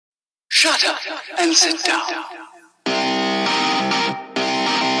Shut up and sit down.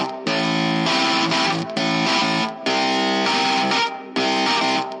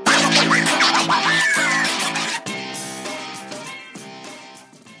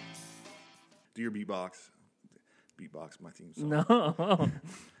 Do your beatbox. Beatbox my theme song. No.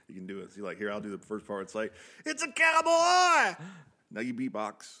 You can do it. So here, I'll do the first part. It's like, it's a cowboy! Now you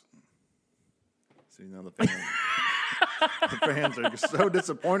beatbox. See, now the fans... the fans are so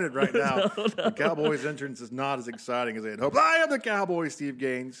disappointed right now. The Cowboys' entrance is not as exciting as they had hoped. I am the Cowboy, Steve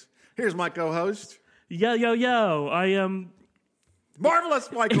Gaines. Here's my co-host. Yo, yo, yo. I am...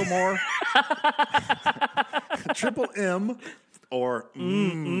 Marvelous Michael Moore. Triple M or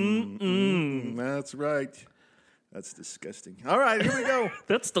That's right. That's disgusting. All right, here we go.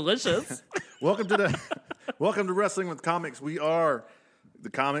 That's delicious. Welcome to Wrestling with Comics. We are the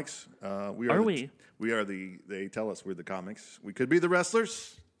comics. We are they tell us we're the comics. We could be the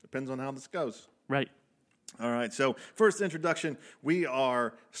wrestlers. Depends on how this goes. Right. All right, so first introduction. We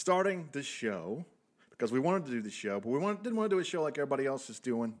are starting this show because we wanted to do the show, but didn't want to do a show like everybody else is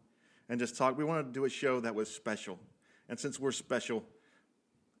doing and just talk. We wanted to do a show that was special. And since we're special,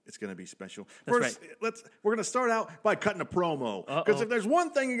 it's going to be special. That's First, we're going to start out by cutting a promo. Because if there's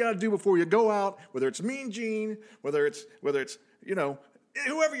one thing you got to do before you go out, whether it's Mean Gene, whether it's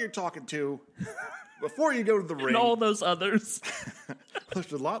whoever you're talking to, before you go to the ring. And all those others. There's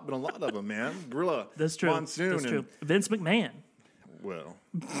been a lot of them, man. Gorilla. That's true. Monsoon. That's true. Vince McMahon. Well,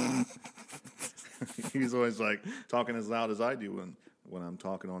 he's always like talking as loud as I do when I'm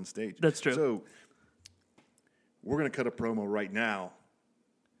talking on stage. That's true. So we're going to cut a promo right now.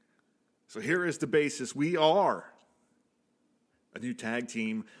 So here is the basis. We are a new tag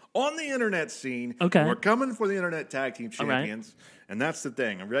team on the internet scene. Okay. We're coming for the internet tag team champions. Right. And that's the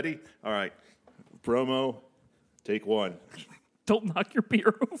thing. I'm ready? All right. Promo, take one. Don't knock your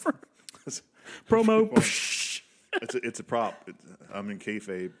beer over. Promo. It's a prop. I'm in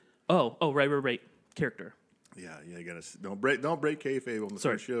kayfabe. Oh, right. Character. Yeah, you gotta don't break kayfabe on the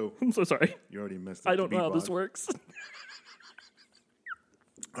first show. I'm so sorry. You already messed up. I don't know how this works.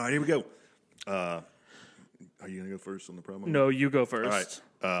 All right, here we go. Are you gonna go first on the promo? No, you go first.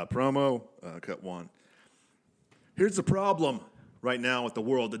 All right, promo, cut one. Here's the problem right now with the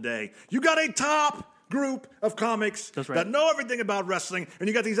world today. You got a top group of comics that know everything about wrestling, and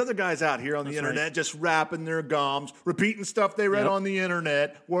you got these other guys out here on the internet just rapping their gums, repeating stuff they read on the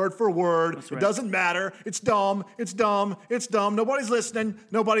internet, word for word. It doesn't matter. It's dumb. Nobody's listening.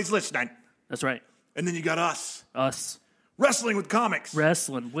 That's right. And then you got us. Wrestling with Comics.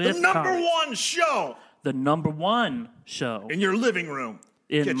 Wrestling with the number one show. The number one show. In your living room.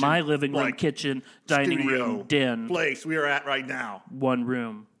 In kitchen, my living room, kitchen, dining studio, room, den. Place we are at right now. One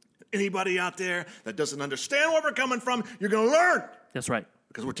room. Anybody out there that doesn't understand where we're coming from, you're going to learn. That's right.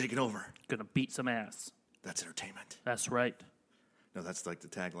 Because we're taking over. Going to beat some ass. That's entertainment. That's right. No, that's like the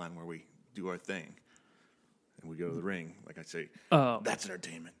tagline where we do our thing. And we go to the ring. Like I say, that's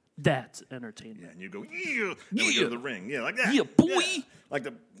entertainment. That's entertainment. Yeah, and you go, yeah. And we go to the ring. Yeah, like that. Yeah, boy. Yeah. Like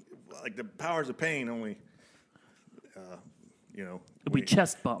the Powers of Pain, only, We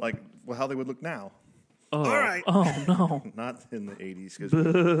chest bump. Like, how they would look now. Oh. All right. Oh, no. Not in the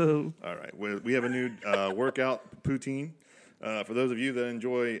 80s. All right. We have a new workout poutine. For those of you that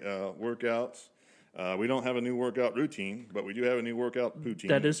enjoy workouts, we don't have a new workout routine, but we do have a new workout poutine.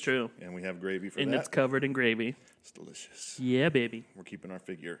 That is true. And we have gravy for that. And it's covered in gravy. It's delicious. Yeah, baby. We're keeping our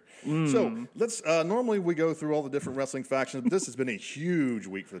figure. So let's. Normally we go through all the different wrestling factions, but this has been a huge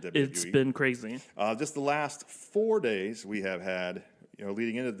week for the WWE. It's been crazy. Just the last 4 days we have had,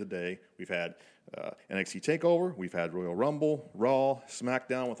 leading into the day, we've had NXT TakeOver, we've had Royal Rumble, Raw,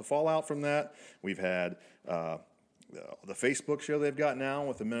 SmackDown with the fallout from that. We've had the Facebook show they've got now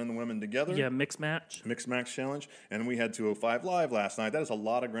with the men and the women together. Yeah, Mixed Match Challenge. And we had 205 Live last night. That is a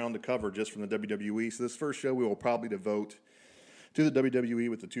lot of ground to cover just from the WWE. So this first show we will probably devote to the WWE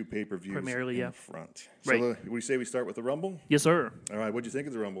with the two pay-per-views primarily, in front. Right. So would you say we start with the Rumble? Yes, sir. All right, what do you think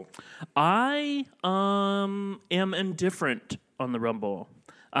of the Rumble? I am indifferent on the Rumble.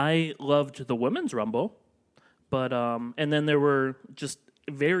 I loved the women's Rumble, but and then there were just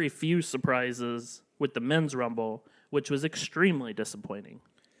very few surprises with the men's Rumble, which was extremely disappointing.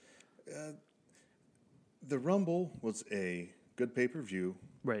 The Rumble was a good pay-per-view.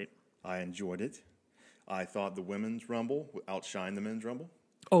 Right. I enjoyed it. I thought the women's Rumble outshined the men's Rumble.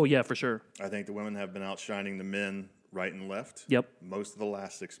 Oh, yeah, for sure. I think the women have been outshining the men right and left. Yep. Most of the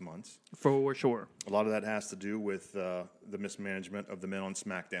last 6 months. For sure. A lot of that has to do with the mismanagement of the men on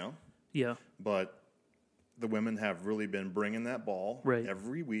SmackDown. Yeah. But the women have really been bringing that ball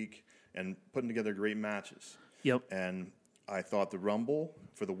every week and putting together great matches. Yep. And I thought the Rumble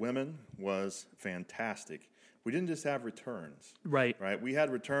for the women was fantastic. We didn't just have returns. Right. We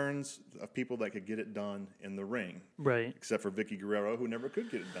had returns of people that could get it done in the ring. Right. Except for Vicky Guerrero, who never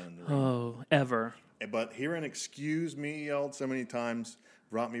could get it done in the ring. Oh, ever. But hearing "excuse me" yelled so many times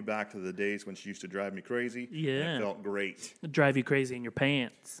brought me back to the days when she used to drive me crazy. Yeah. And it felt great. Drive you crazy in your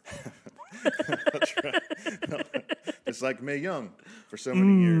pants. That's right. Just like Mae Young for so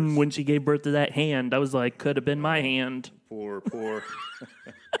many years. When she gave birth to that hand, I was like, could have been my hand. Poor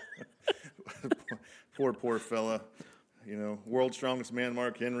fella. World's strongest man,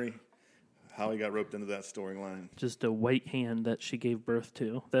 Mark Henry. How he got roped into that storyline. Just a white hand that she gave birth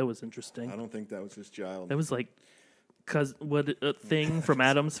to. That was interesting. I don't think that was his child. That was like, a thing from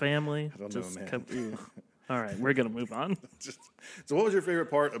Addams Family. I don't know, man. All right, we're gonna move on. So, what was your favorite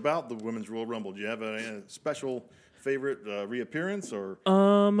part about the Women's Royal Rumble? Do you have a special favorite reappearance or?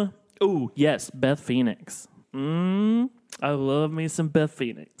 Oh yes, Beth Phoenix. I love me some Beth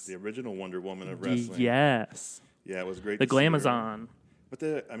Phoenix. The original Wonder Woman of wrestling. Yes. Yeah, it was great. The Glamazon. But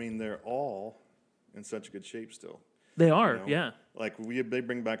they're all in such good shape still. They are, yeah. Like they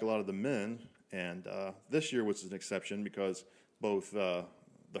bring back a lot of the men, and this year was an exception because both the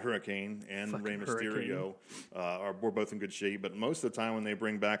Hurricane and Rey Mysterio were both in good shape. But most of the time when they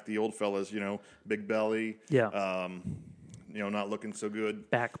bring back the old fellas, big belly, not looking so good,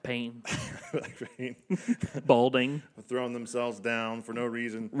 back pain, back pain, balding, throwing themselves down for no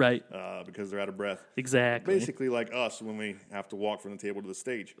reason, right? Because they're out of breath. Exactly. Basically, like us when we have to walk from the table to the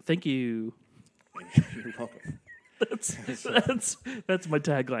stage. Thank you. You're welcome. That's my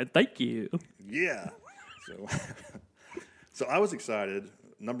tagline. Thank you. Yeah. So I was excited.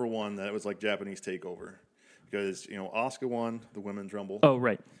 Number one, that it was like Japanese Takeover because Asuka won the Women's Rumble. Oh,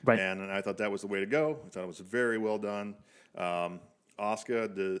 right. And I thought that was the way to go. I thought it was very well done.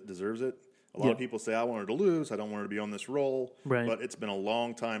 Asuka deserves it. A lot of people say I want her to lose. I don't want her to be on this roll. Right. But it's been a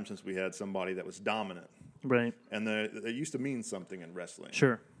long time since we had somebody that was dominant. Right. And it used to mean something in wrestling.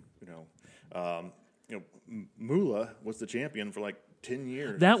 Sure. Moolah was the champion for like 10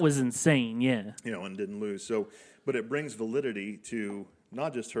 years. That was insane, yeah. And didn't lose. So, but it brings validity to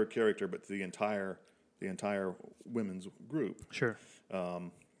not just her character, but to the entire women's group. Sure.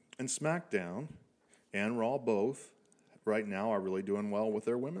 And SmackDown and Raw both right now are really doing well with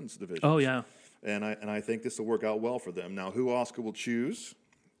their women's division. Oh yeah. And I think this will work out well for them. Now, who Asuka will choose,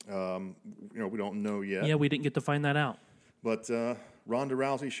 we don't know yet. Yeah, we didn't get to find that out. But Ronda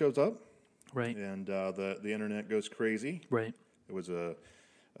Rousey shows up. Right. And the internet goes crazy. Right. It was a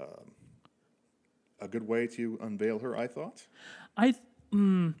good way to unveil her, I thought. I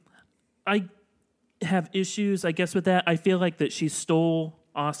have issues, I guess, with that. I feel like that she stole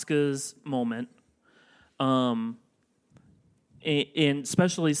Asuka's moment. And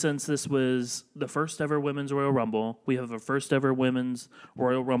especially since this was the first ever Women's Royal Rumble. We have a first ever Women's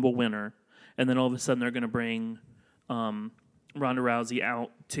Royal Rumble winner. And then all of a sudden they're going to bring Ronda Rousey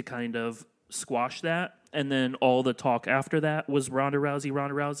out to kind of squash that. And then all the talk after that was Ronda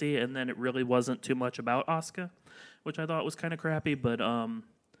Rousey. And then it really wasn't too much about Asuka, which I thought was kind of crappy. But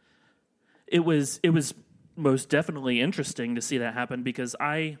it was most definitely interesting to see that happen because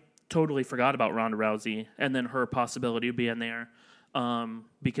I totally forgot about Ronda Rousey and then her possibility of being there.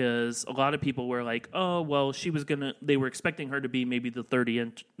 Because a lot of people were like, oh, well, they were expecting her to be maybe the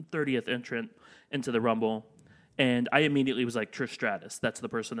 30th entrant into the Rumble. And I immediately was like, Trish Stratus, that's the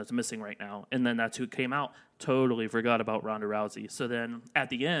person that's missing right now. And then that's who came out. Totally forgot about Ronda Rousey. So then at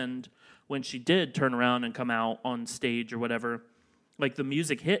the end, when she did turn around and come out on stage or whatever, like the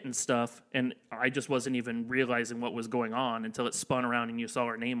music hit and stuff, and I just wasn't even realizing what was going on until it spun around and you saw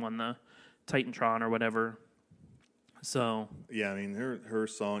her name on the Titantron or whatever. So yeah, I mean her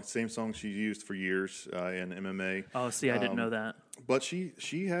song, same song she used for years in MMA. Oh, see, I didn't know that. But she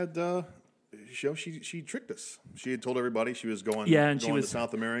had she tricked us. She had told everybody she was going. And she was to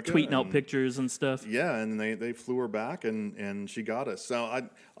South America, tweeting out pictures and stuff. Yeah, and they flew her back, and she got us. So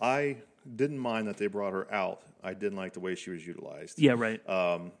I didn't mind that they brought her out. I didn't like the way she was utilized. Yeah, right.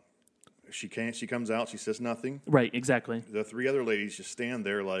 She comes out. She says nothing. Right, exactly. The three other ladies just stand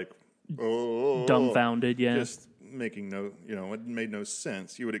there like dumbfounded. Yeah, just making it made no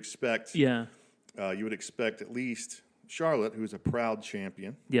sense. You would expect. Yeah. You would expect at least Charlotte, who's a proud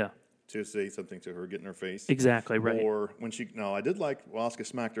champion. Yeah. To say something to her, get in her face. Exactly, right. Or when I did like Asuka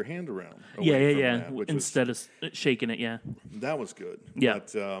smacked her hand around. Yeah. Instead of shaking it, yeah. That was good. Yeah.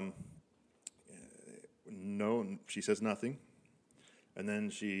 But no, she says nothing. And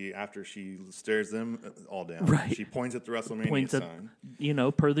then after she stares them all down, right. She points at the WrestleMania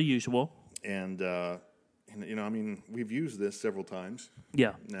sign. Per the usual. And And, I mean, we've used this several times.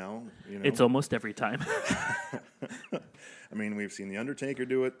 Yeah. Now, It's almost every time. I mean, we've seen The Undertaker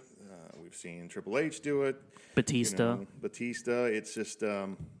do it. We've seen Triple H do it. Batista. Batista. It's just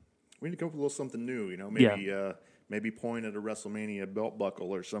we need to come up with a little something new. Maybe point at a WrestleMania belt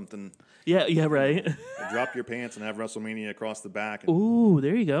buckle or something. Yeah, right. Drop your pants and have WrestleMania across the back. Ooh,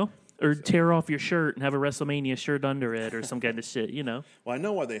 there you go. Or tear off your shirt and have a WrestleMania shirt under it or some kind of shit, Well, I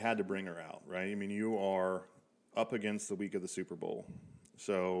know why they had to bring her out, right? I mean, you are up against the week of the Super Bowl.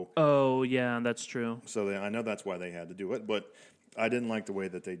 So. Oh, yeah, that's true. So I know that's why they had to do it, but I didn't like the way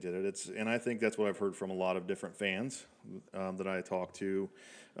that they did it. And I think that's what I've heard from a lot of different fans that I talk to,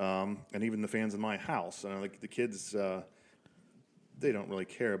 and even the fans in my house. Like the kids, they don't really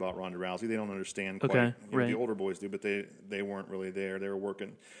care about Ronda Rousey. They don't understand quite. Okay, right. The older boys do, but they weren't really there. They were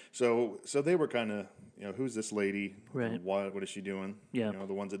working. So they were kind of, who's this lady? Right. What is she doing? Yeah.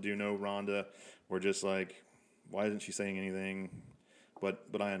 The ones that do know Ronda were just like, why isn't she saying anything?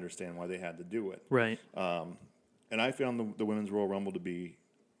 But I understand why they had to do it. Right. And I found the Women's Royal Rumble to be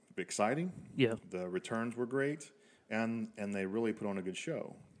exciting. Yeah. The returns were great, and they really put on a good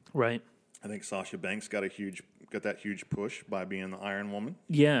show. Right. I think Sasha Banks got that huge push by being the Iron Woman.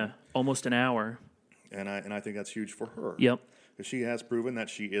 Yeah, almost an hour. And I think that's huge for her. Yep. Because she has proven that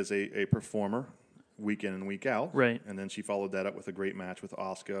she is a performer week in and week out. Right. And then she followed that up with a great match with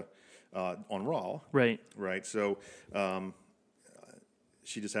Asuka on Raw. Right. Right. So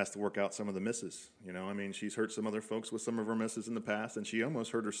she just has to work out some of the misses. I mean, she's hurt some other folks with some of her misses in the past, and she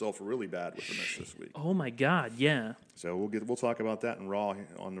almost hurt herself really bad with the miss this week. Oh my God, yeah. So we'll talk about that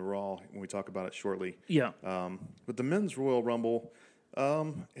on the Raw when we talk about it shortly. Yeah. But the Men's Royal Rumble,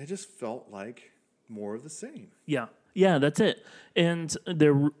 it just felt like more of the same. Yeah. Yeah, that's it. And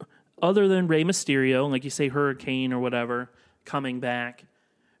there, other than Rey Mysterio, like you say, Hurricane or whatever, coming back,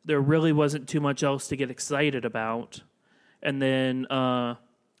 there really wasn't too much else to get excited about. And then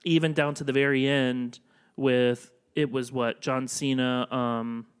even down to the very end with, it was what, John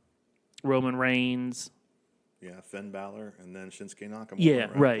Cena, Roman Reigns. Yeah, Finn Balor, and then Shinsuke Nakamura. Yeah,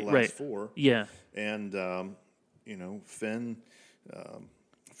 right. The last four. Yeah. And, Finn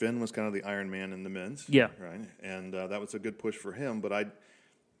was kind of the Iron Man in the men's. Yeah. Right? And that was a good push for him. But I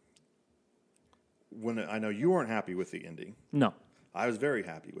know you weren't happy with the ending. No. I was very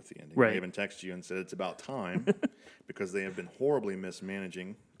happy with the ending. Right. I even texted you and said it's about time because they have been horribly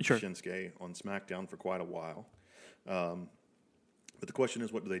mismanaging Shinsuke on SmackDown for quite a while. But the question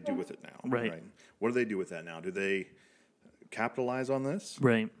is, what do they do with it now? Right. What do they do with that now? Do they capitalize on this?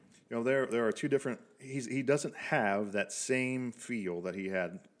 Right. There are two different. He doesn't have that same feel that he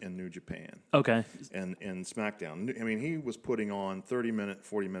had in New Japan. Okay. And in SmackDown. I mean, he was putting on 30-minute,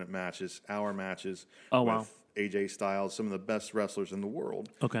 40-minute matches, hour matches. Oh, with wow. AJ Styles, some of the best wrestlers in the world.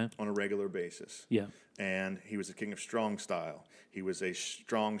 Okay. On a regular basis. Yeah. And he was the king of strong style. He was a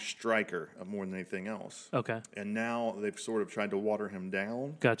strong striker more than anything else. Okay. And now they've sort of tried to water him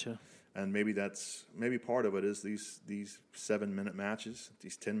down. Gotcha. And maybe part of it is these 7-minute matches,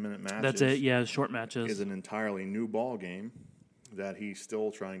 these 10-minute matches. That's it. Yeah, short matches is an entirely new ball game that he's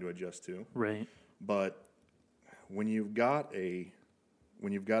still trying to adjust to. Right. But when you've got a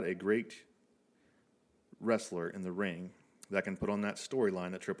great wrestler in the ring that can put on that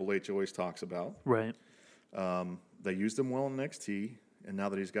storyline that Triple H always talks about, right? They used him well in NXT, and now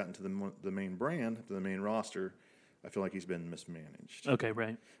that he's gotten to the main brand, to the main roster, I feel like he's been mismanaged. Okay,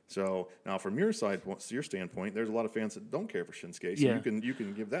 right. So now, from your side, your standpoint, there's a lot of fans that don't care for Shinsuke. So you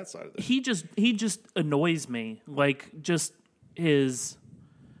can give that side of it. He just annoys me. Like just his,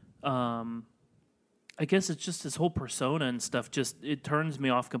 I guess it's just his whole persona and stuff. Just it turns me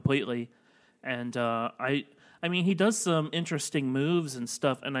off completely. And I mean, he does some interesting moves and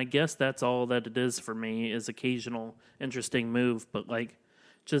stuff, and I guess that's all that it is for me is occasional interesting move. But like,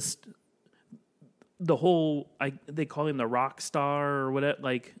 just the whole they call him the rock star or whatever,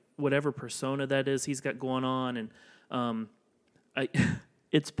 like whatever persona that is he's got going on, and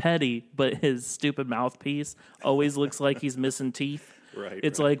it's petty, but his stupid mouthpiece always looks like he's missing teeth. Right.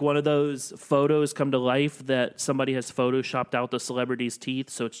 It's like one of those photos come to life that somebody has photoshopped out the celebrity's teeth,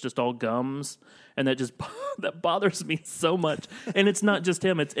 so it's just all gums, and that bothers me so much. And it's not just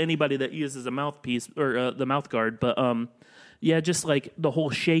him; it's anybody that uses a mouthpiece or the mouth guard. But yeah, just like the whole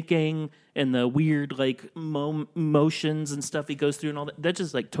shaking and the weird like motions and stuff he goes through and all that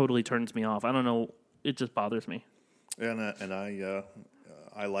just like totally turns me off. I don't know; it just bothers me. And I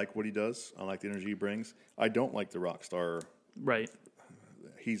like what he does. I like the energy he brings. I don't like the rock star. Right.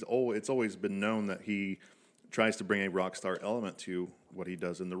 It's always been known that he tries to bring a rock star element to what he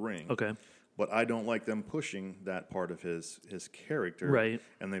does in the ring. Okay. But I don't like them pushing that part of his character. Right.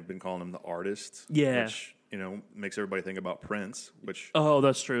 And they've been calling him the artist. Yeah. Which makes everybody think about Prince, which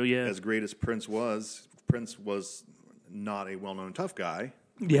that's true. Yeah, as great as Prince was not a well-known tough guy.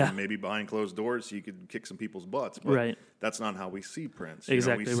 Yeah, and maybe behind closed doors he could kick some people's butts, but that's not how we see Prince.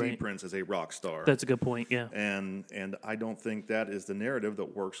 Exactly, we see Prince as a rock star. That's a good point. Yeah, and I don't think that is the narrative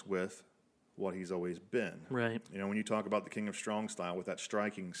that works with what he's always been. Right. When you talk about the King of Strong style with that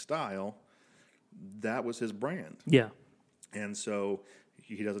striking style, that was his brand. Yeah. And so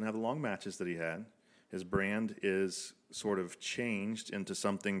he doesn't have the long matches that he had. His brand is sort of changed into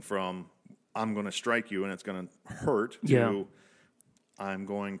something from I'm going to strike you and it's going to hurt to I'm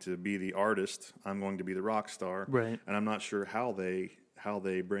going to be the artist. I'm going to be the rock star. Right. And I'm not sure how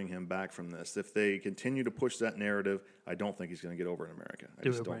they bring him back from this. If they continue to push that narrative, I don't think he's going to get over in America. I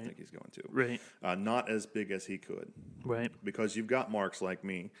just don't think he's going to. Right. Not as big as he could. Right. Because you've got marks like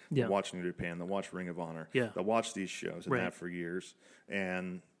me that watch New Japan, that watch Ring of Honor, that watch these shows and have for years.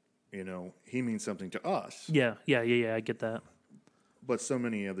 And, he means something to us. Yeah, I get that. But so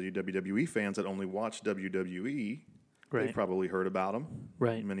many of the WWE fans that only watch WWE, they probably heard about him.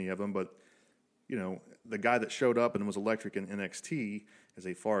 Right. Many of them. But, the guy that showed up and was electric in NXT is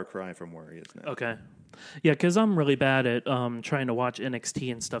a far cry from where he is now. Okay. Yeah, because I'm really bad at trying to watch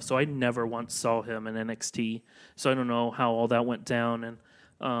NXT and stuff, so I never once saw him in NXT. So I don't know how all that went down.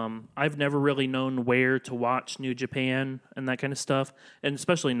 And I've never really known where to watch New Japan and that kind of stuff. And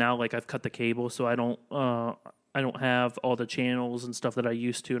especially now, like I've cut the cable, so I don't have all the channels and stuff that I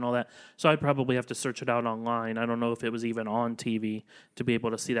used to and all that. So I'd probably have to search it out online. I don't know if it was even on TV to be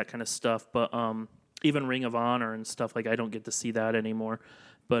able to see that kind of stuff. But even Ring of Honor and stuff, like I don't get to see that anymore.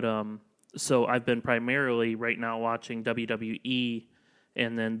 But so I've been primarily right now watching WWE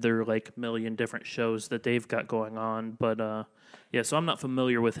and then their like million different shows that they've got going on. But so I'm not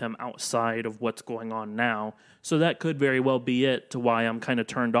familiar with him outside of what's going on now. So that could very well be it to why I'm kind of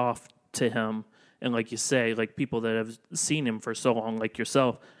turned off to him. And like you say, like people that have seen him for so long, like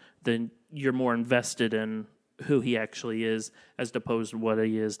yourself, then you're more invested in who he actually is as opposed to what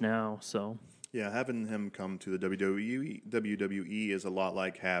he is now. So yeah, having him come to the WWE is a lot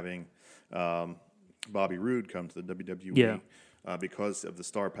like having Bobby Roode come to the WWE because of the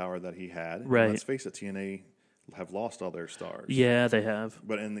star power that he had. Right. And let's face it, TNA have lost all their stars. Yeah, they have.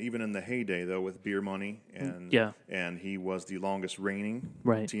 But even in the heyday, though, with Beer Money, and he was the longest reigning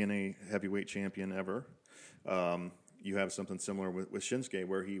TNA heavyweight champion ever. You have something similar with Shinsuke,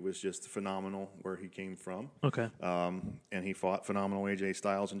 where he was just phenomenal where he came from. Okay. And he fought phenomenal AJ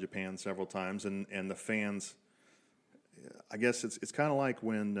Styles in Japan several times, and the fans, I guess it's kind of like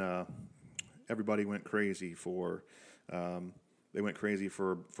when everybody went crazy for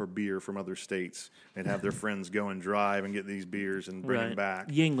beer from other states and have their friends go and drive and get these beers and bring them back.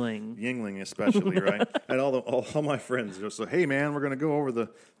 Yingling especially, right? And all my friends just say, hey, man, we're going to go over the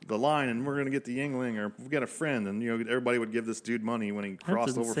line and we're going to get the Yingling, or we've got a friend. And, everybody would give this dude money when he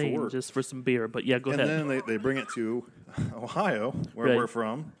crossed over for work. Just for some beer, but go ahead. And then they bring it to Ohio, where we're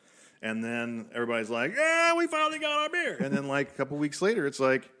from. And then everybody's like, yeah, we finally got our beer. And then like a couple weeks later, it's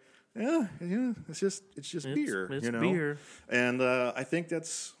like, yeah, it's just beer, It's beer. And I think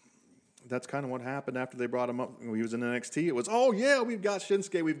that's kind of what happened after they brought him up. When he was in NXT, it was, oh yeah, we've got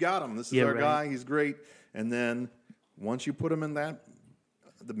Shinsuke, we've got him. This is our guy, he's great. And then once you put him in the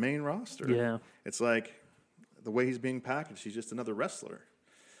main roster, it's like the way he's being packaged, he's just another wrestler.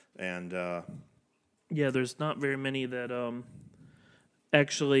 And there's not very many that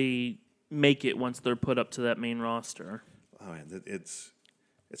actually make it once they're put up to that main roster. Oh,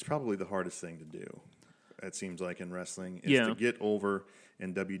 it's probably the hardest thing to do, it seems like, in wrestling, is to get over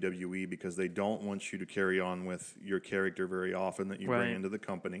in WWE, because they don't want you to carry on with your character very often that you bring into the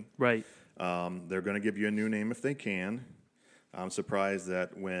company. Right. They're going to give you a new name if they can. I'm surprised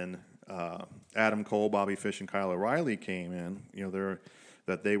that when Adam Cole, Bobby Fish, and Kyle O'Reilly came in,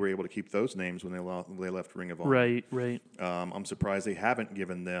 that they were able to keep those names when they left Ring of Honor. Right. I'm surprised they haven't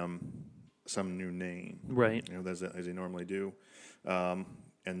given them some new name. Right. As they normally do.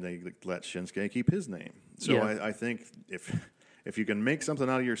 And they let Shinsuke keep his name. So I think if you can make something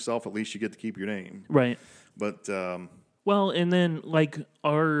out of yourself, at least you get to keep your name. Right. But well, and then like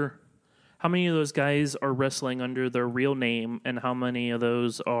how many of those guys are wrestling under their real name, and how many of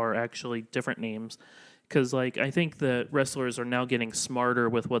those are actually different names? Because like I think that wrestlers are now getting smarter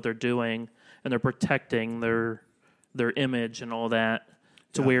with what they're doing, and they're protecting their image and all that.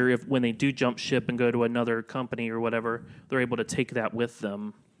 To where when they do jump ship and go to another company or whatever, they're able to take that with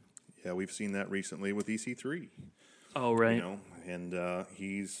them. Yeah, we've seen that recently with EC3. Oh, right. And I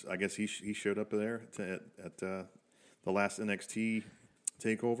guess he showed up there at the last NXT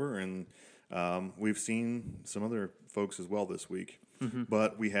takeover, and we've seen some other folks as well this week. Mm-hmm.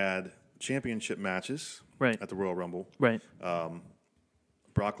 But we had championship matches Right. at the Royal Rumble. Right.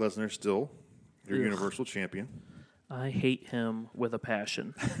 Brock Lesnar still your Universal Champion. I hate him with a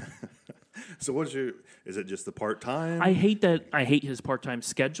passion. So is it just the part-time? I hate his part-time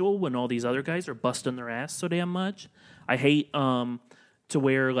schedule when all these other guys are busting their ass so damn much. I hate to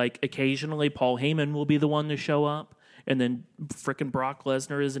where like occasionally Paul Heyman will be the one to show up and then frickin' Brock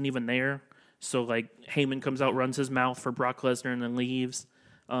Lesnar isn't even there. So like Heyman comes out, runs his mouth for Brock Lesnar and then leaves.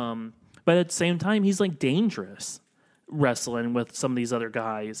 But at the same time, he's like dangerous wrestling with some of these other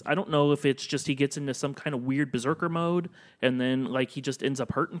guys. I don't know if it's just he gets into some kind of weird berserker mode and then like he just ends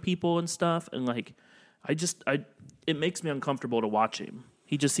up hurting people and stuff. And like, it makes me uncomfortable to watch him.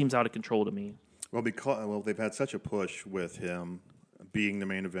 He just seems out of control to me. Well, they've had such a push with him being the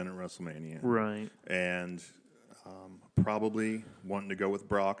main event at WrestleMania, Right. and probably wanting to go with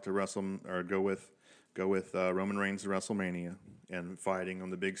Brock to wrestle or go with Roman Reigns to WrestleMania and fighting on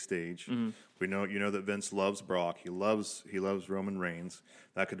the big stage. We know that Vince loves Brock. He loves Roman Reigns.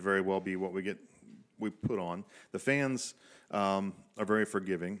 That could very well be what we put on. The fans are very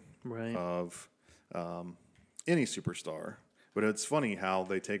forgiving Right. of any superstar. But it's funny how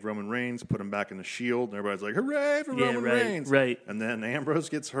they take Roman Reigns, put him back in the Shield, and everybody's like, hooray for Roman Reigns. Right. And then Ambrose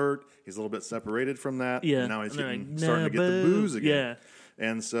gets hurt. He's a little bit separated from that. Yeah. And now he's And starting to get the boos again. Yeah.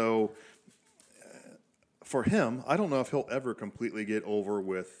 And so for him, I don't know if he'll ever completely get over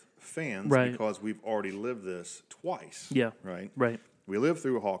with fans Right. because we've already lived this twice. Yeah. Right? Right. We lived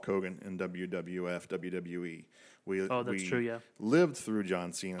through Hulk Hogan in WWF, WWE. That's true, yeah. Lived through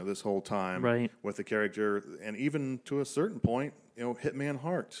John Cena this whole time Right. with the character, and even to a certain point, Hitman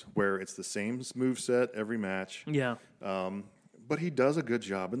Hart, where it's the same moveset every match. Yeah. But he does a good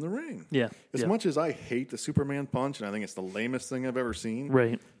job in the ring. Yeah. As much as I hate the Superman punch, and I think it's the lamest thing I've ever seen,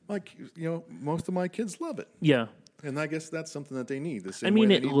 Right. like, most of my kids love it. Yeah. And I guess that's something that they need. The same I mean,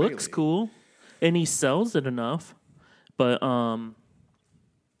 way it they need looks Bayley. cool, and he sells it enough. But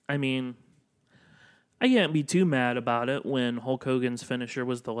I mean, I can't be too mad about it when Hulk Hogan's finisher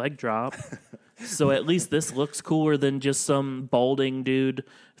was the leg drop. So at least this looks cooler than just some balding dude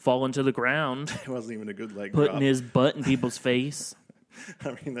falling to the ground, It wasn't even a good leg putting drop. his butt in people's face.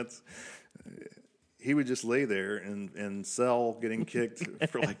 I mean, he would just lay there and sell getting kicked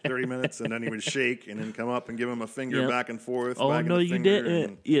for like 30 minutes, and then he would shake and then come up and give him a finger Yep. back and forth. Oh, back no, and the you finger,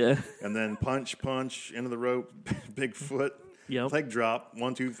 didn't. Yeah. And then punch, into the rope, big foot, Yep. leg drop,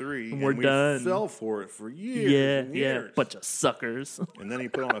 1, 2, 3. We're and we done. fell for it for years Yeah. and Yeah. years. Bunch of suckers. And then he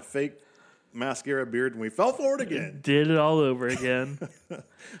put on a fake mascara beard, and we fell for it again. Did it all over again.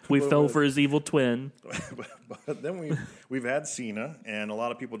 We fell for his evil twin. But then we've had Cena, and a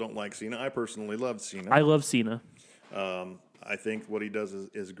lot of people don't like Cena. I personally loved Cena. I love Cena. I think what he does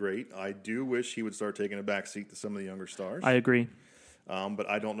is great. I do wish he would start taking a back seat to some of the younger stars. I agree. But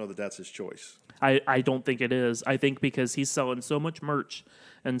I don't know that that's his choice. I don't think it is. I think because he's selling so much merch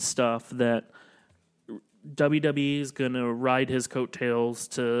and stuff that WWE is going to ride his coattails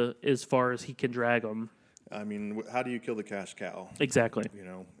to as far as he can drag them. I mean, how do you kill the cash cow? Exactly.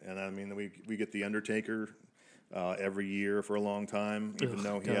 And I mean, we get the Undertaker every year for a long time, even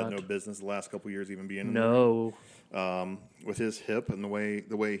though he had no business the last couple of years even being in No. with his hip and the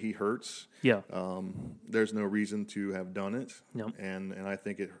way he hurts. Yeah. There's no reason to have done it. Nope. And I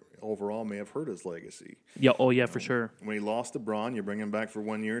think it overall may have hurt his legacy. Yeah. Oh, yeah, for sure. When he lost to Braun, you bring him back for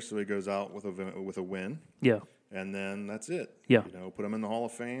 1 year, so he goes out with a win, Yeah. and then that's it. Yeah. Put him in the Hall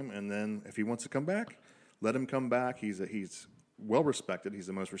of Fame, and then if he wants to come back, let him come back. He's well respected. He's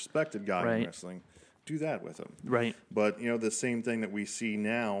the most respected guy in Right. wrestling. Do that with him. Right. But the same thing that we see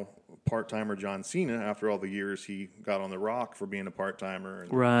now, part-timer John Cena, after all the years he got on the Rock for being a part-timer,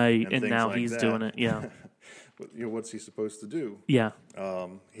 Right. And things now like he's that. doing it. Yeah. What's he supposed to do? Yeah.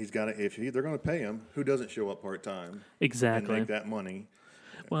 He's got to. They're going to pay him, who doesn't show up part-time Exactly. and make that money?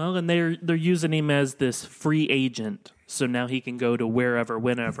 Well, and they're using him as this free agent, so now he can go to wherever,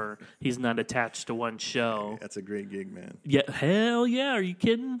 whenever. He's not attached to one show. That's a great gig, man. Yeah, hell yeah! Are you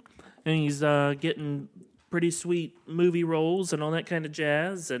kidding? And he's getting pretty sweet movie roles and all that kind of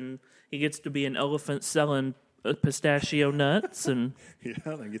jazz, and he gets to be an elephant selling pistachio nuts and Yeah,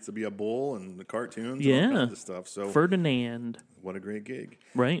 and it gets to be a bull and the cartoons, and Yeah. all kinds of stuff. So Ferdinand. what a great gig,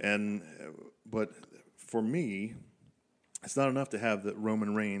 Right. And but for me, it's not enough to have the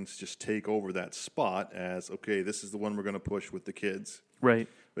Roman Reigns just take over that spot as, okay, this is the one we're going to push with the kids. Right.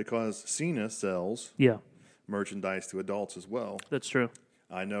 Because Cena sells Yeah, merchandise to adults as well. that's true.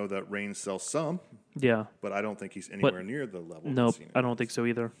 I know that Reigns sells some, Yeah. but I don't think he's anywhere near the level Nope, of Cena. I don't think so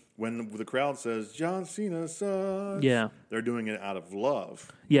either. When the crowd says, John Cena sucks, Yeah. they're doing it out of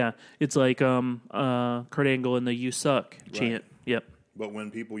love. Yeah, it's like Kurt Angle in the "You Suck" chant. Yep. But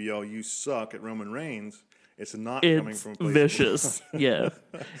when people yell, "You suck" at Roman Reigns, it's not coming from a place vicious. of love. Yeah.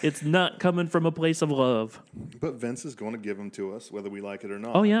 It's not coming from a place of love. But Vince is going to give them to us, whether we like it or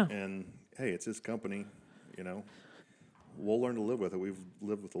not. Oh, yeah. And, hey, it's his company, We'll learn to live with it. We've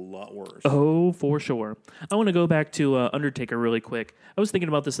lived with a lot worse. Oh, for sure. I want to go back to Undertaker really quick. I was thinking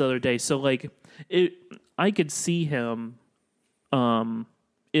about this the other day. So, I could see him,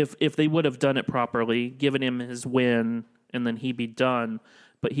 if they would have done it properly, given him his win, and then he'd be done,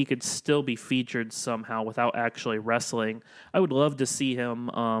 but he could still be featured somehow without actually wrestling. I would love to see him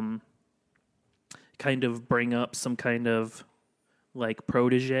kind of bring up some kind of,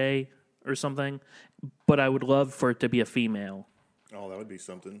 protege or something, but I would love for it to be a female. Oh, that would be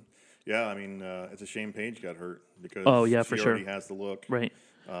something. Yeah, I mean, it's a shame Paige got hurt because she already has the look. Right.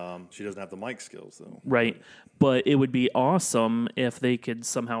 She doesn't have the mic skills, though. Right. But it would be awesome if they could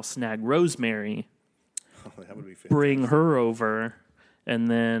somehow snag Rosemary, Oh, that would be fantastic. bring her over, and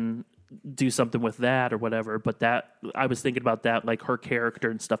then do something with that or whatever. But I was thinking about that, her character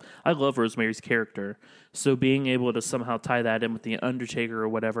and stuff. I love Rosemary's character. So being able to somehow tie that in with the Undertaker or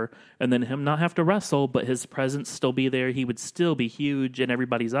whatever, and then him not have to wrestle, but his presence still be there. He would still be huge in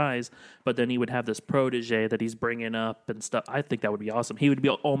everybody's eyes, but then he would have this protege that he's bringing up and stuff. I think that would be awesome. He would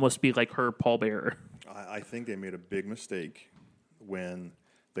almost be like her pallbearer. I think they made a big mistake when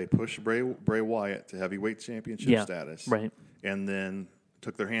they pushed Bray Wyatt to heavyweight championship status. Right. And then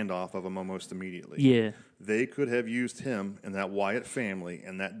took their hand off of him almost immediately. Yeah. They could have used him and that Wyatt family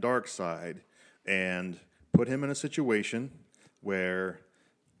and that dark side and put him in a situation where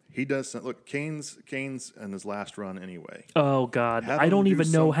he does look. Kane's in his last run anyway. Oh God, Have I him don't do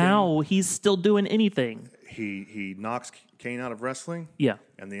even know something. how he's still doing anything. He knocks Kane out of wrestling. Yeah.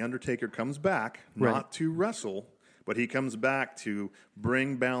 And the Undertaker comes back Right. not to wrestle, but he comes back to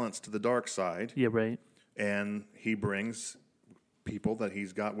bring balance to the dark side. Yeah, right. And he brings people that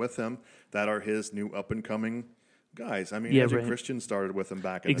he's got with him that are his new up-and-coming guys. I mean, Yeah, Edge and right. Christian started with him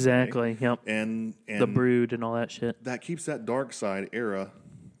back in the Exactly. day. Yep. And The Brood and all that shit. that keeps that dark side era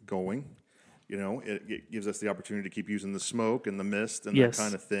going. It gives us the opportunity to keep using the smoke and the mist and Yes. that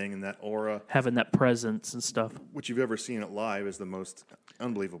kind of thing and that aura. Having that presence and stuff. Which you've ever seen it live is the most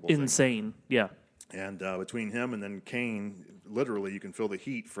unbelievable thing. Insane. Yeah. And between him and then Kane, literally you can feel the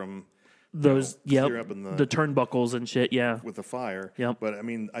heat from Those, steer up in the turnbuckles and shit. Yeah. with the fire. Yep. But I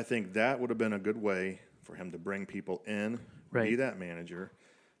mean, I think that would have been a good way for him to bring people in, Right. be that manager.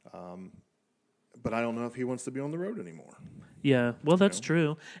 But I don't know if he wants to be on the road anymore. Yeah. Well, that's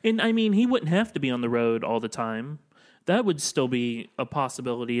true. And I mean, he wouldn't have to be on the road all the time. That would still be a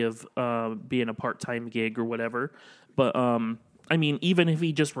possibility of being a part-time gig or whatever. But I mean, even if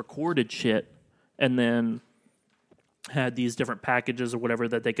he just recorded shit and then had these different packages or whatever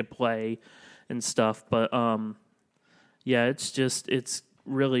that they could play and stuff. But yeah, it's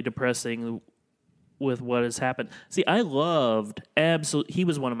really depressing with what has happened. See, I loved he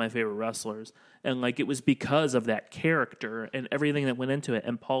was one of my favorite wrestlers, and it was because of that character and everything that went into it,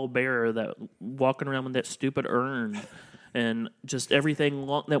 and Paul Bearer that walking around with that stupid urn and just everything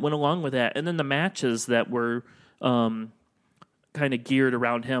that went along with that, and then the matches that were kind of geared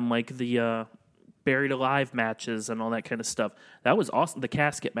around him, like the Buried Alive matches and all that kind of stuff. That was awesome. The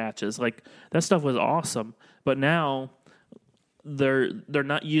casket matches, that stuff was awesome. But now they're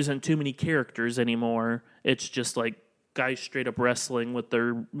not using too many characters anymore. It's just guys straight up wrestling with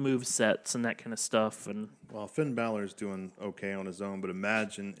their move sets and that kind of stuff. And Well, Finn Balor's doing okay on his own, but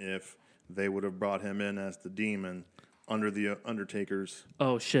imagine if they would have brought him in as the Demon under the Undertaker's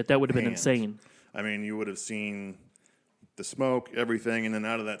oh shit, that would have been hands. insane. I mean, you would have seen the smoke, everything, and then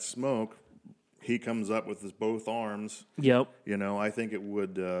out of that smoke, he comes up with his both arms. Yep. I think it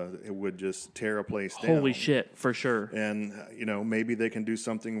would just tear a place down. Holy shit, for sure. And maybe they can do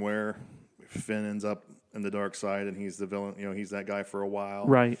something where Finn ends up in the dark side and he's the villain. He's that guy for a while,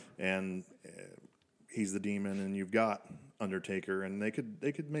 Right. And he's the Demon, and you've got Undertaker, and they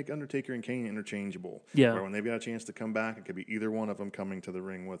could make Undertaker and Kane interchangeable. Yeah. Where when they've got a chance to come back, it could be either one of them coming to the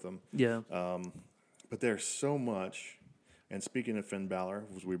ring with them. Yeah. But there's so much. And speaking of Finn Balor,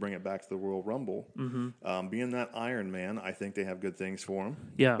 as we bring it back to the Royal Rumble, being that Iron Man, I think they have good things for him.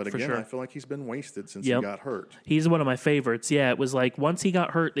 Yeah, but for again, sure. I feel like he's been wasted since Yep. he got hurt. He's one of my favorites. Yeah, it was once he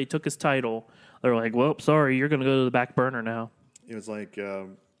got hurt, they took his title. They're like, well, sorry, you're going to go to the back burner now. It was like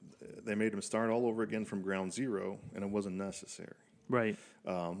they made him start all over again from ground zero, and it wasn't necessary. Right.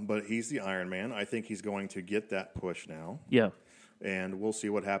 But he's the Iron Man. I think he's going to get that push now, Yeah. and we'll see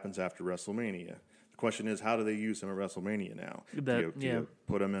what happens after WrestleMania. The question is, how do they use him at WrestleMania now? Do you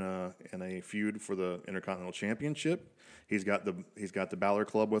put him in a feud for the Intercontinental Championship? He's got the Balor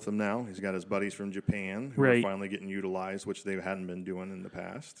Club with him now. He's got his buddies from Japan who are finally getting utilized, which they hadn't been doing in the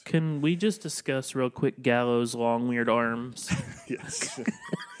past. Can we just discuss real quick Gallows' long, weird arms? Yes.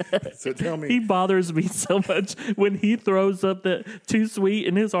 So tell me. He bothers me so much when he throws up the Too Sweet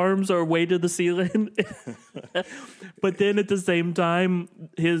and his arms are way to the ceiling. But then at the same time,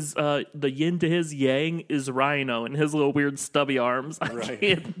 his the yin to his yang is Rhino and his little weird stubby arms. I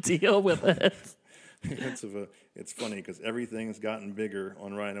can't deal with it. It's funny because everything's gotten bigger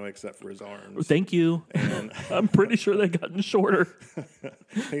on Rhino except for his arms. Thank you. And I'm pretty sure they've gotten shorter.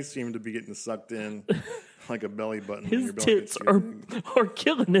 They seem to be getting sucked in like a belly button. His tits are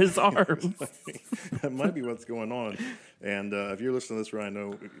killing his arms. That might be what's going on. And if you're listening to this,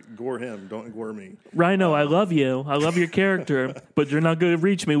 Rhino, gore him. Don't gore me. Rhino, I love you. I love your character, but you're not going to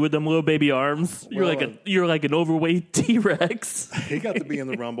reach me with them little baby arms. You're like an overweight T-Rex. He got to be in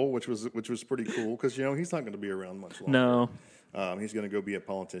the Rumble, which was pretty cool because he's not going to be around much longer. No, he's going to go be a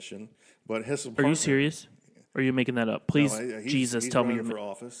politician. But his Are you serious? Or are you making that up? Please, no, Jesus, tell me you're for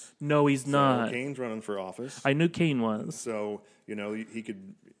office. No, he's not. Kane's running for office. I knew Kane was. So he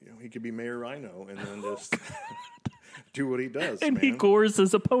could be Mayor Rhino and then just do what he does. And he gores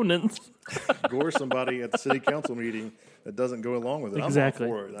his opponents. Gore somebody at the city council meeting that doesn't go along with it. Exactly.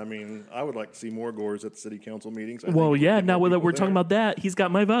 I'm all for it. I mean, I would like to see more gores at the city council meetings. Well, yeah. Now that we're talking about that, he's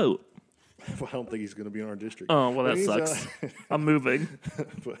got my vote. Well, I don't think he's going to be in our district. Oh, well, that sucks. I'm moving.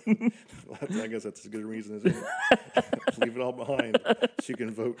 But I guess that's as good a reason as any. Leave it all behind. She can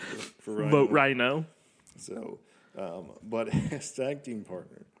vote for Rhino. Vote Rhino. So, but his tag team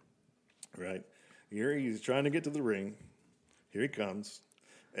partner, right? Here he's trying to get to the ring. Here he comes.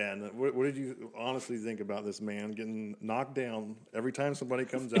 And what did you honestly think about this man getting knocked down every time somebody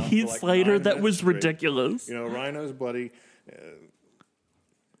comes out? Heath Slater, that was straight. Ridiculous. Rhino's buddy.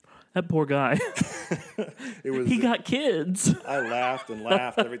 That poor guy. He got kids. I laughed and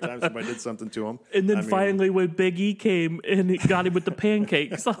laughed every time somebody did something to him. And then finally when Big E came and he got him with the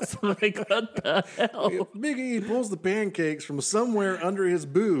pancakes, I was like, what the hell? Big E pulls the pancakes from somewhere under his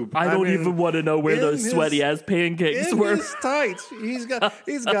boob. I don't even want to know where those sweaty-ass pancakes were. In his tights. He's got...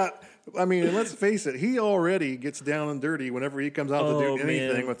 I mean, let's face it. He already gets down and dirty whenever he comes out to do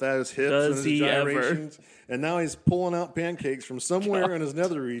anything without his hips and his gyrations. And now he's pulling out pancakes from somewhere in his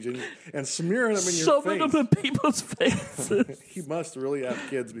nether region and smearing them in your face. Shoving them in people's faces. He must really have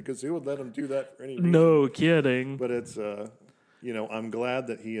kids because who would let him do that for any reason? No kidding. But it's... I'm glad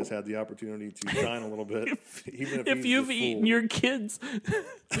that he has had the opportunity to shine a little bit. Even if you've eaten your kids'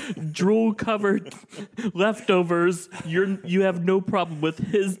 drool-covered leftovers, you have no problem with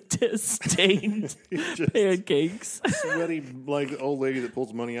his stained pancakes. Sweaty, like old lady that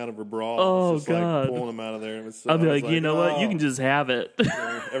pulls money out of her bra. Oh, just God. Like pulling them out of there. I'll be like, you know what? You can just have it.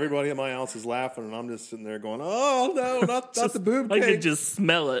 Everybody at my house is laughing, and I'm just sitting there going, oh, no, not the boob cakes. I can just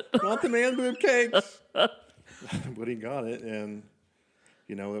smell it. Not the man boob cakes. But he got it, and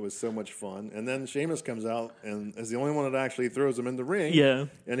it was so much fun. And then Sheamus comes out and is the only one that actually throws him in the ring. Yeah,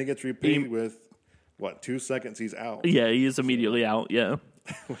 and he gets repaid with 2 seconds. He's out. Yeah, he is immediately out. Yeah,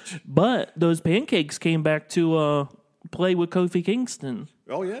 but those pancakes came back to play with Kofi Kingston.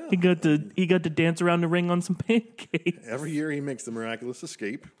 Oh yeah, he got to dance around the ring on some pancakes. Every year he makes the miraculous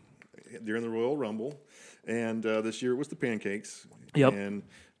escape during the Royal Rumble, and this year it was the pancakes. Yep.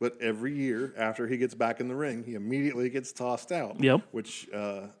 But every year after he gets back in the ring, he immediately gets tossed out. Yep. Which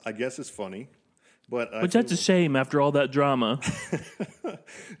I guess is funny. But that's a shame after all that drama.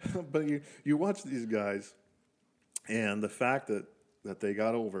 But you watch these guys, and the fact that they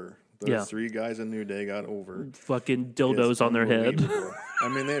got over, those three guys in New Day got over. Fucking dildos on their head. I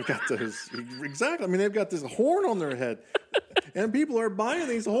mean, they've got those. Exactly. I mean, they've got this horn on their head. And people are buying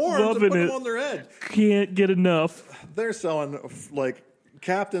these horns and putting them on their head. Can't get enough. They're selling, like,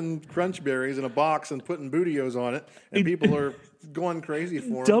 Captain Crunchberries in a box and putting bootios on it, and people are going crazy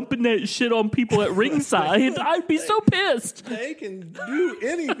for them. Dumping that shit on people at ringside. I'd be so pissed. They can do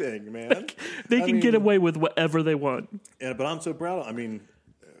anything, man. They can get away with whatever they want. But I'm so proud of,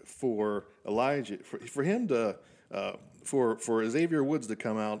 for Elijah, for him to... For Xavier Woods to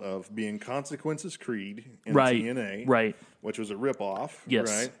come out of being Consequences Creed in TNA, right, which was a ripoff, yes,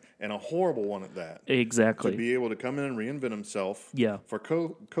 right, and a horrible one at that, exactly. To be able to come in and reinvent himself, yeah. For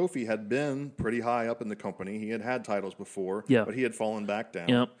Kofi had been pretty high up in the company. He had titles before, yeah, but he had fallen back down.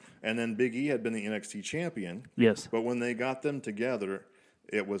 Yep. And then Big E had been the NXT champion, yes. But when they got them together,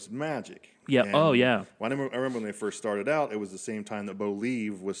 it was magic. Yeah. And oh, yeah. I remember when they first started out, it was the same time that Bo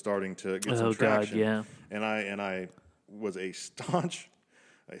Leave was starting to get some traction. God, yeah. And I was I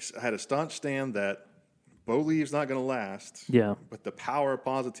had a staunch stand that Bo Leave's not going to last. Yeah. But the power of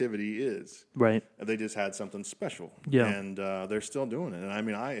positivity is. Right. They just had something special. Yeah. And they're still doing it. And I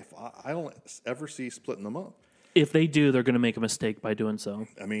mean, I don't ever see splitting them up. If they do, they're going to make a mistake by doing so.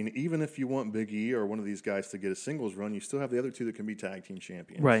 I mean, even if you want Big E or one of these guys to get a singles run, you still have the other two that can be tag team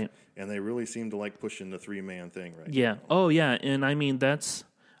champions. Right. And they really seem to like pushing the 3-man thing right Yeah. now. Oh, yeah. And I mean,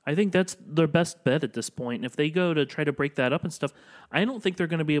 I think that's their best bet at this point. If they go to try to break that up and stuff, I don't think they're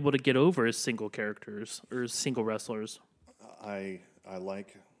going to be able to get over as single characters or as single wrestlers. I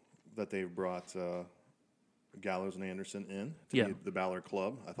like that they've brought Gallows and Anderson in to the Balor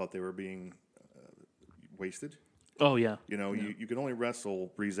Club. I thought they were being wasted. Oh, yeah. You know, you can only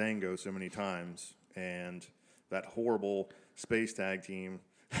wrestle Breezango so many times, and that horrible space tag team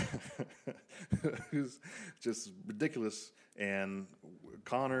who's just ridiculous, and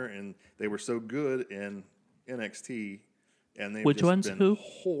Connor, and they were so good in NXT, and they've Which ones? been Who?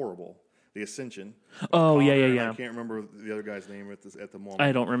 horrible. The Ascension. Oh, Connor, yeah. I can't remember the other guy's name at the moment.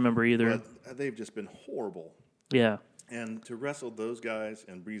 I don't remember either. But they've just been horrible. Yeah. And to wrestle those guys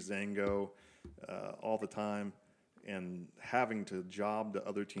and Breezango all the time and having to job to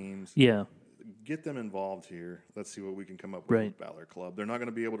other teams, Yeah. get them involved here. Let's see what we can come up with Right. Balor Club. They're not going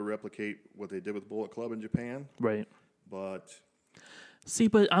to be able to replicate what they did with Bullet Club in Japan, Right. but See,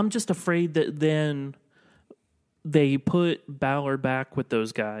 but I'm just afraid that then they put Balor back with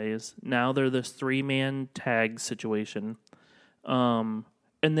those guys. Now they're this 3-man tag situation. And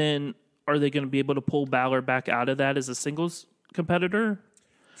then are they going to be able to pull Balor back out of that as a singles competitor?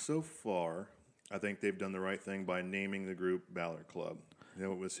 so far, I think they've done the right thing by naming the group Balor Club. You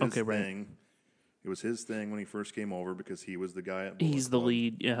know, it was his Okay, right. thing. It was his thing when he first came over because he was the guy at Bullet He's the Club.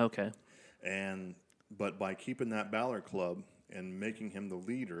 lead. Yeah, okay. But by keeping that Balor Club and making him the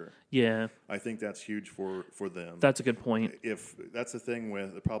leader, Yeah, I think that's huge for them. that's a good point. If that's the thing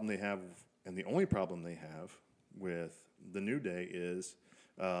with the problem they have, and the only problem they have with the New Day is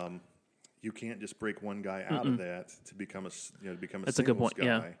you can't just break one guy out of that to become a That's a good singles point,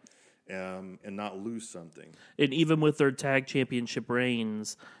 yeah. guy, and not lose something. And even with their tag championship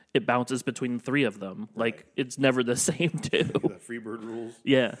reigns, it bounces between the 3 of them. Like, it's never the same, too. The Freebird rules,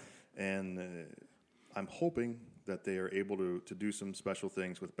 Yeah. and I'm hoping that they are able to do some special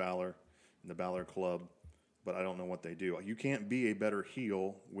things with Balor and the Balor Club, but I don't know what they do. You can't be a better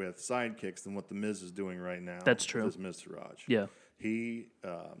heel with sidekicks than what The Miz is doing right now. That's true. With his Miztourage. Yeah. He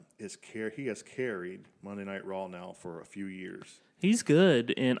has carried Monday Night Raw now for a few years. He's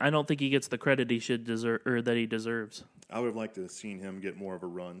good, and I don't think he gets the credit he should deserve or that he deserves. I would have liked to have seen him get more of a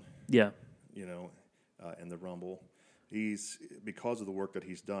run, Yeah. in the Rumble. Because of the work that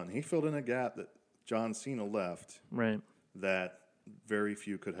he's done, he filled in a gap that John Cena left Right. that very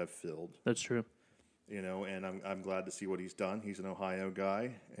few could have filled. That's true. And I'm glad to see what he's done. He's an Ohio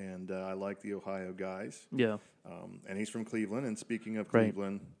guy, and I like the Ohio guys. Yeah. And he's from Cleveland. And speaking of Right.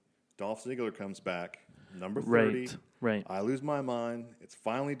 Cleveland, Dolph Ziggler comes back, number 30. Right. I lose my mind. It's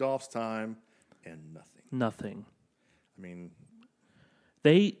finally Dolph's time, and nothing. Nothing. I mean,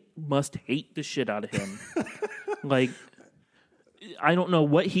 They must hate the shit out of him. Like, I don't know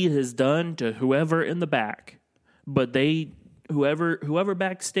what he has done to whoever in the back, but whoever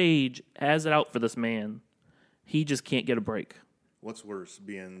backstage has it out for this man. He just can't get a break. what's worse,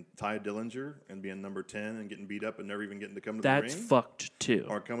 being Ty Dillinger and being number 10 and getting beat up and never even getting to come to That's the ring? fucked too.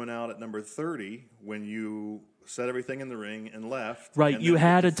 Or coming out at number 30 when you set everything in the ring and left. Right, and you then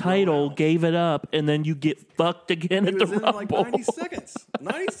had a get thrown title, out. gave it up, and then you get fucked again He at the was in Rumble. like 90 seconds.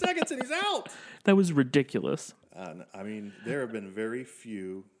 90 seconds and he's out. That was ridiculous. I mean, there have been very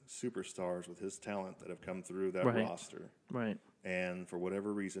few superstars with his talent that have come through that Right. roster. Right. And for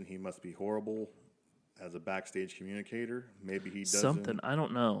whatever reason, he must be horrible as a backstage communicator. Maybe he doesn't. Something, I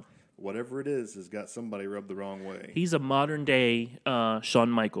don't know. Whatever it is, has got somebody rubbed the wrong way. He's a modern day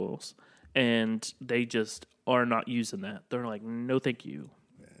Shawn Michaels, and they just are not using that. They're like, no, thank you.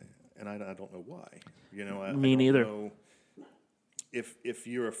 And I don't know why. You know, Me I don't neither. know if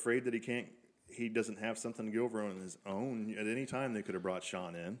you're afraid that he doesn't have something to go over on his own. At any time, they could have brought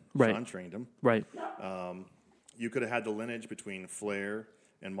Shawn in. Right. Shawn trained him. Right. You could have had the lineage between Flair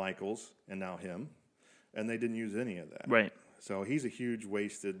and Michaels, and now him, and they didn't use any of that. Right. So he's a huge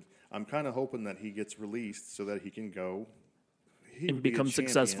wasted. I'm kind of hoping that he gets released so that he can go. He And would be a become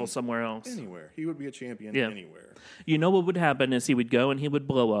successful champion somewhere else. anywhere. He would be a champion Yeah. anywhere. You know what would happen is he would go and he would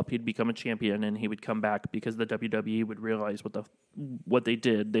blow up. He'd become a champion, and he would come back because the WWE would realize what they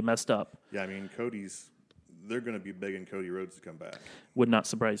did. They messed up. Yeah, I mean, they're going to be begging Cody Rhodes to come back. Would not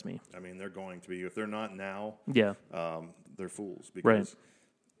surprise me. I mean, they're going to be. If they're not now, Yeah. they're fools. Right. Because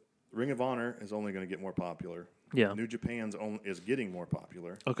Ring of Honor is only going to get more popular. Yeah. New Japan's is getting more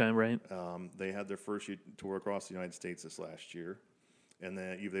popular. Okay, right. They had their first tour across the United States this last year. And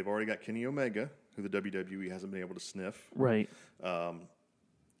then they've already got Kenny Omega, who the WWE hasn't been able to sniff. Right. And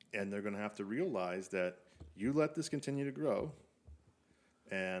they're going to have to realize that you let this continue to grow,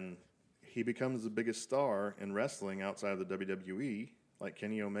 and he becomes the biggest star in wrestling outside of the WWE, like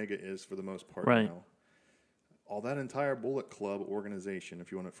Kenny Omega is for the most part now. All that entire Bullet Club organization,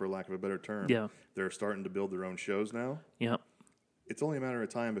 if you want it for lack of a better term, they're starting to build their own shows now. Yep. It's only a matter of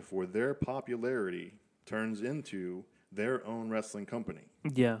time before their popularity turns into their own wrestling company.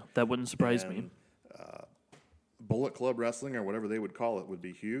 Yeah, that wouldn't surprise me. Bullet Club Wrestling, or whatever they would call it, would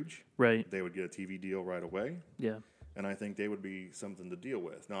be huge. Right. They would get a TV deal right away. Yeah. And I think they would be something to deal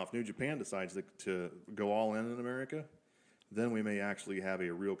with. Now, if New Japan decides to go all in America, then we may actually have a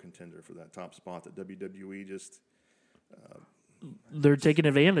real contender for that top spot that WWE just... they're taking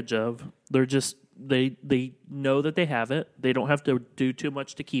advantage of. They're just... They know that they have it. They don't have to do too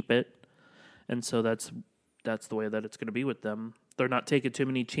much to keep it. And so that's the way that it's going to be with them. They're not taking too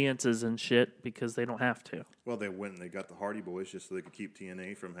many chances and shit because they don't have to. Well, they went and they got the Hardy Boys just so they could keep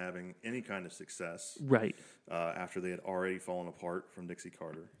TNA from having any kind of success. Right. After they had already fallen apart from Dixie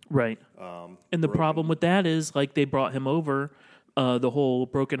Carter. Right. And the problem with that is, like, they brought him over, the whole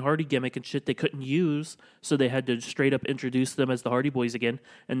Broken Hardy gimmick and shit they couldn't use, so they had to straight up introduce them as the Hardy Boys again,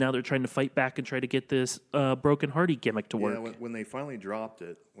 and now they're trying to fight back and try to get this Broken Hardy gimmick to work. Yeah, when they finally dropped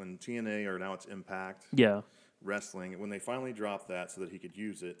it, when TNA, or now it's Impact... Yeah. Wrestling, when they finally dropped that so that he could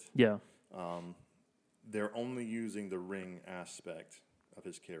use it, they're only using the ring aspect of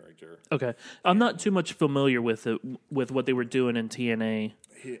his character. Okay, I'm not too much familiar with it, with what they were doing in TNA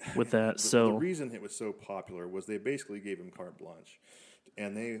with that. The reason it was so popular was they basically gave him carte blanche,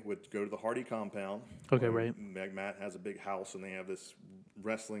 and they would go to the Hardy compound. Okay, right. Matt has a big house, and they have this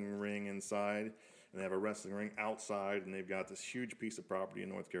wrestling ring inside. And they have a wrestling ring outside, and they've got this huge piece of property in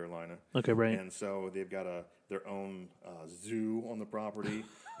North Carolina. Okay, right. And so they've got their own zoo on the property,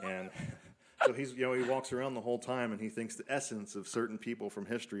 and so he walks around the whole time, and he thinks the essence of certain people from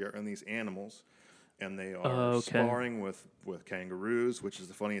history are in these animals, and they are sparring with kangaroos, which is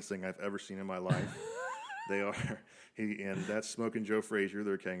the funniest thing I've ever seen in my life. They are. And that's Smoking Joe Frazier,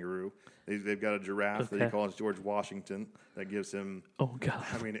 their kangaroo. They've got a giraffe that he calls George Washington that gives him... Oh, God.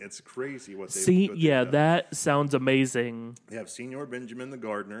 I mean, it's crazy what they've... See, yeah, that sounds amazing. They have Senior Benjamin the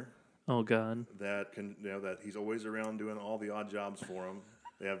gardener. Oh, God. That that he's always around doing all the odd jobs for him.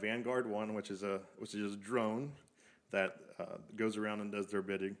 They have Vanguard 1, which is a drone that goes around and does their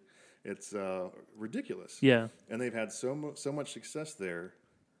bidding. It's ridiculous. Yeah. And they've had so much success there,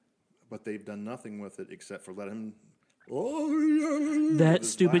 but they've done nothing with it except for let him... that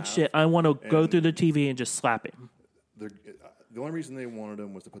stupid shit. I want to go through the TV and just slap him. The only reason they wanted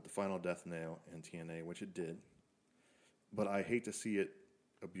him was to put the final death nail in TNA, which it did. But I hate to see it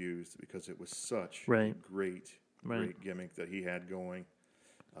abused because it was such a great gimmick that he had going.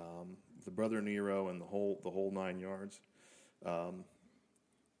 The Brother Nero and the whole 9 yards.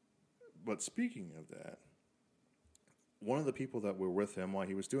 But speaking of that, one of the people that were with him while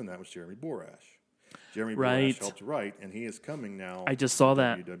he was doing that was Jeremy Borash. Jeremy Borash helped write, and he is coming now. I just saw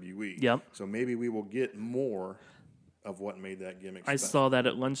that. WWE. Yep. So maybe we will get more of what made that gimmick special. I saw that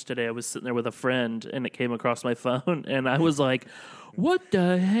at lunch today. I was sitting there with a friend, and it came across my phone, and I was like, what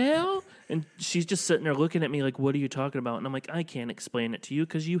the hell? And she's just sitting there looking at me like, what are you talking about? And I'm like, I can't explain it to you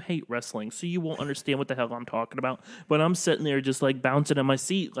because you hate wrestling, so you won't understand what the hell I'm talking about. But I'm sitting there just like bouncing in my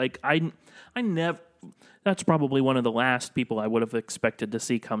seat. Like, I never... That's probably one of the last people I would have expected to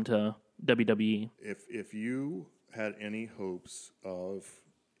see come to WWE. If you had any hopes of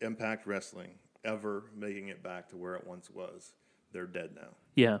Impact Wrestling ever making it back to where it once was, they're dead now.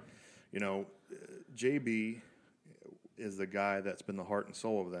 Yeah. JB is the guy that's been the heart and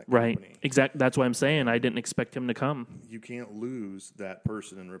soul of that company. Right. Exactly. That's why I'm saying I didn't expect him to come. You can't lose that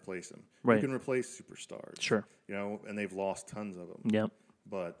person and replace him. Right. You can replace superstars. Sure. And they've lost tons of them. Yep.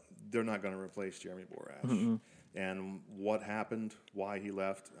 But they're not going to replace Jeremy Borash. Mm-mm. And what happened, why he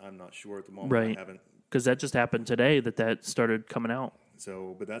left, I'm not sure at the moment. Right. I haven't. Because that just happened today that started coming out.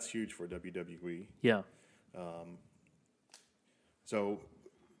 So, but that's huge for WWE. Yeah. So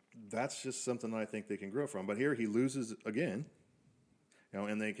that's just something that I think they can grow from. But here he loses again,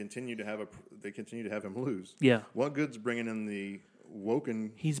 and they continue to have him lose. Yeah. What good's bringing in the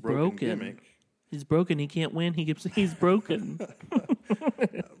Woken? He's broken. Gimmick? He's broken. He can't win. He's broken.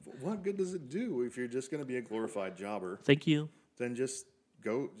 What good does it do if you're just going to be a glorified jobber? Thank you. Then just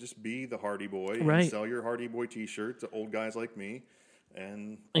be the Hardy Boy right. and sell your Hardy Boy T-shirt to old guys like me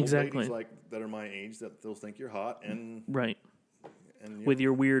and exactly. old ladies that are my age that they'll think you're hot and right. And with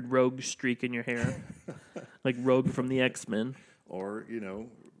your weird rogue streak in your hair, like Rogue from the X-Men. Or,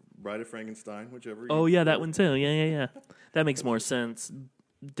 Bride of Frankenstein, whichever. Oh, yeah, that one too. Yeah. That makes more sense.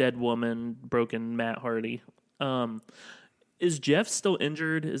 Dead woman, broken Matt Hardy. Is Jeff still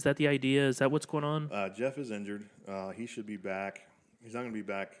injured? Is that the idea? Is that what's going on? Jeff is injured. He should be back. He's not going to be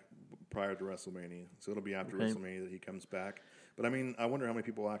back prior to WrestleMania. So it'll be after WrestleMania that he comes back. But, I wonder how many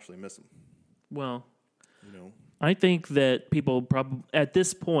people actually miss him. Well, I think that people probably, at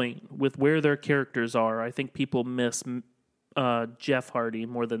this point, with where their characters are, I think people miss Jeff Hardy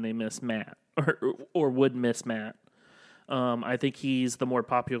more than they miss Matt, or would miss Matt. I think he's the more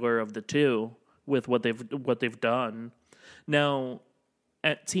popular of the two with what they've done. Now,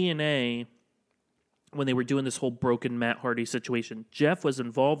 at TNA, when they were doing this whole broken Matt Hardy situation, Jeff was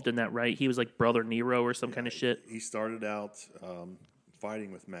involved in that, right? He was like Brother Nero or some kind of shit. He started out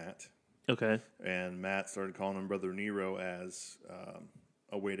fighting with Matt. Okay. And Matt started calling him Brother Nero as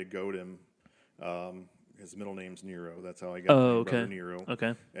a way to goad him. His middle name's Nero. That's how I got the name, Brother Nero.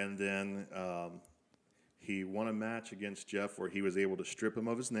 Okay. And then he won a match against Jeff where he was able to strip him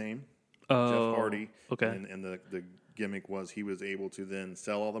of his name, Jeff Hardy. Okay. And the gimmick was he was able to then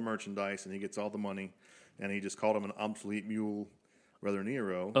sell all the merchandise and he gets all the money. And he just called him an obsolete mule, Brother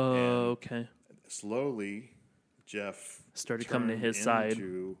Nero. Oh, okay. Slowly, Jeff started coming to his side.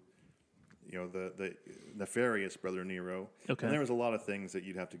 The nefarious Brother Nero. Okay. And there was a lot of things that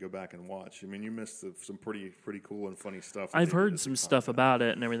you'd have to go back and watch. You missed some pretty cool and funny stuff. I've heard some stuff about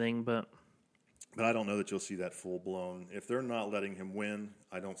it and everything, but I don't know that you'll see that full blown. If they're not letting him win,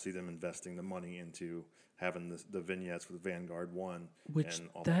 I don't see them investing the money into having the vignettes with Vanguard 1. Which and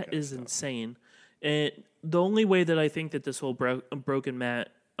all that is stuff. insane. The only way that I think that this whole broken Matt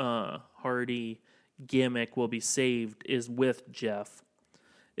Hardy gimmick will be saved is with Jeff.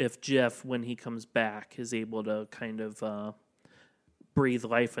 If Jeff, when he comes back, is able to kind of breathe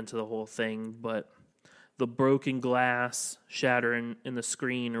life into the whole thing, but the broken glass shattering in the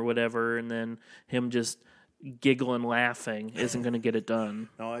screen or whatever, and then him just giggling, laughing, isn't going to get it done.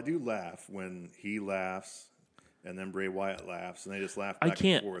 Now, I do laugh when he laughs, and then Bray Wyatt laughs, and they just laugh back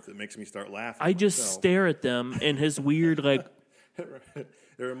and forth. It makes me start laughing. I just stare at them, and his weird, like... It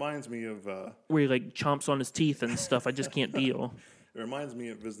reminds me of... where he, like, chomps on his teeth and stuff. I just can't deal. It reminds me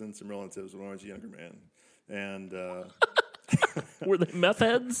of visiting some relatives when I was a younger man. And... Were they meth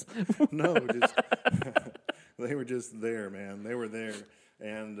heads? No, they were just there, man. They were there.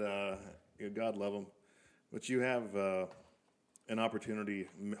 And God love them. But you have an opportunity,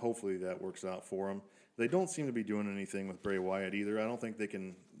 hopefully that works out for them. They don't seem to be doing anything with Bray Wyatt either. I don't think they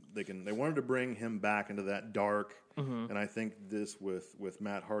can. They wanted to bring him back into that dark, and I think this with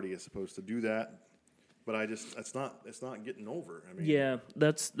Matt Hardy is supposed to do that. But it's not getting over. Yeah,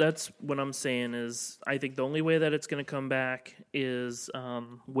 that's what I'm saying is I think the only way that it's going to come back is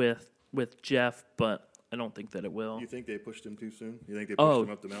with Jeff, but I don't think that it will. You think they pushed him too soon? You think they pushed him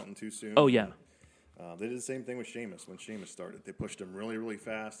up the mountain too soon? Oh yeah. They did the same thing with Sheamus when Sheamus started. They pushed him really, really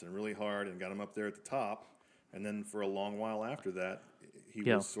fast and really hard and got him up there at the top. And then for a long while after that, he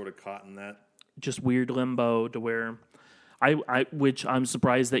was sort of caught in that just weird limbo to where which I'm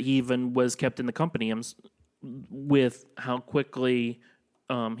surprised that he even was kept in the company. With how quickly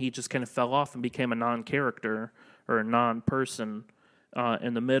he just kind of fell off and became a non-character or a non-person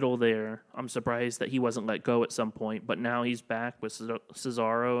in the middle there. I'm surprised that he wasn't let go at some point, but now he's back with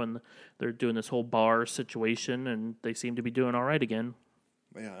Cesaro, and they're doing this whole bar situation, and they seem to be doing all right again.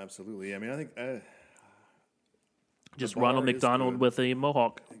 Yeah, absolutely. I think just Ronald McDonald with a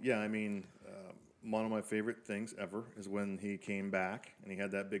mohawk. Yeah, one of my favorite things ever is when he came back and he had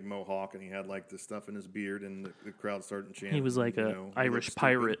that big mohawk and he had like the stuff in his beard and the crowd started chanting. He was like an Irish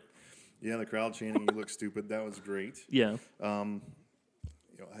pirate. Yeah, the crowd chanting, "You look stupid." That was great. Yeah.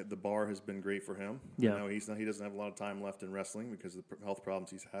 The bar has been great for him. Yeah. He doesn't have a lot of time left in wrestling because of the health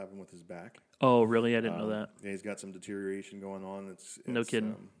problems he's having with his back. Oh, really? I didn't know that. Yeah, he's got some deterioration going on. It's no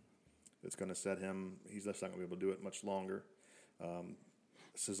kidding. It's going to set him. He's just not going to be able to do it much longer.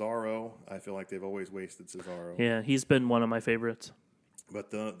 Cesaro, I feel like they've always wasted Cesaro. Yeah, he's been one of my favorites.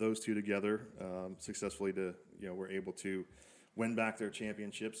 But those two together successfully were able to win back their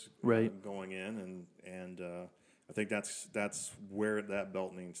championships going in, and I think that's where that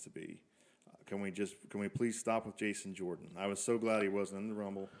belt needs to be. Can we please stop with Jason Jordan? I was so glad he wasn't in the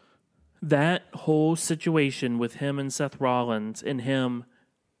Rumble. That whole situation with him and Seth Rollins and him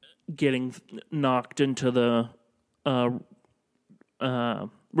getting knocked into the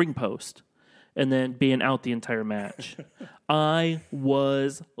ring post and then being out the entire match. I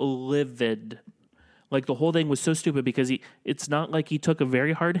was livid. Like, the whole thing was so stupid because it's not like he took a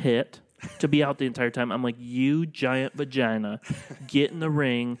very hard hit. to be out the entire time. I'm like, you giant vagina, get in the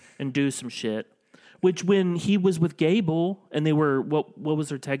ring and do some shit. Which when he was with Gable and they were what was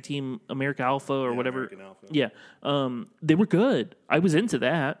their tag team, America Alpha or whatever? American Alpha. Yeah, they were good. I was into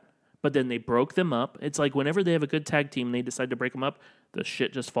that. But then they broke them up. It's like whenever they have a good tag team, they decide to break them up, the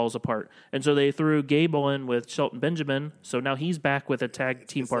shit just falls apart. And so they threw Gable in with Shelton Benjamin. So now he's back with a tag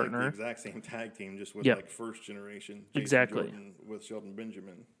team partner. Like the exact same tag team, just with like first generation. Jason Exactly. Jordan with Shelton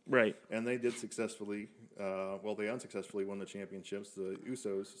Benjamin. Right. And they did successfully, they unsuccessfully won the championships. The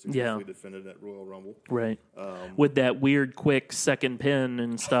Usos successfully defended at Royal Rumble. Right. With that weird, quick second pin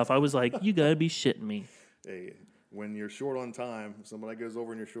and stuff. I was like, you got to be shitting me. Hey, when you're short on time, somebody goes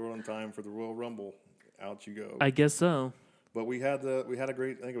over and you're short on time for the Royal Rumble, out you go. I guess so. But we had a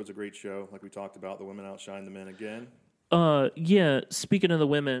great, I think it was a great show. Like we talked about, the women outshined the men again. Yeah, speaking of the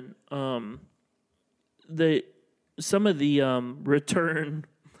women, some of the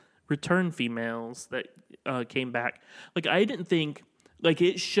return females that came back, like I didn't think, like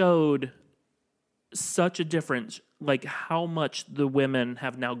it showed such a difference, like how much the women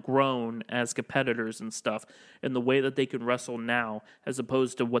have now grown as competitors and stuff, and the way that they can wrestle now, as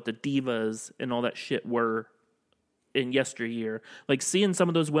opposed to what the divas and all that shit were in yesteryear. Like seeing some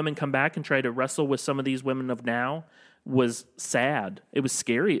of those women come back and try to wrestle with some of these women of now was sad. It was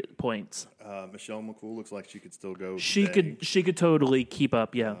scary at points. Michelle McCool looks like she could still go. She today. could totally keep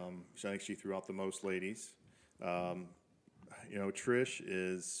up. Yeah. I think she threw out the most ladies. Trish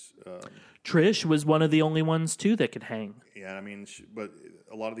is. Trish was one of the only ones too that could hang. Yeah, I mean, but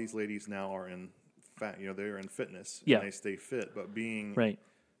a lot of these ladies now are in fat. They're in fitness. Yeah, and they stay fit. But being right,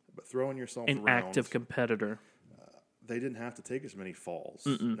 but throwing yourself an around, active competitor. They didn't have to take as many falls.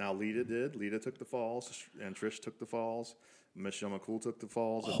 Now Lita did. Lita took the falls, and Trish took the falls. Michelle McCool took the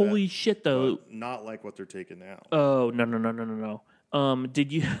falls. Holy shit, though! Not like what they're taking now. Oh no!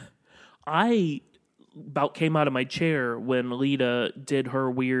 Did you? I about came out of my chair when Lita did her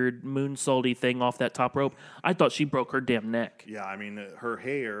weird moonsaulty thing off that top rope. I thought she broke her damn neck. Yeah, I mean her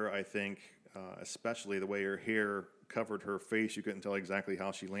hair. I think, especially the way her hair covered her face, you couldn't tell exactly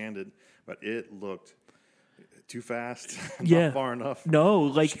how she landed, but it looked too fast, not far enough. No,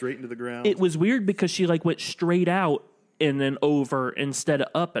 like straight into the ground. It was weird because she like went straight out and then over instead of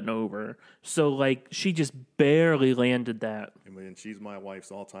up and over. So like she just barely landed that. And she's my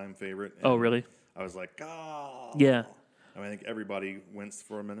wife's all-time favorite. Oh, really? I was like, oh. Yeah. I mean, I think everybody winced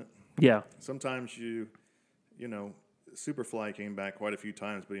for a minute. Yeah. Sometimes Superfly came back quite a few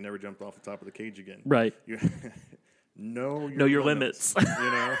times, but he never jumped off the top of the cage again. Right. Know your limits.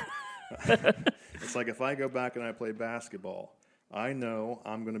 It's like if I go back and I play basketball, I know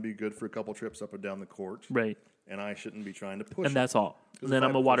I'm going to be good for a couple trips up and down the court. Right. And I shouldn't be trying to push And that's all. Then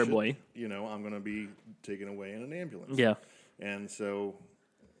I'm a water boy. I'm going to be taken away in an ambulance. Yeah. And so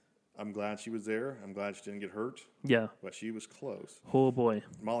I'm glad she was there. I'm glad she didn't get hurt. Yeah. But she was close. Oh, boy.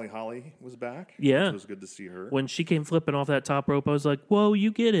 Molly Holly was back. Yeah. It was good to see her. When she came flipping off that top rope, I was like, whoa, you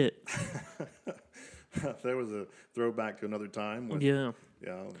get it. There was a throwback to another time. When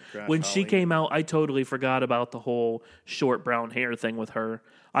When she came out, I totally forgot about the whole short brown hair thing with her.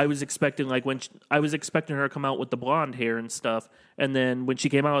 I was expecting her to come out with the blonde hair and stuff, and then when she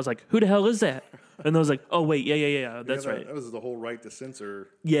came out, I was like, "Who the hell is that?" And I was like, "Oh wait, yeah, that's right." That was the whole right to censor.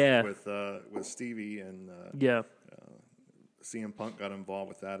 Yeah, with Stevie and CM Punk got involved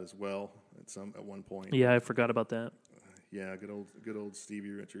with that as well at one point. Yeah, I forgot about that. Yeah, good old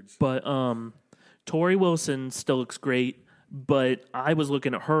Stevie Richards. But Tori Wilson still looks great. But I was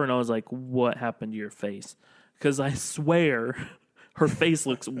looking at her and I was like, what happened to your face? Because I swear her face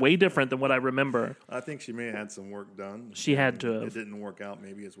looks way different than what I remember. I think she may have had some work done. She had to have. It didn't work out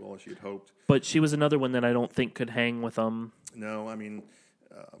maybe as well as she'd hoped. But she was another one that I don't think could hang with them. No, I mean,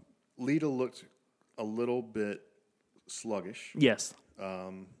 Lita looked a little bit sluggish. Yes.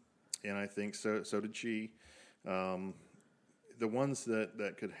 And I think so did she. The ones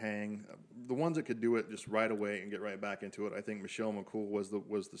that could hang, the ones that could do it just right away and get right back into it. I think Michelle McCool was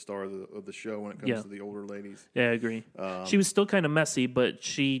the star of the show when it comes to the older ladies. Yeah, I agree. She was still kind of messy, but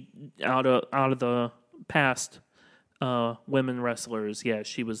she out of the past women wrestlers,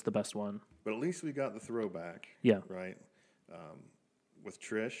 she was the best one. But at least we got the throwback. Yeah. Right. With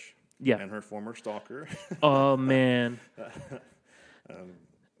Trish. Yeah. And her former stalker. Oh man.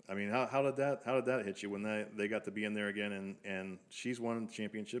 I mean, how did that hit you when they got to be in there again and she's won the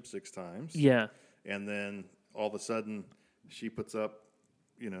championship 6 times? Yeah. And then all of a sudden she puts up,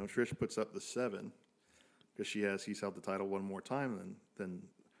 Trish puts up the 7 because he's held the title one more time than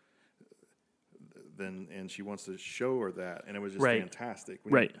and she wants to show her that, and it was just fantastic.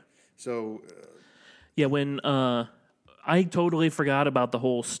 Right. So when I totally forgot about the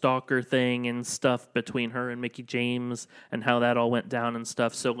whole stalker thing and stuff between her and Mickie James and how that all went down and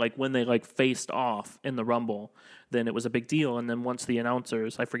stuff. So, like, when they, like, faced off in the Rumble, then it was a big deal. And then once the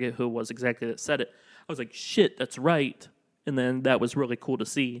announcers, I forget who it was exactly that said it, I was like, shit, that's right. And then that was really cool to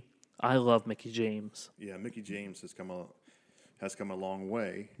see. I love Mickie James. Yeah, Mickie James has come a long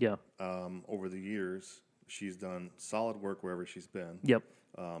way. Yeah. Over the years. She's done solid work wherever she's been. Yep.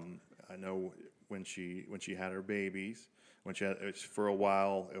 I know when she had her babies, for a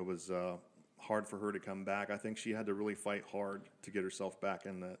while, it was hard for her to come back. I think she had to really fight hard to get herself back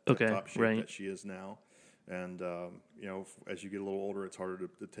in that top shape that she is now. And as you get a little older, it's harder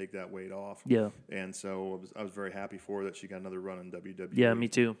to take that weight off. Yeah. And so I was very happy for her that she got another run in WWE. Yeah, me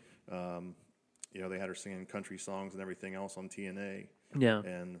too. They had her singing country songs and everything else on TNA. Yeah.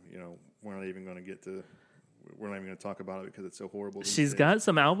 And we're not even going to talk about it because it's so horrible. She's got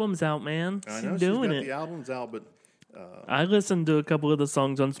some albums out, man. I know she's doing got it. the albums out, but I listened to a couple of the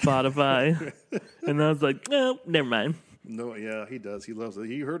songs on Spotify, and I was like, "No, never mind." No, yeah, he does. He loves it.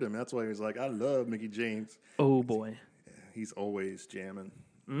 He heard him. That's why he was like, "I love Mickie James." Oh boy, he's always jamming.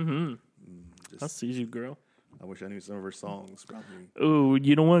 Mm-hmm. I see you, girl. I wish I knew some of her songs. Probably. Oh,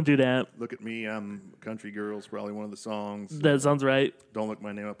 you don't want to do that. Look at Me, I'm Country Girl's probably one of the songs. That sounds right. Don't Look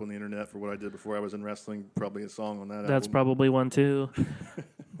My Name Up on the Internet for what I did before I was in wrestling. Probably a song on that. That's album. probably one too.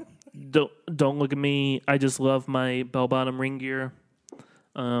 Don't Look at Me. I Just Love My Bell Bottom Ring Gear.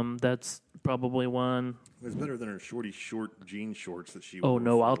 That's probably one. It was better than her short jean shorts that she. Oh wore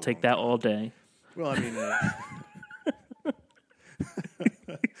no, I'll take that all day. Well, I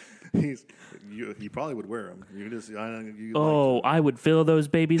mean, you probably would wear them. I would fill those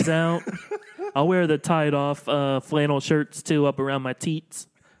babies out. I'll wear the tied off flannel shirts too up around my teats.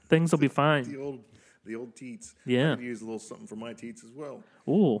 Things will be fine. The old teats. Yeah. I could use a little something for my teats as well.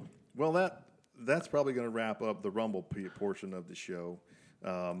 Ooh. Well, that's probably going to wrap up the Rumble portion of the show.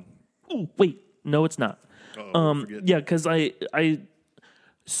 Oh wait, no, it's not. Yeah, because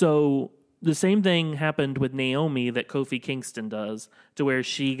so the same thing happened with Naomi that Kofi Kingston does, to where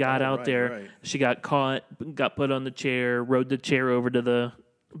she got out there, right. She got caught, got put on the chair, rode the chair over to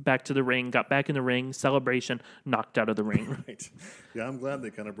back to the ring, got back in the ring, celebration, knocked out of the ring. Right. Yeah, I'm glad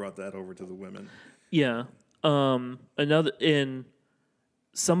they kind of brought that over to the women. Yeah.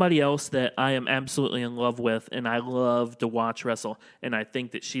 Somebody else that I am absolutely in love with, and I love to watch wrestle, and I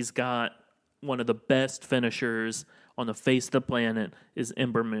think that she's got one of the best finishers on the face of the planet, is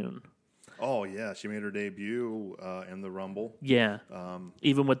Ember Moon. Oh, yeah. She made her debut in the Rumble. Yeah.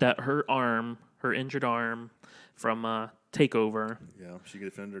 Even with her injured arm from TakeOver. Yeah, she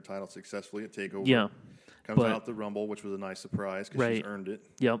defended her title successfully at TakeOver. Yeah. Comes out the Rumble, which was a nice surprise because she's earned it.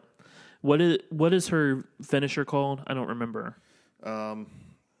 Yep. What is her finisher called? I don't remember.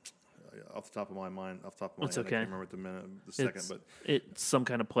 Off the top of my head, okay. I can't remember the second, but it's some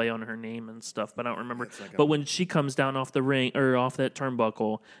kind of play on her name and stuff, but I don't remember. But when she comes down off the ring or off that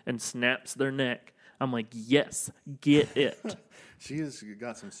turnbuckle and snaps their neck, I'm like, yes, get it. She has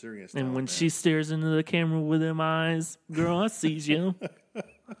got some serious talent, and when she stares into the camera with them eyes, girl, I sees you.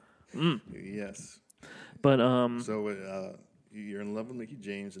 Yes. But so you're in love with Mickie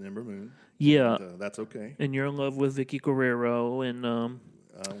James and Ember Moon. Yeah, and, that's okay. And you're in love with Vicky Guerrero and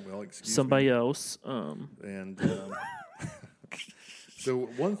somebody else. So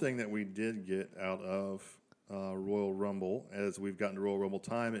one thing that we did get out of Royal Rumble, as we've gotten to Royal Rumble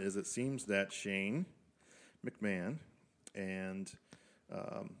time, is it seems that Shane McMahon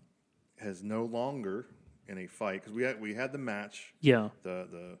has no longer in a fight, because we had the match. Yeah.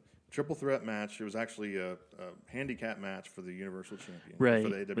 The triple threat match. It was actually a handicap match for the Universal Champion, right? For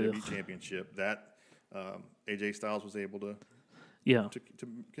the WWE Championship. That AJ Styles was able to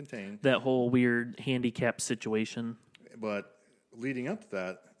contain that whole weird handicap situation. But leading up to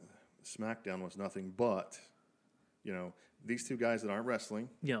that, SmackDown was nothing but, these two guys that aren't wrestling.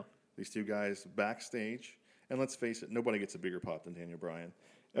 Yeah. These two guys backstage. And let's face it, nobody gets a bigger pop than Daniel Bryan.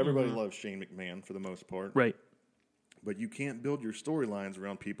 Everybody loves Shane McMahon for the most part. Right. But you can't build your storylines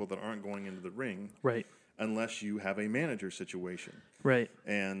around people that aren't going into the ring. Right. Unless you have a manager situation. Right.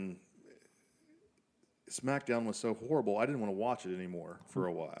 And SmackDown was so horrible, I didn't want to watch it anymore for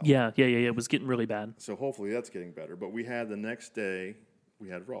a while. Yeah. It was getting really bad. So hopefully that's getting better. But we had the next day, we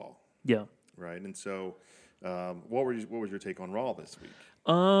had Raw. Yeah. Right. And so what was your take on Raw this week?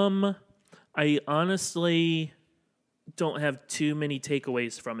 I honestly don't have too many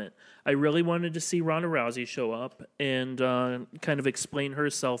takeaways from it. I really wanted to see Ronda Rousey show up and kind of explain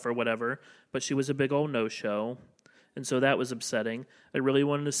herself or whatever, but she was a big old no-show, and so that was upsetting. I really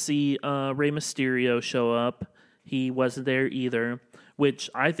wanted to see Rey Mysterio show up. He wasn't there either, which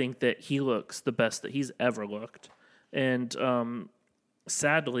I think that he looks the best that he's ever looked. And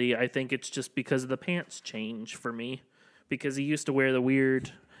sadly, I think it's just because of the pants change for me. Because he used to wear the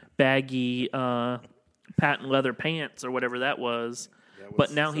weird baggy patent leather pants or whatever that was.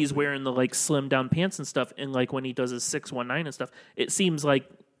 But now he's wearing the like slim down pants and stuff. And like when he does his 619 and stuff, it seems like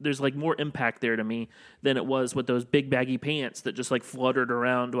there's like more impact there to me than it was with those big baggy pants that just like fluttered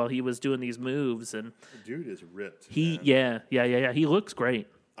around while he was doing these moves. And the dude is ripped. Yeah. He looks great.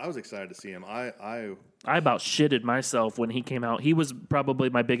 I was excited to see him. I about shitted myself when he came out. He was probably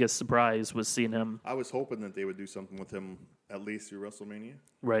my biggest surprise was seeing him. I was hoping that they would do something with him at least through WrestleMania.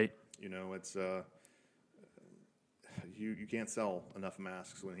 Right. You know, it's you can't sell enough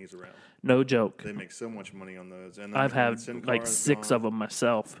masks when he's around. No joke. They make so much money on those. And I've had like 6 of them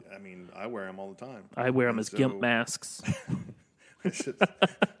myself. I mean, I wear them all the time. I wear them as gimp masks.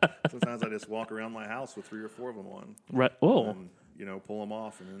 Sometimes I just walk around my house with 3 or 4 of them on. Right. Oh. And, you know, pull them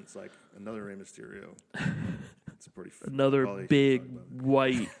off, and then it's like another Rey Mysterio. It's pretty fun. Another big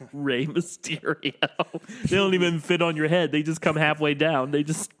white Rey Mysterio. They don't even fit on your head. They just come halfway down. They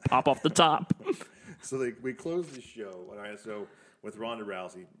just pop off the top. So we closed the show. All right, so with Ronda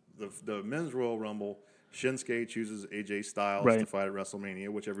Rousey, the men's Royal Rumble, Shinsuke chooses AJ Styles to fight at WrestleMania,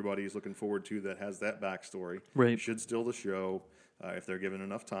 which everybody is looking forward to. That has that backstory. Right, should steal the show if they're given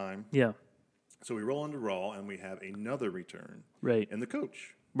enough time. Yeah. So we roll into Raw, and we have another return. Right, and the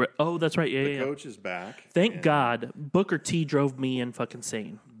coach. Right. Oh, that's right. Yeah, the coach is back. Thank God, Booker T drove me in fucking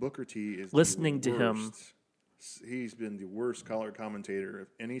sane. Booker T is listening to him. He's been the worst color commentator of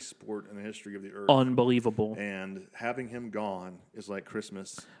any sport in the history of the earth. Unbelievable. And having him gone is like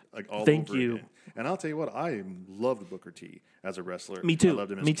Christmas, like all Thank over you. again. And I'll tell you what, I loved Booker T as a wrestler. Me too. I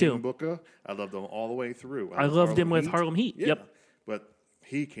loved him as Me King too. Booker. I loved him all the way through. I loved him with Harlem Heat. Yeah. Yep. But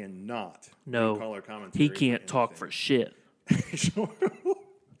he cannot do color commentary. He can't talk for shit.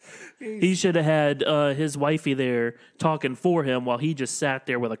 He should have had his wifey there talking for him while he just sat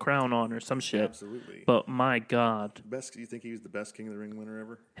there with a crown on or some shit. Absolutely. But my God. Best? You think he was the best King of the Ring winner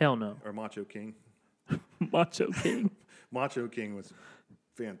ever? Hell no. Or Macho King? Macho King. Macho King was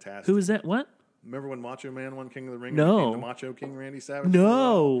fantastic. Who is that? What? Remember when Macho Man won King of the Ring? No. The Macho King Randy Savage?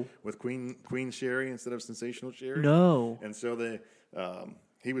 No. With Queen Sherry instead of Sensational Sherry? No. And so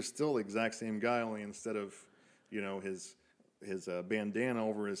he was still the exact same guy, only instead of, you know, his bandana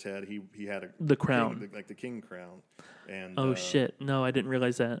over his head, he had the crown, king, like the king crown. And shit! No, I didn't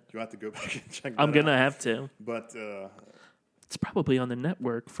realize that. You have to go back and check. That I'm gonna out. have to. But it's probably on the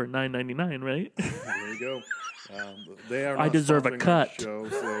network for $9.99, right? There you go. They are. I deserve a cut. Show,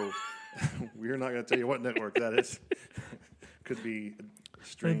 so we're not going to tell you what network that is. Could be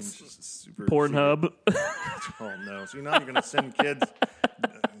strange, super Pornhub. Oh no! So now you're going to send kids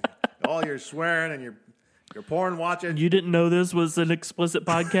all your swearing and your porn watching. You didn't know this was an explicit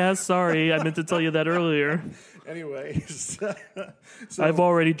podcast? Sorry, I meant to tell you that earlier. Anyways, so I've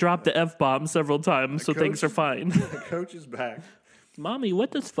already dropped the F-bomb several times, so things are fine. The coach is back. Mommy,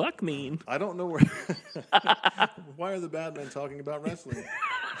 what does fuck mean? I don't know where. Why are the bad men talking about wrestling?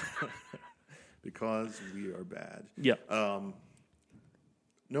 Because we are bad. Yeah.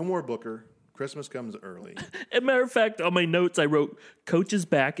 No more Booker. Christmas comes early. As a matter of fact, on my notes, I wrote, Coach is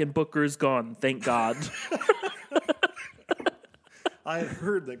back and Booker is gone. Thank God. I had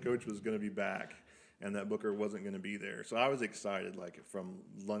heard that Coach was going to be back and that Booker wasn't going to be there. So I was excited, like, from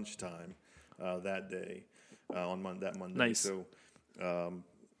lunchtime that day, on that Monday. Nice. So,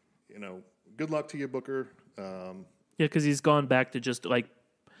 you know, good luck to you, Booker. Yeah, because he's gone back to just, like,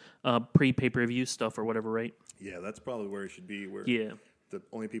 pre-pay-per-view stuff or whatever, right? Yeah, that's probably where he should be. Where yeah. The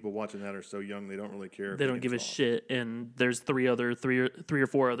only people watching that are so young they don't really care. They don't give a shit, and there's three or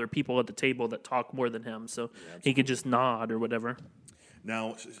four other people at the table that talk more than him, so he could just nod or whatever.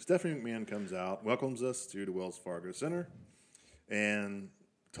 Now, Stephanie McMahon comes out, welcomes us to the Wells Fargo Center, and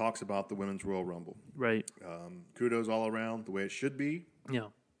talks about the Women's Royal Rumble. Right. Kudos all around, the way it should be. Yeah.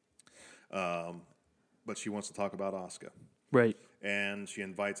 But she wants to talk about Asuka. Right. And she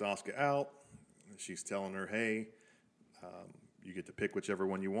invites Asuka out. She's telling her, hey, you get to pick whichever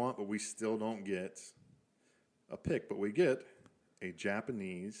one you want, but we still don't get a pick. But we get a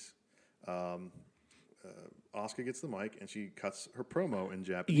Japanese. Asuka gets the mic, and she cuts her promo in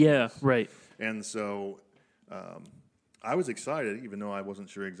Japanese. Yeah, right. And so I was excited, even though I wasn't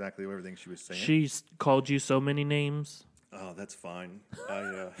sure exactly everything she was saying. She's called you so many names. Oh, that's fine.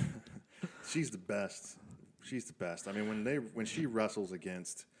 She's the best. She's the best. I mean, when she wrestles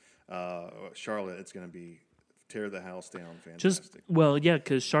against Charlotte, it's going to be tear the house down. Fantastic.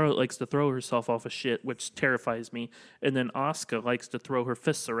 Because Charlotte likes to throw herself off of shit, which terrifies me. And then Asuka likes to throw her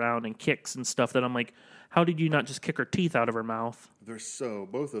fists around and kicks and stuff that I'm like, how did you not just kick her teeth out of her mouth?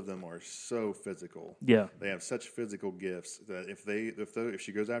 Both of them are so physical. Yeah. They have such physical gifts that if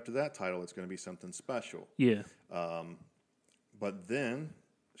she goes after that title, it's going to be something special. Yeah. But then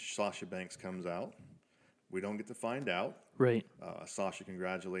Sasha Banks comes out. We don't get to find out. Right. Sasha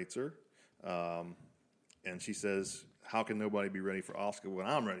congratulates her. And she says, how can nobody be ready for Asuka when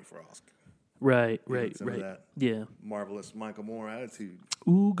I'm ready for Asuka? Right. Some of that Yeah. marvelous Michael Moore attitude.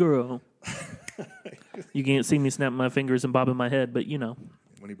 Ooh, girl. You can't see me snapping my fingers and bobbing my head, but you know.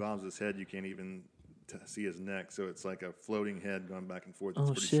 When he bobs his head, you can't even see his neck, so it's like a floating head going back and forth. It's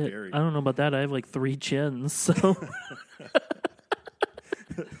pretty scary. I don't know about that. I have like 3 chins, so.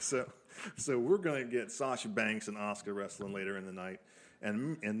 So we're going to get Sasha Banks and Asuka wrestling later in the night.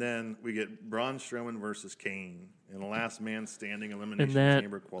 And then we get Braun Strowman versus Kane in a last man standing elimination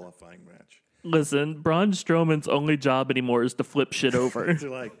chamber qualifying match. Listen, Braun Strowman's only job anymore is to flip shit over. They're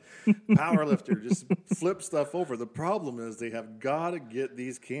like, powerlifter, just flip stuff over. The problem is they have got to get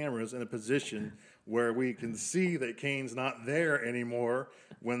these cameras in a position where we can see that Kane's not there anymore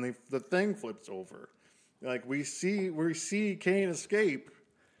when the thing flips over. Like we see Kane escape.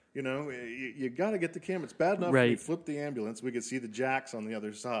 You know, you got to get the camera. It's bad enough when we flip the ambulance, we could see the jacks on the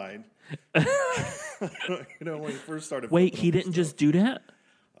other side. You know, when he first started. Wait, he didn't just do that?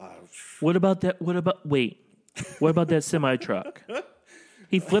 What about that? What about that semi truck?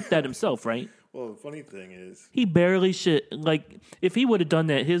 He flipped that himself, right? Well, the funny thing is, he barely shit. Like, if he would have done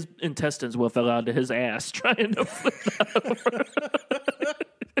that, his intestines would have fell out of his ass trying to flip that over.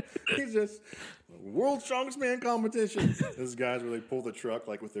 He's just world's strongest man competition. Those guys where they pull the truck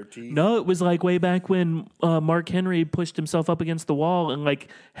like with their teeth. No, it was like way back when Mark Henry pushed himself up against the wall and like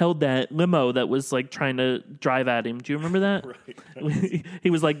held that limo that was like trying to drive at him. Do you remember that? Right. He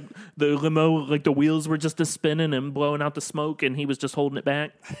was like the limo, like the wheels were just spinning and blowing out the smoke, and he was just holding it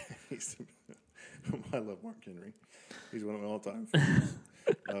back. I love Mark Henry. He's one of my all-time favorites.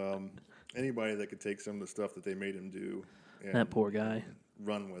 Anybody that could take some of the stuff that they made him do, and that poor guy,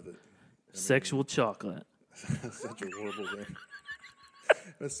 run with it. Sexual chocolate. Such a horrible thing.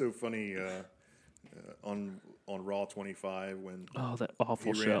 That's so funny. On Raw 25 when that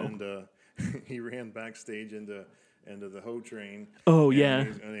awful show. He ran backstage into the Ho train. Oh yeah.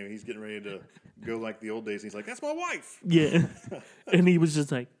 He's getting ready to go like the old days. He's like, "That's my wife." Yeah. And he was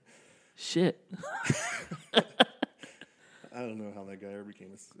just like, "Shit." I don't know how that guy ever became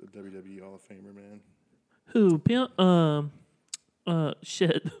a WWE Hall of Famer, man. Who? Pimp?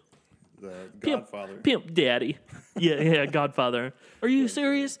 Shit. The Godfather. Pimp Daddy. Yeah, Godfather. Are you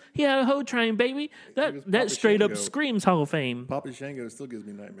serious? He had a hoe train, baby. That straight up screams Hall of Fame. Papa Shango still gives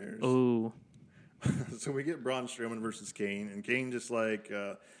me nightmares. Oh. So we get Braun Strowman versus Kane, and Kane just like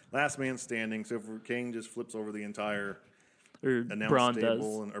last man standing. So Kane just flips over the entire Braun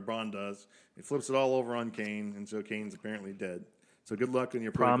stable, or Braun does. He flips it all over on Kane, and so Kane's apparently dead. So good luck in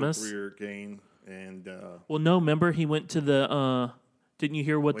your political career, Kane. And well, no, remember he went to the. Didn't you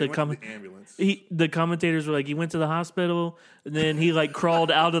hear what the ambulance? The commentators were like, he went to the hospital, and then he like crawled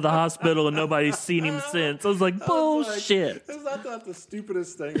out of the hospital, and nobody's seen him since. I was like, bullshit. Is that not the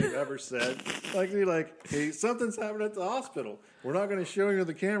stupidest thing you've ever said? Like, hey, something's happening at the hospital. We're not going to show you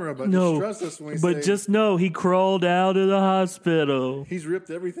the camera, but just trust us when we say. But just know he crawled out of the hospital. He's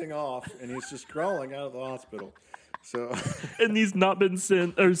ripped everything off, and he's just crawling out of the hospital. So, and he's not been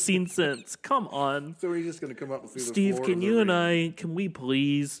seen since. Come on. So he's just going to come up through Steve, the floor. Steve, can we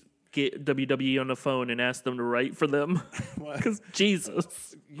please get WWE on the phone and ask them to write for them? Because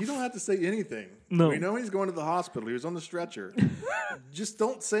Jesus. You don't have to say anything. No. We know he's going to the hospital. He was on the stretcher. Just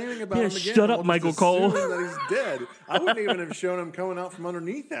don't say anything about him again. Shut up, Michael Cole. That he's dead. I wouldn't even have shown him coming out from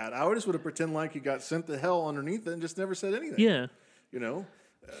underneath that. I just would have pretended like he got sent to hell underneath it and just never said anything. Yeah. You know?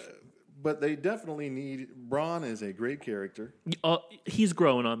 But they definitely need. Braun is a great character. He's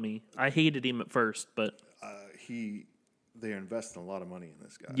growing on me. I hated him at first, but they are investing a lot of money in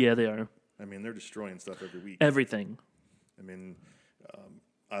this guy. Yeah, they are. I mean, they're destroying stuff every week. Everything. I mean,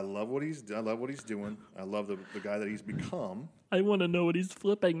 I love what he's doing. I love the guy that he's become. I want to know what he's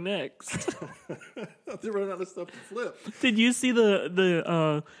flipping next. They're running out of stuff to flip. Did you see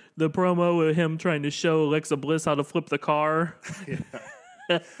the promo of him trying to show Alexa Bliss how to flip the car? Yeah.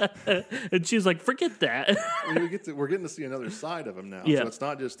 And she's like, forget that. We're getting to see another side of him now. Yeah. So it's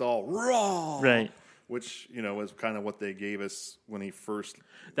not just all raw. Right. Which, was kind of what they gave us when he first.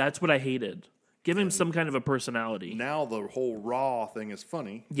 That's what I hated. Give him some kind of a personality. Now the whole raw thing is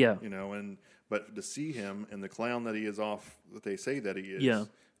funny. Yeah. But to see him and the clown that he is that they say that he is. Yeah.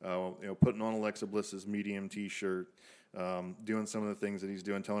 putting on Alexa Bliss's medium T-shirt, doing some of the things that he's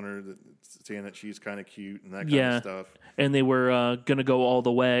doing, telling her saying that she's kind of cute and that kind of stuff. And they were gonna go all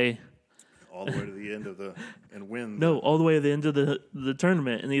the way to the end of and win. No, all the way to the end of the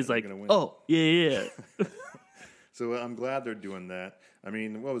tournament, and he's like, "Oh, yeah." So I'm glad they're doing that. I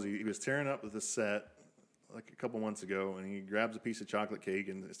mean, what was he? He was tearing up the set like a couple months ago, and he grabs a piece of chocolate cake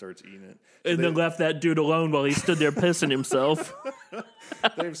and starts eating it. So then left that dude alone while he stood there pissing himself.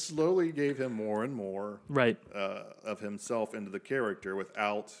 They've slowly gave him more and more of himself into the character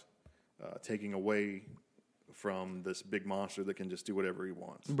without taking away from this big monster that can just do whatever he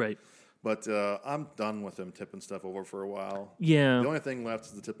wants. Right. But I'm done with him tipping stuff over for a while. Yeah. The only thing left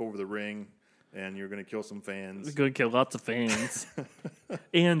is the tip over the ring, and you're going to kill some fans. You're going to kill lots of fans.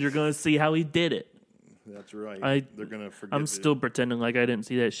 And you're going to see how he did it. That's right. They're going to forget. I'm still pretending like I didn't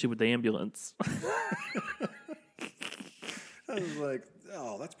see that shit with the ambulance. I was like,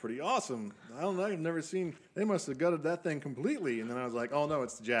 oh, that's pretty awesome. I don't know. I've never seen. They must have gutted that thing completely. And then I was like, oh no,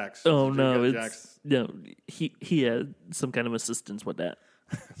 it's Jax. Oh no, he had some kind of assistance with that.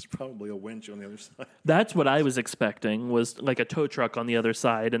 It's probably a winch on the other side. That's what I was expecting, was like a tow truck on the other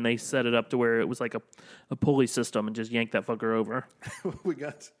side, and they set it up to where it was like a pulley system and just yanked that fucker over.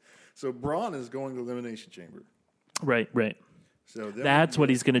 So Braun is going to the Elimination Chamber. Right. So that's what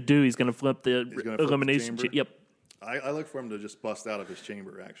he's going to do. He's going to flip the Elimination Chamber. Yep. I look for him to just bust out of his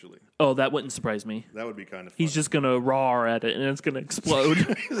chamber, actually. Oh, that wouldn't surprise me. That would be kind of fun. He's just going to roar at it, and it's going to explode.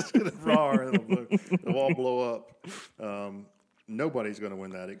 He's just going to roar, and it'll all blow up. Nobody's going to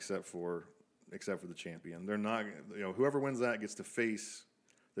win that except for the champion. They're not, whoever wins that gets to face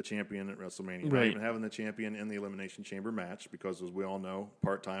the champion at WrestleMania. Not even having the champion in the Elimination Chamber match, because as we all know,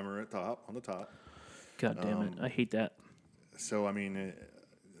 part-timer on the top. God damn it. I hate that. So, I mean,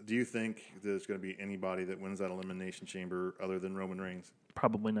 do you think there's going to be anybody that wins that Elimination Chamber other than Roman Reigns?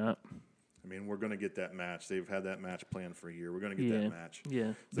 Probably not. I mean, we're going to get that match. They've had that match planned for a year. We're going to get that match.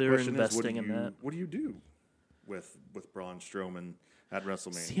 Yeah, they're investing in that. What do you do with Braun Strowman at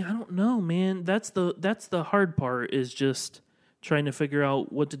WrestleMania? See, I don't know, man. That's the hard part, is just trying to figure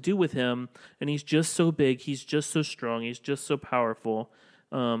out what to do with him. And he's just so big. He's just so strong. He's just so powerful.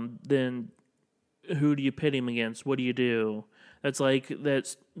 Then who do you pit him against? What do you do? That's like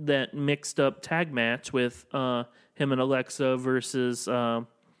that mixed up tag match with him and Alexa versus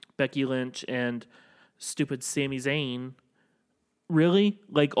Becky Lynch and stupid Sami Zayn. Really?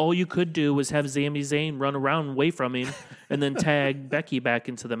 Like, all you could do was have Sami Zayn run around away from him and then tag Becky back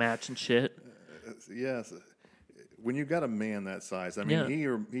into the match and shit. Yes. When you got a man that size, I mean,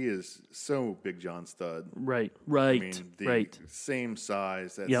 he is so Big John Stud. Right. I mean, the same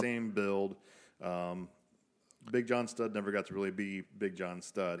size, same build. Big John Stud never got to really be Big John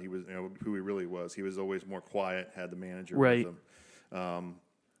Stud. He was, who he really was. He was always more quiet, had the manager with him.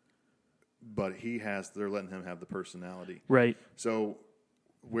 But they're letting him have the personality. Right. So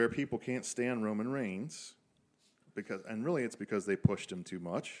where people can't stand Roman Reigns, it's because they pushed him too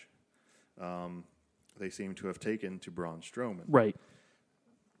much, they seem to have taken to Braun Strowman. Right.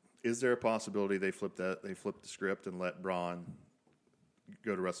 Is there a possibility they flip the script and let Braun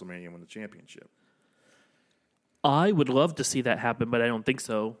go to WrestleMania and win the championship? I would love to see that happen, but I don't think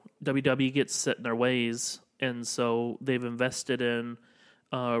so. WWE gets set in their ways, and so they've invested in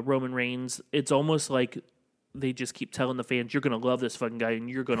Roman Reigns. It's almost like they just keep telling the fans, "You're going to love this fucking guy, and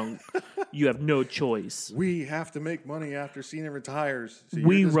you have no choice. We have to make money after Cena retires. So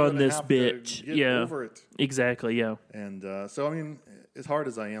we run this bitch. Get over it." Exactly. Yeah. And so, I mean, as hard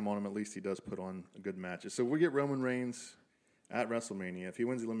as I am on him, at least he does put on good matches. So we get Roman Reigns at WrestleMania. If he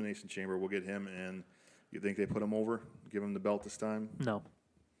wins the Elimination Chamber, we'll get him in. You think they put him over? Give him the belt this time? No.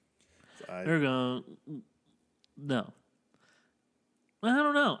 They're going to... No. I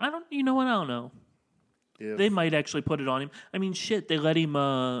don't know. You know what? I don't know. They might actually put it on him. I mean, shit, they let him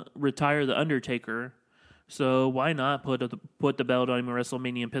retire The Undertaker. So why not put the belt on him at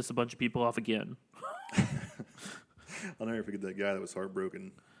WrestleMania and piss a bunch of people off again? I'll never forget that guy that was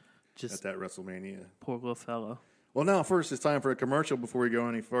heartbroken at that WrestleMania. Poor little fella. Well, now, first, it's time for a commercial before we go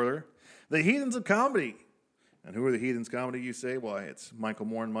any further. The Heathens of Comedy. And who are the Heathens of Comedy, you say? Why, it's Michael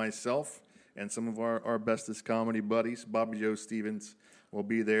Moore and myself and some of our bestest comedy buddies. Bobby Joe Stevens will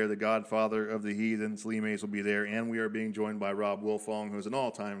be there, the godfather of the Heathens. Lee Mays will be there. And we are being joined by Rob Wilfong, who's an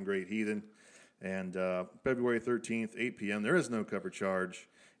all-time great Heathen. And February 13th, 8 p.m., there is no cover charge.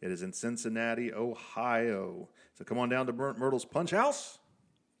 It is in Cincinnati, Ohio. So come on down to Myrtle's Punch House.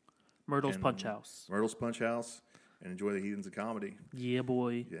 Myrtle's Punch House. Myrtle's Punch House. And enjoy the Heathens of Comedy. Yeah,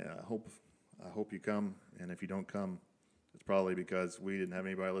 boy. Yeah, I hope you come. And if you don't come, it's probably because we didn't have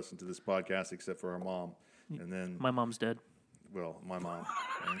anybody listen to this podcast except for our mom. And then my mom's dead. well, my mom.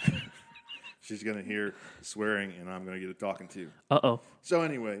 And she's going to hear swearing, and I'm going to get a talking to. Uh-oh. So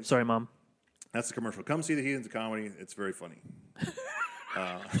anyways. Sorry, Mom. That's the commercial. Come see the Heathens of Comedy. It's very funny.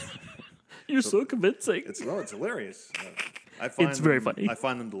 You're so convincing. It's hilarious. It's very funny. I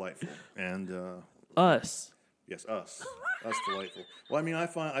find them delightful. And Us. yes, us delightful. Well, I mean, I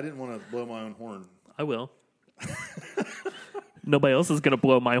didn't want to blow my own horn. I will. Nobody else is going to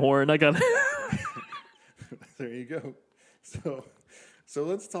blow my horn. I got There you go. So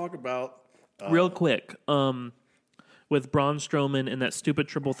let's talk about real quick. With Braun Strowman in that stupid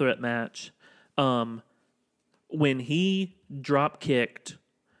triple threat match, when he drop kicked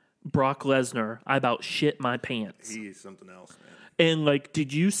Brock Lesnar, I about shit my pants. He is something else, man. And like,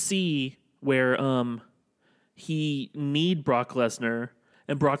 did you see where he kneed Brock Lesnar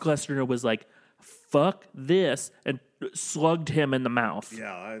and Brock Lesnar was like, "Fuck this," and slugged him in the mouth?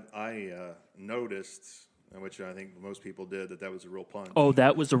 Yeah, I noticed, which I think most people did, that was a real punch. Oh,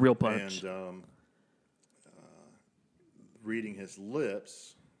 that was a real punch. And reading his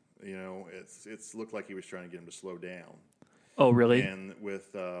lips, it's looked like he was trying to get him to slow down. Oh, really? And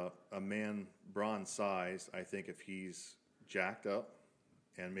with a man Braun's size, I think if he's jacked up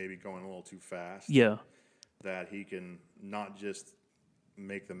and maybe going a little too fast, that he can not just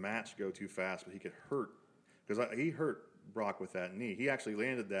make the match go too fast, but he could hurt. Because he hurt Brock with that knee. He actually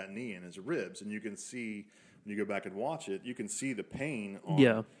landed that knee in his ribs, and you can see, when you go back and watch it, you can see the pain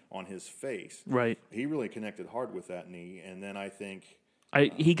on his face. Right. He really connected hard with that knee, and then I think...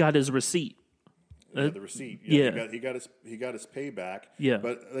 he got his receipt. The receipt. He got his payback. Yeah.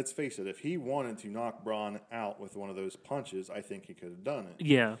 But let's face it, if he wanted to knock Braun out with one of those punches, I think he could have done it.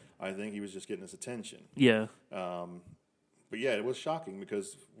 Yeah. I think he was just getting his attention. Yeah. But yeah, it was shocking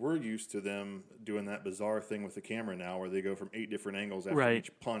because we're used to them doing that bizarre thing with the camera now where they go from 8 different angles after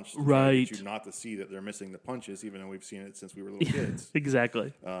each punch to get you not to see that they're missing the punches, even though we've seen it since we were little kids.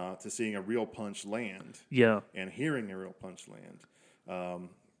 Exactly. To seeing a real punch land. Yeah. And hearing a real punch land.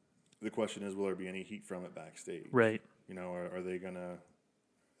 The question is, will there be any heat from it backstage? Right. Are they going to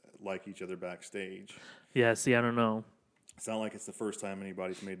like each other backstage? Yeah, see, I don't know. It's not like it's the first time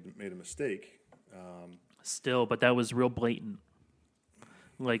anybody's made a mistake. Still, but that was real blatant.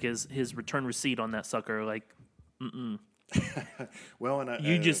 Like his return receipt on that sucker, like, Well, and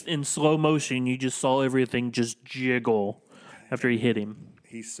you just in slow motion, you just saw everything just jiggle after he hit him.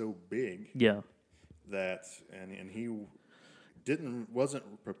 He's so big, that and he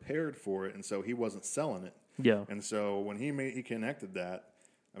wasn't prepared for it, and so he wasn't selling it. Yeah, and so when he connected that,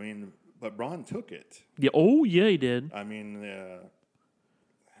 I mean, but Braun took it. Yeah. Oh, yeah, he did. I mean.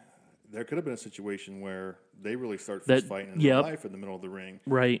 There could have been a situation where they really start fist fighting in real life in the middle of the ring.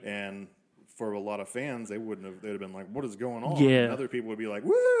 Right. And for a lot of fans, they'd have been like, what is going on? Yeah. And other people would be like,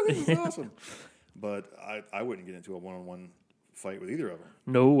 woo, this is awesome. But I wouldn't get into a one-on-one fight with either of them.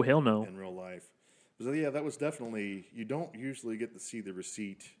 No, hell no. In real life. So yeah, that was definitely, you don't usually get to see the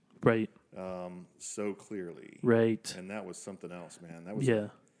receipt so clearly. Right. And that was something else, man. That was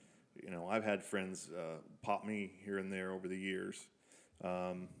I've had friends pop me here and there over the years.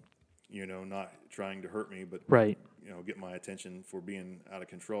 Not trying to hurt me, but get my attention for being out of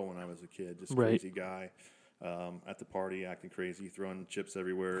control when I was a kid. Just a crazy guy at the party, acting crazy, throwing chips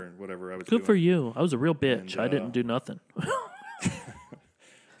everywhere and whatever I was doing. Good for you. I was a real bitch. I didn't do nothing.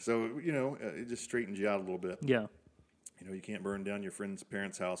 So, it just straightens you out a little bit. Yeah. You can't burn down your friend's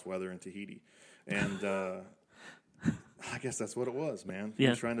parents' house while they're in Tahiti. And I guess that's what it was, man. He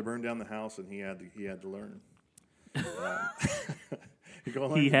was trying to burn down the house, and he had to learn.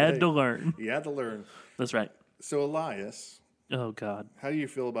 He had to learn. He had to learn. That's right. So Elias. Oh God. How do you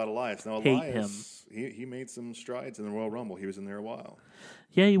feel about Elias? Now Elias, he made some strides in the Royal Rumble. He was in there a while.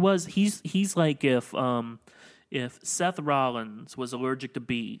 Yeah, he was. He's like if Seth Rollins was allergic to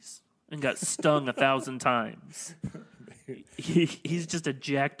bees and got stung 1,000 times. He's just a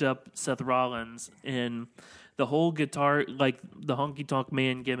jacked up Seth Rollins, and the whole guitar, like the honky tonk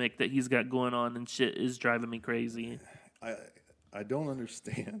man gimmick that he's got going on and shit, is driving me crazy. I don't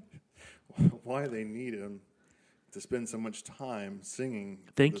understand why they need him to spend so much time singing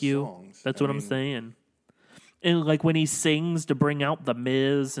songs. That's what I'm saying. And like when he sings to bring out the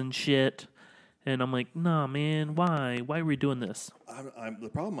Miz and shit, and I'm like, nah, man, why? Why are we doing this? The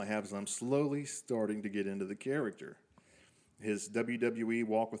problem I have is I'm slowly starting to get into the character. His WWE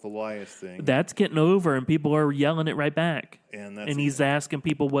Walk with Elias thing. That's getting over, and people are yelling it right back. And he's asking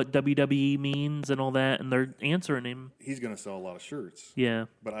people what WWE means and all that, and they're answering him. He's going to sell a lot of shirts. Yeah.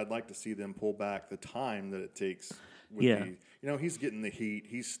 But I'd like to see them pull back the time that it takes. He's getting the heat.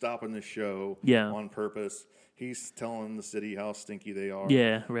 He's stopping the show on purpose. he's telling the city how stinky they are.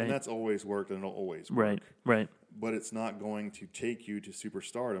 Yeah, right. And that's always worked, and it'll always work. Right. But it's not going to take you to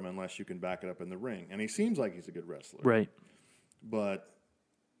superstardom unless you can back it up in the ring. And he seems like he's a good wrestler. Right. But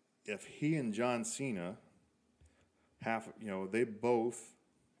if he and John Cena they both,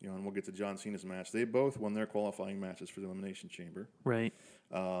 and we'll get to John Cena's match, they both won their qualifying matches for the Elimination Chamber. Right.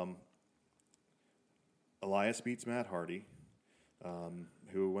 Elias beats Matt Hardy,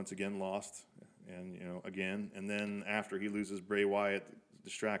 who once again lost, and again, and then after he loses, Bray Wyatt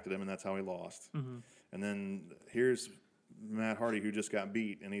distracted him, and that's how he lost. Mm-hmm. And then here's Matt Hardy, who just got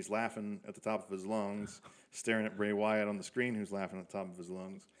beat, and he's laughing at the top of his lungs, staring at Bray Wyatt on the screen, who's laughing at the top of his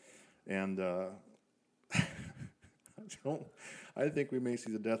lungs. And I think we may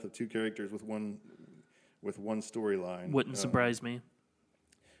see the death of two characters with one storyline. Wouldn't surprise me.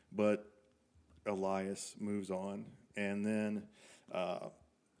 But Elias moves on, and then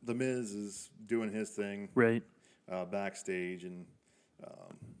The Miz is doing his thing backstage, and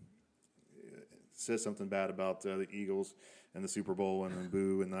says something bad about the Eagles and the Super Bowl and the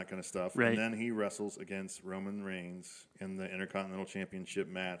boo and that kind of stuff. Right. And then he wrestles against Roman Reigns in the Intercontinental Championship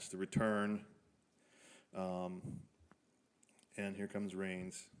match, the return. And here comes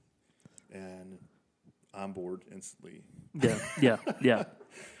Reigns, and I'm bored instantly. Yeah.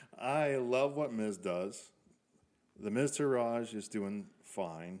 I love what Miz does. The Miz Taraj is doing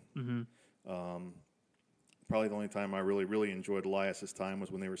fine. Mm-hmm. Probably the only time I really, really enjoyed Elias's time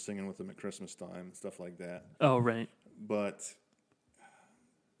was when they were singing with him at Christmas time and stuff like that. Oh, right. But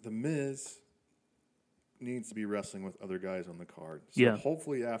the Miz needs to be wrestling with other guys on the card. So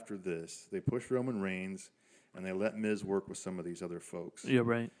hopefully after this, they push Roman Reigns and they let Miz work with some of these other folks. Yeah,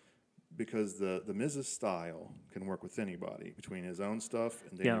 right. Because the Miz's style can work with anybody, between his own stuff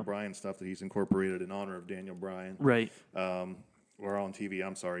and Daniel Bryan stuff that he's incorporated in honor of Daniel Bryan. Right. Or on TV,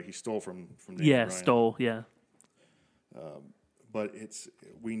 I'm sorry, he stole from Daniel Bryan. Yeah. But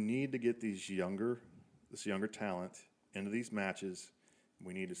we need to get this younger talent into these matches.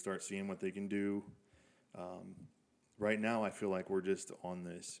 We need to start seeing what they can do. Right now, I feel like we're just on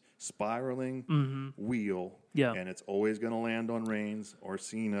this spiraling wheel, and it's always going to land on Reigns or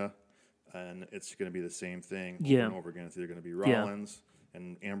Cena, and it's going to be the same thing over and over again. It's either going to be Rollins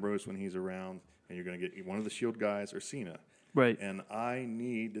and Ambrose when he's around, and you're going to get one of the Shield guys or Cena. Right. And I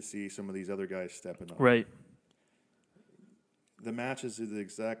need to see some of these other guys stepping up. Right. The matches is the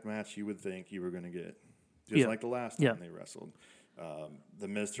exact match you would think you were going to get, just like the last time they wrestled. The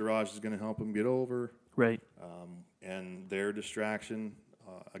Miz Taraj is going to help them get over. Right. And their distraction,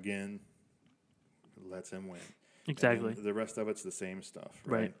 again, lets him win. Exactly. The rest of it's the same stuff,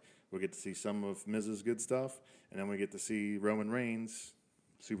 right? We'll get to see some of Miz's good stuff, and then we get to see Roman Reigns,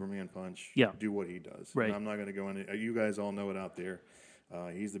 Superman punch, do what he does. Right. And I'm not going to go into. You guys all know it out there.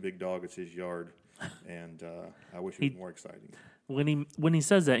 He's the big dog. It's his yard, and I wish it was more exciting. When he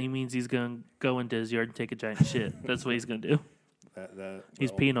says that, he means he's going to go into his yard and take a giant shit. That's what he's going to do.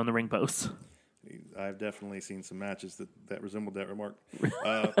 He's peeing on the ring post. I've definitely seen some matches that resembled that remark.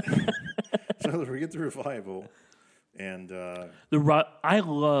 So we get the Revival, and I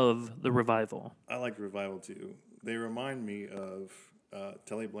love the Revival. I like the Revival too. They remind me of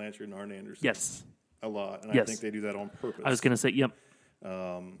Tully Blanchard and Arn Anderson. Yes, a lot, and I think they do that on purpose. I was going to say, yep.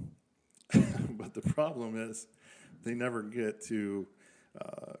 But the problem is, they never get to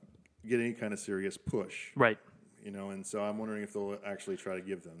get any kind of serious push, right? And so I'm wondering if they'll actually try to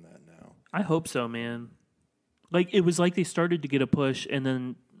give them that now. I hope so, man. It was like they started to get a push, and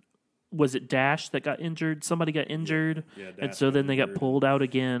then was it Dash that got injured? Somebody got injured, and so then they got pulled out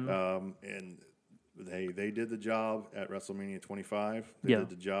again. And they did the job at WrestleMania 25. They did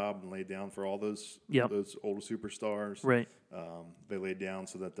the job and laid down for all those older superstars. Right. They laid down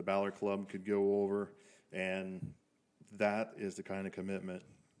so that the Balor Club could go over, and that is the kind of commitment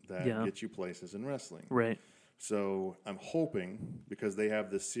that gets you places in wrestling. Right. So I'm hoping, because they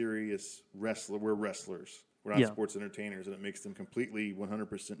have this serious wrestler, we're wrestlers. We're not sports entertainers, and it makes them completely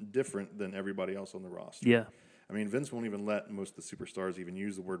 100% different than everybody else on the roster. Yeah. I mean, Vince won't even let most of the superstars even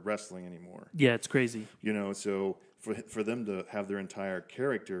use the word wrestling anymore. Yeah, it's crazy. So for them to have their entire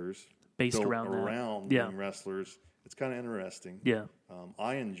characters based built around being wrestlers, it's kind of interesting. Yeah.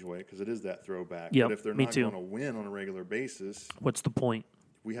 I enjoy it because it is that throwback. Yep, but if they're not going to win on a regular basis, what's the point?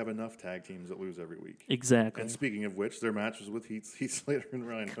 We have enough tag teams that lose every week. Exactly. And speaking of which, their match was with Heath Slater and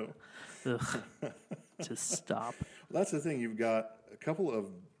Rhino. Ugh. Just stop. Well, that's the thing. You've got a couple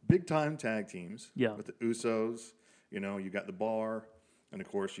of big-time tag teams with the Usos. You got the Bar. And, of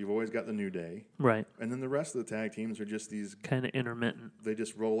course, you've always got the New Day. Right. And then the rest of the tag teams are just these... kind of intermittent. They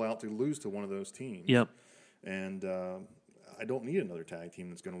just roll out to lose to one of those teams. Yep. And I don't need another tag team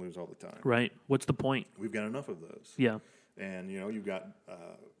that's going to lose all the time. Right. What's the point? We've got enough of those. Yeah. And, you've got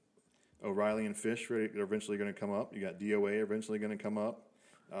O'Reilly and Fish are eventually going to come up. You got DOA eventually going to come up.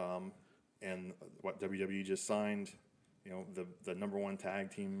 And what WWE just signed, the number one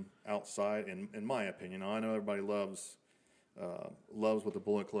tag team outside, in my opinion. I know everybody loves what the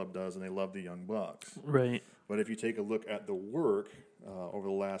Bullet Club does, and they love the Young Bucks. Right. But if you take a look at the work over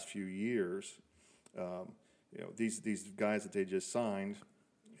the last few years, these guys that they just signed,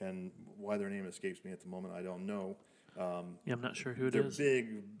 and why their name escapes me at the moment, I don't know. I'm not sure who it is. They're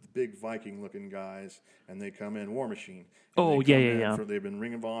big Viking-looking guys, and they come in. War Machine. Yeah. They've been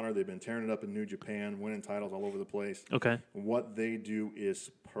Ring of Honor. They've been tearing it up in New Japan, winning titles all over the place. Okay. What they do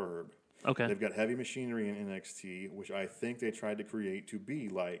is superb. Okay. They've got heavy machinery in NXT, which I think they tried to create to be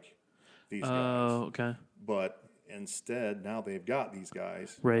like these guys. Oh, okay. But instead, now they've got these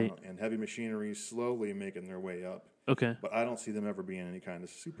guys. Right. And heavy machinery slowly making their way up. Okay. But I don't see them ever being any kind of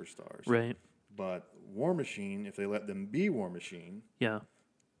superstars. Right. But War Machine, if they let them be War Machine,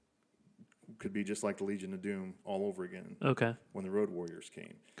 could be just like the Legion of Doom all over again. Okay. When the Road Warriors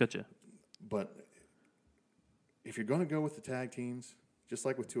came. Gotcha. But if you're going to go with the tag teams, just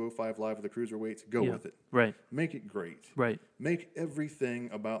like with 205 Live with the Cruiserweights, go with it. Right. Make it great. Right. Make everything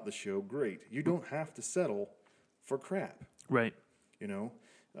about the show great. You don't have to settle for crap. Right. The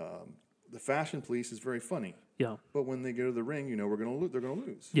Fashion Police is very funny. Yeah. But when they go to the ring, they're going to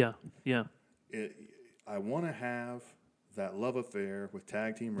lose. Yeah. Yeah. I want to have that love affair with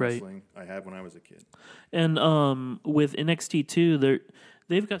tag team wrestling I had when I was a kid. And with NXT too,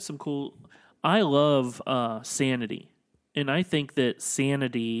 they've got some cool. I love Sanity, and I think that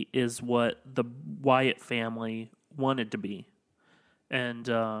Sanity is what the Wyatt family wanted to be, and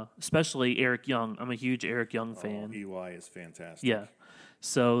especially Eric Young. I'm a huge Eric Young fan. EY is fantastic. Yeah.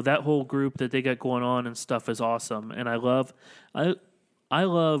 So that whole group that they got going on and stuff is awesome, and I loved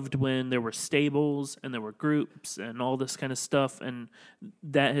when there were stables and there were groups and all this kind of stuff, and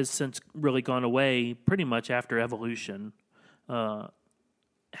that has since really gone away pretty much after Evolution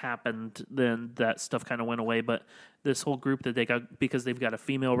happened. Then that stuff kind of went away, but this whole group that they got, because they've got a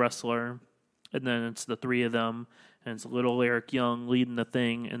female wrestler, and then it's the three of them, and it's little Eric Young leading the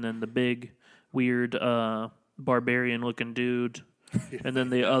thing, and then the big, weird barbarian-looking dude, and then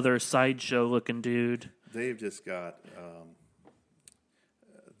the other sideshow-looking dude. They've just got...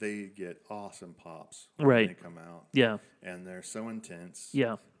 they get awesome pops when they come out. Yeah. And they're so intense.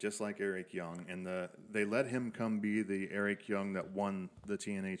 Yeah. Just like Eric Young. And they let him come be the Eric Young that won the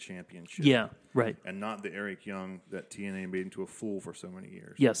TNA championship. Yeah, right. And not the Eric Young that TNA made into a fool for so many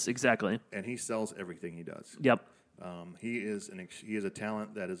years. Yes, exactly. And he sells everything he does. Yep. He is a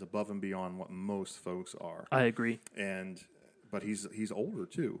talent that is above and beyond what most folks are. I agree. But he's older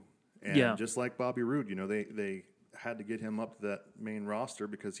too. And just like Bobby Roode, they had to get him up to that main roster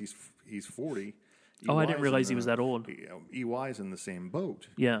because he's 40. Oh, I didn't realize he was that old. EY's in the same boat.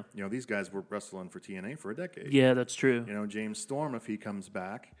 Yeah. These guys were wrestling for TNA for a decade. Yeah, that's true. James Storm, if he comes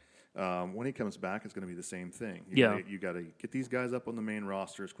back, when he comes back, it's going to be the same thing. You got to get these guys up on the main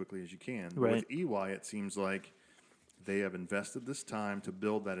roster as quickly as you can. Right. With EY, it seems like they have invested this time to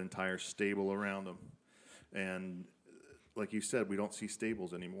build that entire stable around them. And like you said, we don't see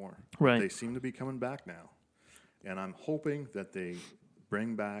stables anymore. Right. They seem to be coming back now. And I'm hoping that they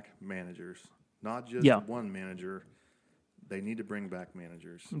bring back managers, not just one manager. They need to bring back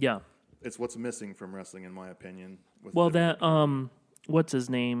managers. Yeah. It's what's missing from wrestling, in my opinion. What's his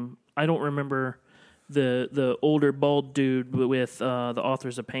name? I don't remember the older bald dude with the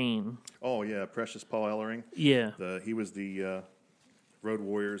Authors of Pain. Oh, yeah, Precious Paul Ellering. Yeah. He was the Road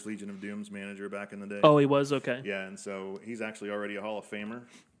Warriors, Legion of Doom's manager back in the day. Oh, he was? Okay. Yeah, and so he's actually already a Hall of Famer.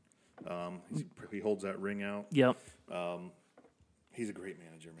 He holds that ring out. Yep. He's a great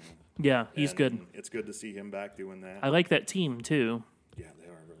manager, man. Yeah, he's good. It's good to see him back doing that. I like that team, too. Yeah, they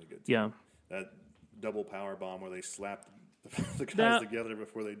are a really good team. Yeah. That double power bomb where they slap the guys together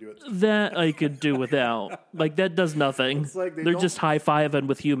before they do it. That I could do without. That does nothing. It's like they're just high-fiving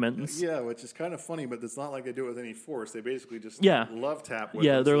with humans. Yeah, which is kind of funny, but it's not like they do it with any force. They basically just love tap with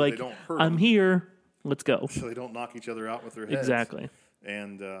them. They're so like, they don't hurt I'm them, here. Let's go. so they don't knock each other out with their heads. Exactly.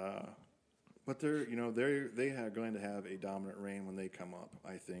 And but they are going to have a dominant reign when they come up,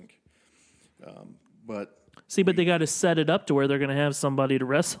 I think. But they got to set it up to where they're going to have somebody to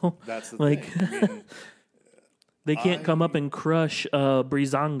wrestle. That's the thing. They can't come up and crush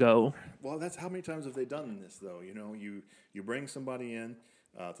Breezango. Well, that's how many times have they done this, though? You bring somebody in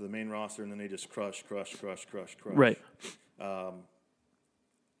to the main roster, and then they just crush. Right.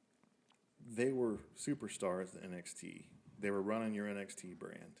 They were superstars in NXT. They were running your NXT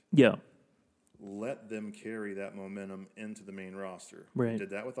brand. Yeah. let them carry that momentum into the main roster. Right. They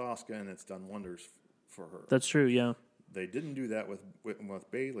did that with Asuka, and it's done wonders for her. That's true, yeah. They didn't do that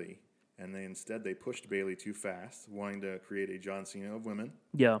with Bayley, and instead they pushed Bayley too fast, wanting to create a John Cena of women.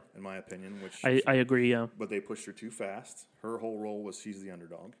 Yeah. In my opinion, which I agree, yeah. But they pushed her too fast. Her whole role was she's the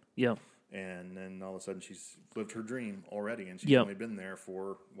underdog. Yeah. And then all of a sudden she's lived her dream already, and she's only been there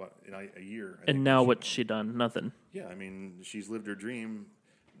for, a year. And now what's she done? Nothing. Yeah, I mean, she's lived her dream.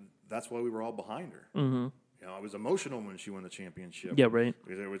 That's why we were all behind her. Mm-hmm. You know, I was emotional when she won the championship. Yeah, right.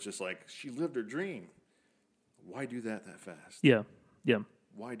 Because it was just like, she lived her dream. Why do that fast? Yeah, yeah.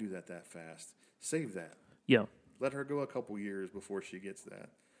 Why do that fast? Save that. Yeah. Let her go a couple years before she gets that.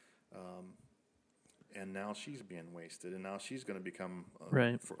 And now she's being wasted, and now she's going to become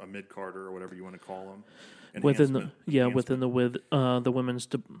a mid-carder or whatever you want to call them. Within the women's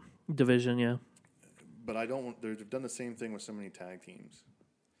division, yeah. But they've done the same thing with so many tag teams.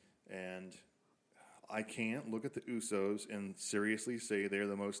 And I can't look at the Usos and seriously say they're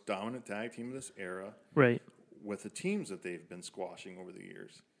the most dominant tag team of this era. Right. With the teams that they've been squashing over the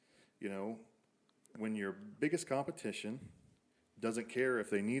years. You know, when your biggest competition doesn't care if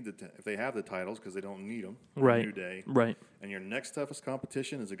they if they have the titles because they don't need them. Right. New Day. Right. And your next toughest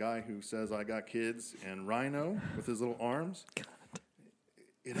competition is a guy who says, "I got kids," and Rhino with his little arms. God.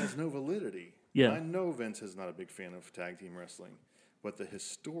 It has no validity. Yeah. I know Vince is not a big fan of tag team wrestling, but the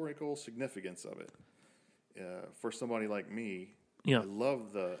historical significance of it for somebody like me, I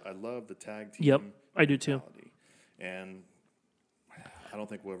love the tag team. Yep, I do too. And I don't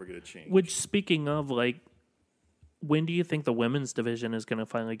think we'll ever get a change. Which, speaking of, when do you think the women's division is going to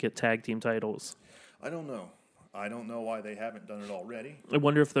finally get tag team titles? I don't know. I don't know why they haven't done it already. I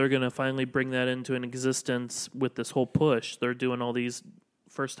wonder if they're going to finally bring that into an existence with this whole push. They're doing all these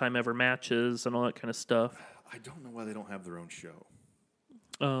first-time ever matches and all that kind of stuff. I don't know why they don't have their own show.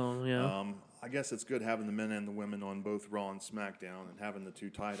 Oh, yeah. I guess it's good having the men and the women on both Raw and SmackDown and having the two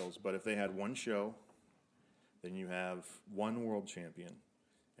titles. But if they had one show, then you have one world champion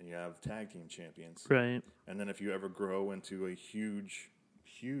and you have tag team champions. Right. And then if you ever grow into a huge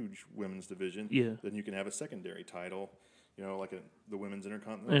women's division, then you can have a secondary title, like the women's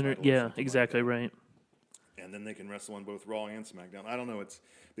intercontinental title. Yeah, exactly right. And then they can wrestle on both Raw and SmackDown. I don't know. It's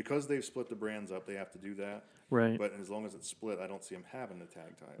because they've split the brands up, they have to do that. Right. But as long as it's split, I don't see them having the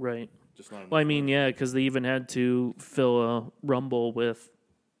tag title. Right. Just not. Well, I mean, yeah, because they even had to fill a Rumble with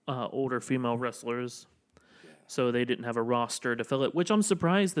older female wrestlers. Yeah. So they didn't have a roster to fill it, which I'm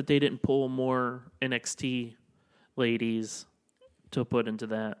surprised that they didn't pull more NXT ladies to put into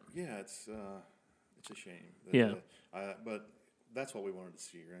that. Yeah, it's a shame. Yeah. But that's what we wanted to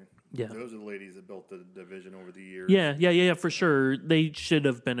see, right? Yeah. Those are the ladies that built the division over the years. Yeah, for sure. They should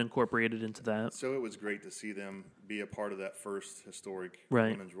have been incorporated into that. So it was great to see them be a part of that first historic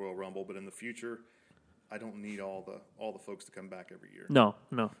Women's Royal Rumble. But in the future, I don't need all the folks to come back every year. No.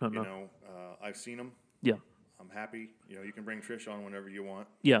 I've seen them. Yeah. I'm happy. You can bring Trish on whenever you want.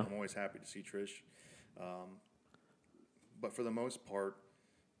 Yeah. I'm always happy to see Trish. But for the most part,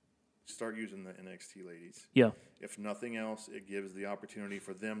 start using the NXT ladies. Yeah. If nothing else, it gives the opportunity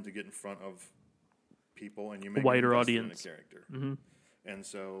for them to get in front of people, and you make a wider them audience in the character. Mm-hmm. And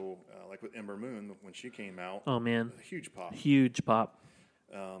so, like with Ember Moon, when she came out, oh man, a huge pop. Huge pop.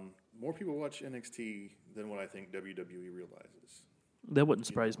 More people watch NXT than what I think WWE realizes. That wouldn't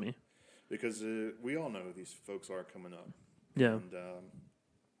surprise me, because we all know who these folks are coming up. Yeah. And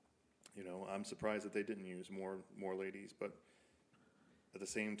I'm surprised that they didn't use more ladies, but at the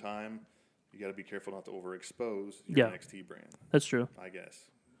same time, you got to be careful not to overexpose your NXT brand. That's true. I guess.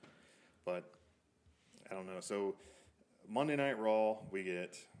 But I don't know. So Monday Night Raw, we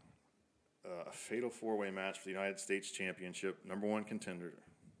get a fatal four-way match for the United States Championship, number one contender.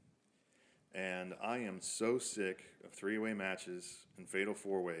 And I am so sick of three-way matches and fatal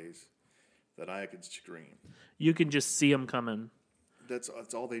four-ways that I could scream. You can just see them coming. That's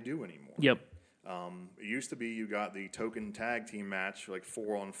all they do anymore. Yep. It used to be you got the token tag team match, like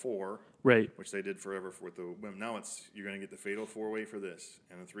 4-on-4, right? Which they did forever with the women. Now you're going to get the fatal four-way for this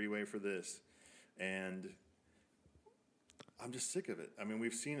and a three-way for this, and I'm just sick of it. I mean,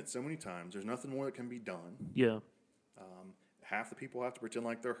 we've seen it so many times. There's nothing more that can be done. Yeah. Half the people have to pretend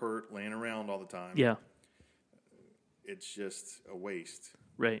like they're hurt, laying around all the time. Yeah. It's just a waste.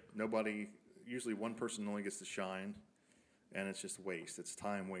 Right. Usually one person only gets to shine. And it's just waste. It's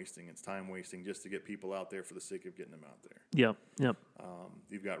time wasting. It's time wasting just to get people out there for the sake of getting them out there. Yep.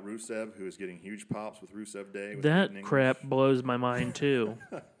 You've got Rusev, who is getting huge pops with Rusev Day. That crap blows my mind, too.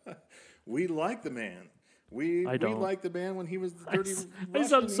 We like the man. We like the man when he was the dirty I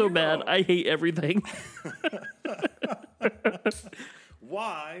sound so bad. I hate everything.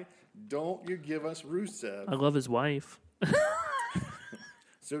 Why Don't you give us Rusev. I love his wife.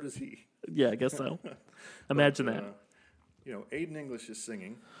 So does he. Yeah, I guess so. Imagine that. Aiden English is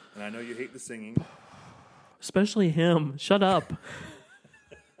singing, and I know you hate the singing. Especially him. Shut up.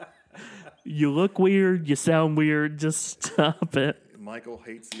 You look weird. You sound weird. Just stop it. Michael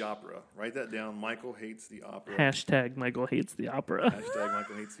hates the opera. Write that down. Michael hates the opera. Hashtag Michael hates the opera. Hashtag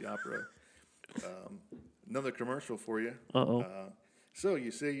Michael hates the opera. Another commercial for you. Uh-oh. So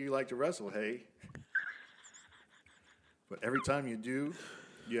you say you like to wrestle, hey? But every time you do,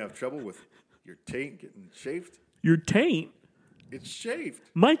 you have trouble with your taint getting chafed. Your taint? It's chafed.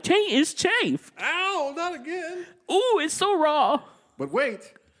 My taint is chafed. Ow, not again. Ooh, it's so raw. But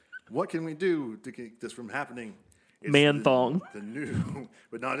wait, what can we do to keep this from happening? It's Man thong. The new,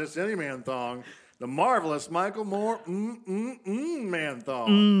 but not just any man thong. The marvelous Michael Moore man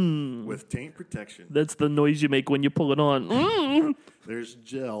thong with taint protection. That's the noise you make when you pull it on. There's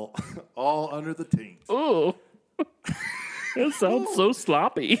gel all under the taint. Oh, that sounds so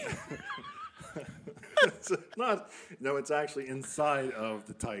sloppy. It's actually inside of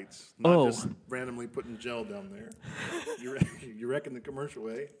the tights, not just randomly putting gel down there. You reckon the commercial,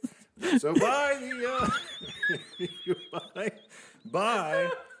 eh? So buy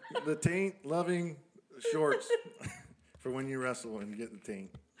the taint-loving shorts for when you wrestle and get the taint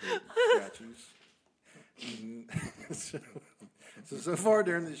scratches. So far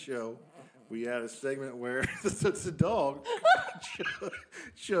during the show, we had a segment where the dog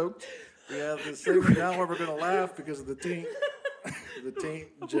choked. We have this segment now where we're going to laugh because of the taint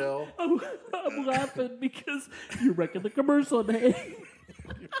gel. I'm laughing because you're wrecking the commercial, man.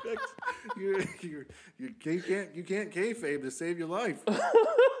 You can't kayfabe to save your life.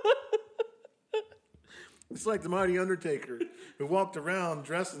 It's like the mighty Undertaker who walked around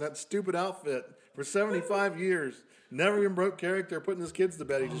dressed in that stupid outfit for 75 years. Never even broke character, putting his kids to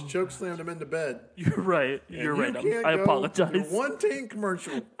bed. He just chokeslammed them into bed. You're right. You're right. I apologize. One taint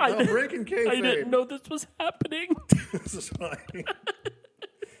commercial. Breaking kayfabe. I didn't know this was happening. This is why.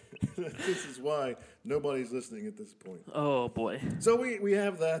 This is why nobody's listening at this point. Oh boy. So we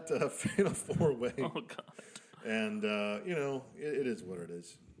have that fatal 4-way. Oh god. And it is what it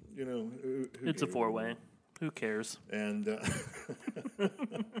is. Who it's a 4-way. Who cares? And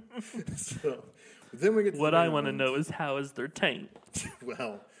so then we get to what I want to know is how is their taint?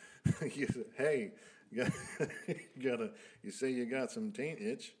 Well, you say you got some taint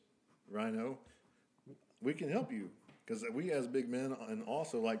itch, Rhino. We can help you because we as big men and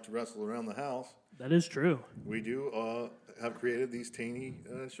also like to wrestle around the house. That is true. We do have created these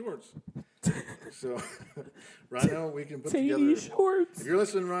tainty shorts. So, Rhino, we can put tainty together shorts. If you're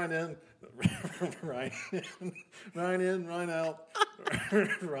listening, Ryan in, Ryan out,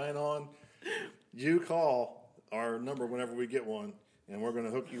 Ryan on. You call our number whenever we get one, and we're going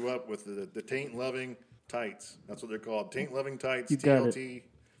to hook you up with the taint-loving tights. That's what they're called, taint-loving tights, you TLT. Got it.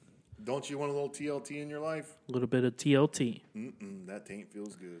 Don't you want a little TLT in your life? A little bit of TLT. That taint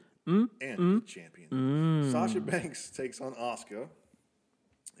feels good. And the champion. Sasha Banks takes on Asuka.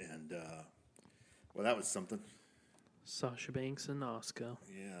 And, that was something. Sasha Banks and Asuka.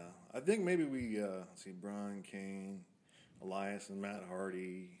 Yeah. I think maybe we see Brian Kane, Elias and Matt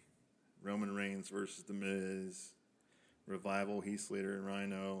Hardy, Roman Reigns versus The Miz, Revival, Heath Slater and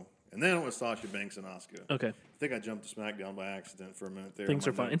Rhino. And then it was Sasha Banks and Asuka. Okay. I think I jumped to SmackDown by accident for a minute there. Things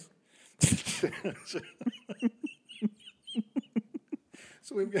are fine.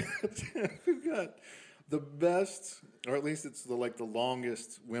 So we've got the best, or at least it's the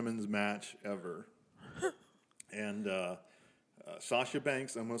longest women's match ever. And Sasha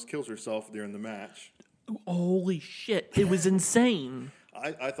Banks almost kills herself during the match. Holy shit! It was insane.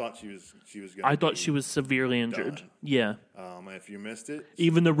 I thought she was going. I thought she was severely injured. Done. Yeah. If you missed it,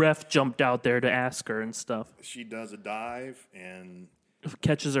 even the ref jumped out there to ask her and stuff. She does a dive and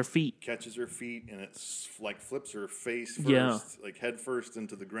catches her feet, and it's flips her face first, head first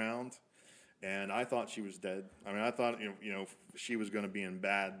into the ground. And I thought she was dead. I mean, I thought she was going to be in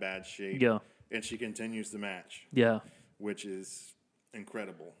bad shape. Yeah. And she continues the match. Yeah. Which is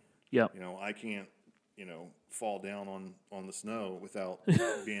incredible. Yeah. I can't, fall down on the snow without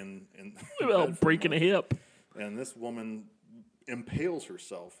being in without breaking a hip. And this woman impales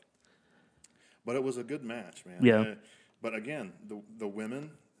herself. But it was a good match, man. Yeah. But again, the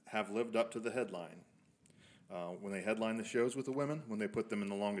women have lived up to the headline. When they headline the shows with the women, when they put them in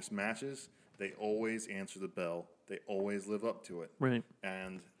the longest matches, they always answer the bell. They always live up to it. Right.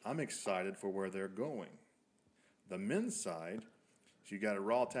 And I'm excited for where they're going. The men's side, so you got a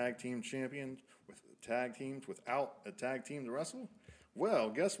Raw Tag Team Champion with tag teams without a tag team to wrestle. Well,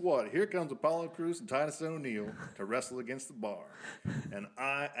 guess what? Here comes Apollo Crews and Titus O'Neil to wrestle against the bar. And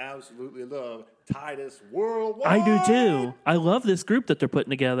I absolutely love Titus Worldwide. I do too. I love this group that they're putting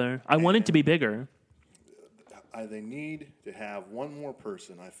together. I want it to be bigger. They need to have one more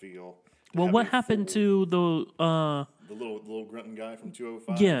person, I feel. Well, what happened to the little grunting guy from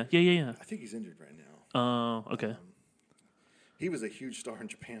 205? Yeah. I think he's injured right now. Okay. He was a huge star in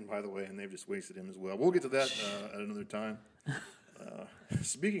Japan, by the way, and they've just wasted him as well. We'll get to that at another time.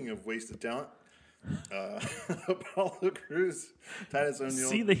 Speaking of wasted talent, Apollo Crews, Titus O'Neil.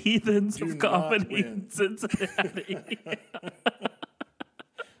 See the heathens of comedy in Cincinnati.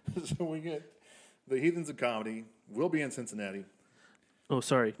 So we get the heathens of comedy will be in Cincinnati. Oh,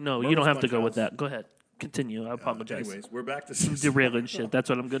 sorry. No, Murder's you don't have to Punch go House. with that. Go ahead. Continue. I apologize. Anyways, we're back to Derailing shit. That's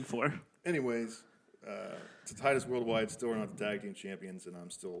what I'm good for. Anyways, to Titus Worldwide still are not the tag team champions, and I'm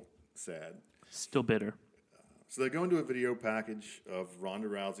still sad. Still bitter. So they go into a video package of Ronda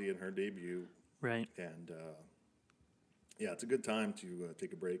Rousey and her debut. Right. And, it's a good time to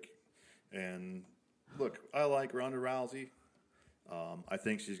take a break. And, look, I like Ronda Rousey. I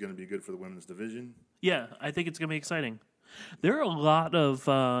think she's going to be good for the women's division. Yeah, I think it's going to be exciting. There are a lot of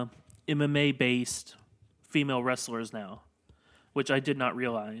MMA-based female wrestlers now, which I did not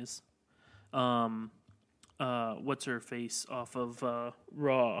realize. What's her face off of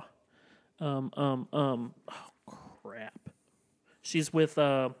Raw? Oh, crap. She's with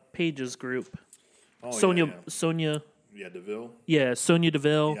Paige's group. Oh, Sonya. Yeah, Deville. Yeah, Sonya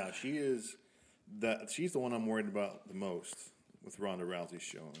Deville. Yeah, she is. She's the one I'm worried about the most with Ronda Rousey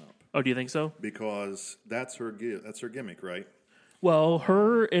showing up. Oh, do you think so? Because that's her gimmick, right? Well,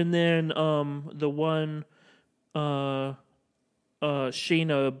 her and then the one Shayna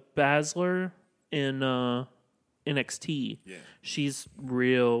Baszler in NXT. Yeah. She's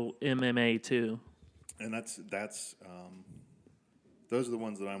real MMA too. And that's those are the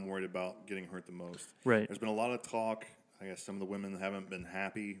ones that I'm worried about getting hurt the most. Right. There's been a lot of talk. I guess some of the women haven't been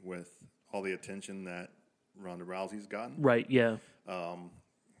happy with all the attention that Ronda Rousey's gotten. Right, yeah.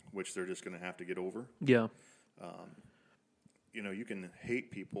 Which they're just going to have to get over. Yeah. You can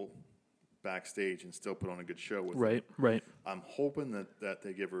hate people backstage and still put on a good show with them. Right. I'm hoping that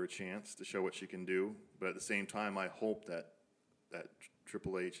they give her a chance to show what she can do, but at the same time, I hope that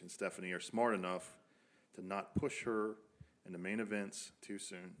Triple H and Stephanie are smart enough to not push her into main events too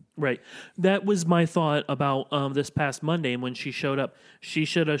soon. Right. That was my thought about this past Monday when she showed up. She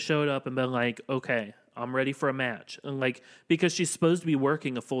should have showed up and been like, okay, I'm ready for a match. And because she's supposed to be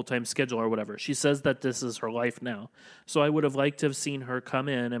working a full-time schedule or whatever. She says that this is her life now. So I would have liked to have seen her come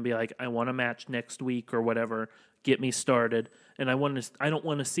in and be like, I want a match next week or whatever. Get me started. And I don't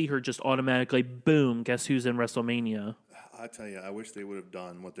want to see her just automatically, boom, guess who's in WrestleMania? I tell you, I wish they would have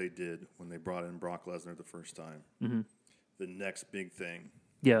done what they did when they brought in Brock Lesnar the first time. Mm-hmm. The next big thing.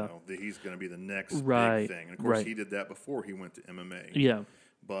 Yeah. That he's going to be the next right. big thing. And of course, he did that before he went to MMA. Yeah.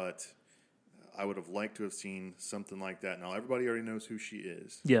 But I would have liked to have seen something like that. Now, everybody already knows who she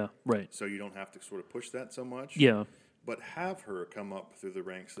is. Yeah, right. So you don't have to sort of push that so much. Yeah. But have her come up through the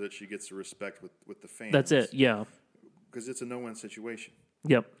ranks so that she gets the respect with the fans. That's it, yeah. Because it's a no-win situation.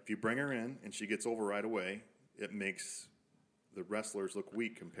 Yep. If you bring her in and she gets over right away, it makes the wrestlers look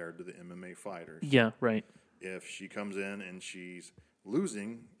weak compared to the MMA fighters. Yeah, right. If she comes in and she's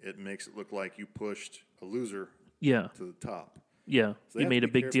losing, it makes it look like you pushed a loser to the top. Yeah, So you made a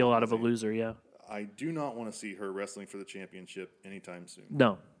big deal out of a loser, yeah. I do not want to see her wrestling for the championship anytime soon.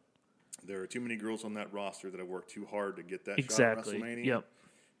 No. There are too many girls on that roster that have worked too hard to get that shot at WrestleMania. Yep.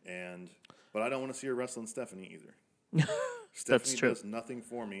 But I don't want to see her wrestling Stephanie either. Stephanie true. does nothing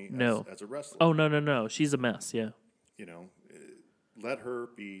for me as a wrestler. Oh, no. She's a mess, yeah. Let her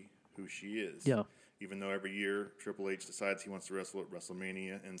be who she is. Yeah. Even though every year Triple H decides he wants to wrestle at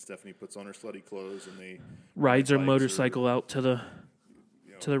WrestleMania and Stephanie puts on her slutty clothes and they rides her motorcycle out to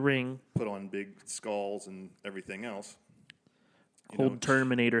the ring. Put on big skulls and everything else. Hold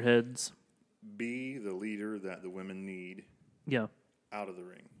Terminator heads. Be the leader that the women need. Yeah. Out of the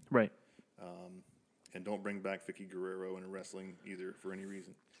ring. Right. And don't bring back Vicky Guerrero into wrestling either for any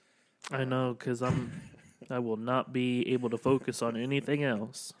reason. I know, because I will not be able to focus on anything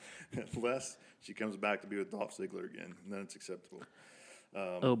else. Unless she comes back to be with Dolph Ziggler again, and then it's acceptable.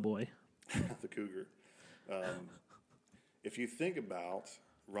 Oh, boy. The Cougar. If you think about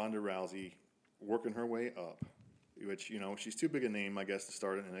Ronda Rousey working her way up, which, she's too big a name, I guess, to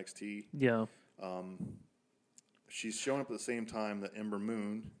start in NXT. Yeah. She's showing up at the same time that Ember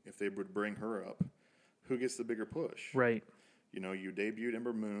Moon, if they would bring her up, who gets the bigger push? Right. You debuted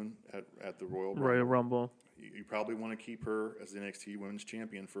Ember Moon at the Royal Rumble. You probably want to keep her as the NXT Women's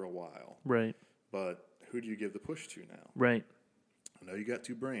Champion for a while. Right. But who do you give the push to now? Right. I know you got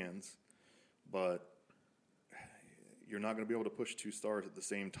two brands, but you're not going to be able to push two stars at the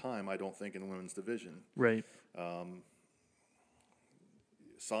same time, I don't think, in the women's division. Right.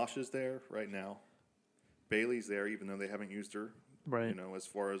 Sasha's there right now. Bayley's there, even though they haven't used her, Right. you know, as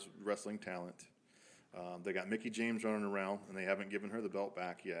far as wrestling talent. They got Mickie James running around, and they haven't given her the belt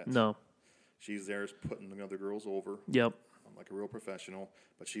back yet. No. She's there putting the other girls over. Yep. Like a real professional,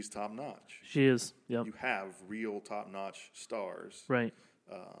 but she's top notch. She is. Yep. You have real top notch stars. Right.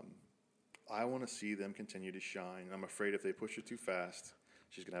 I want to see them continue to shine. I'm afraid if they push her too fast,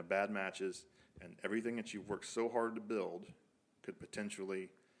 she's going to have bad matches, and everything that you've worked so hard to build could potentially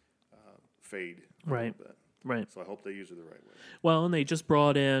fade a Right. little bit. Right. So I hope they use her the right way. Well, and they just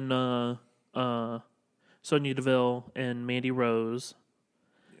brought in Sonya Deville and Mandy Rose.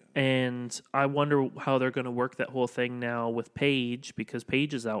 And I wonder how they're going to work that whole thing now with Paige, because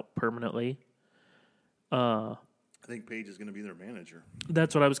Paige is out permanently. I think Paige is going to be their manager.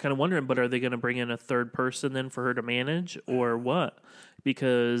 That's what I was kind of wondering, but are they going to bring in a third person then for her to manage, or what?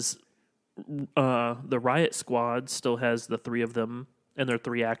 Because the Riot Squad still has the three of them, and they're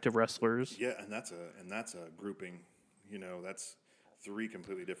three active wrestlers. Yeah, and that's a grouping. You know, that's three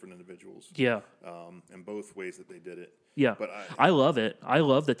completely different individuals. Yeah. In both ways that they did it. Yeah. But I love it. I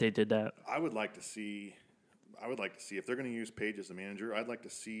love that they did that. I would like to see if they're going to use Paige as a manager, I'd like to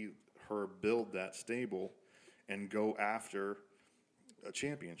see her build that stable and go after a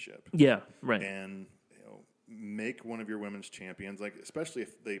championship. Yeah, right. And make one of your women's champions, like especially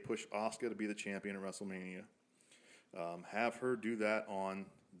if they push Asuka to be the champion at WrestleMania. Have her do that on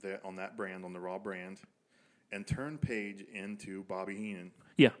that brand, on the Raw brand, and turn Paige into Bobby Heenan.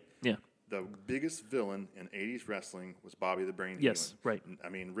 Yeah, yeah. The biggest villain in 80s wrestling was Bobby the Brain Heenan. Yes, right. I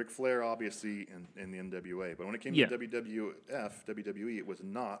mean, Ric Flair, obviously, in the NWA. But when it came to WWE, it was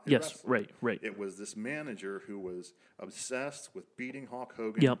not a Yes, wrestler. right. It was this manager who was obsessed with beating Hulk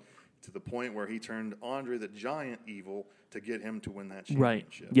Hogan to the point where he turned Andre the Giant evil to get him to win that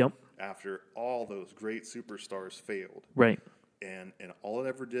championship. Right, yep. After all those great superstars failed. Right. And all it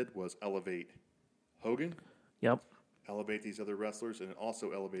ever did was elevate Hogan. Yep. Elevate these other wrestlers, and it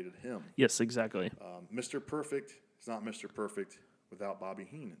also elevated him. Yes, exactly. Mr. Perfect is not Mr. Perfect without Bobby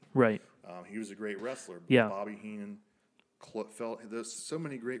Heenan. Right. He was a great wrestler, but Yeah. Bobby Heenan felt there's so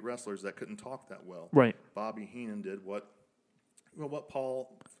many great wrestlers that couldn't talk that well. Right. Bobby Heenan did what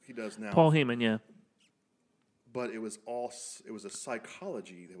Paul he does now. Paul Heyman, yeah. But it was a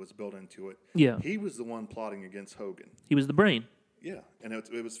psychology that was built into it. Yeah. He was the one plotting against Hogan. He was the brain. Yeah, and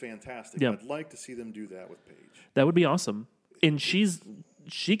it was fantastic. Yeah. I'd like to see them do that with Paige. That would be awesome. And she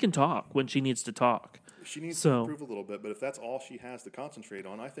can talk when she needs to talk. She needs to improve a little bit, but if that's all she has to concentrate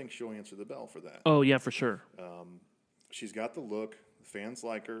on, I think she'll answer the bell for that. Oh, yeah, for sure. She's got the look. The fans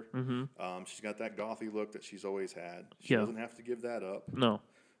like her. Mm-hmm. She's got that gothy look that she's always had. She doesn't have to give that up. No.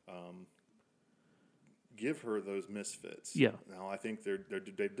 Give her those misfits. Yeah. Now, I think they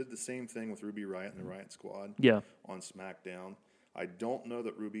did the same thing with Ruby Riott and the Riott Squad on SmackDown. I don't know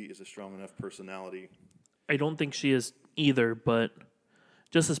that Ruby is a strong enough personality. I don't think she is either, but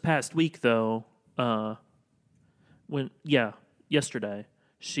just this past week, though, yesterday,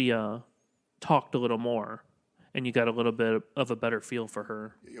 she talked a little more, and you got a little bit of a better feel for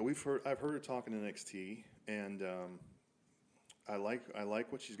her. Yeah, I've heard her talk in NXT, and I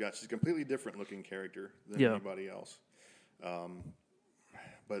like what she's got. She's a completely different looking character than anybody else.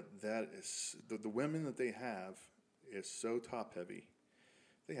 But that is the women that they have is so top heavy.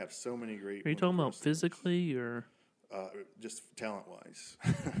 They have so many great. Are you talking about physically or just talent wise?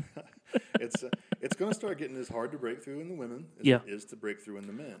 It's going to start getting as hard to break through in the women as it is to break through in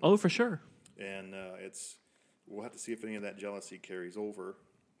the men. Oh, for sure. And we'll have to see if any of that jealousy carries over,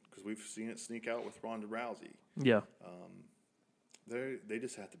 because we've seen it sneak out with Ronda Rousey. Yeah. They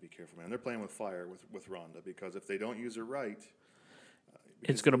just have to be careful, man. They're playing with fire with Ronda, because if they don't use her right,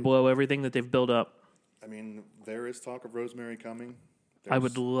 it's going to blow everything that they've built up. I mean, there is talk of Rosemary coming. I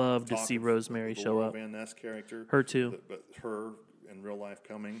would love to see Rosemary show up. Van Ness character. Her too. But her in real life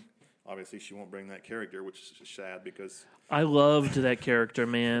coming. Obviously, she won't bring that character, which is sad because I loved that character,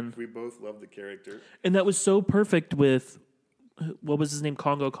 man. We both loved the character. And that was so perfect with, what was his name,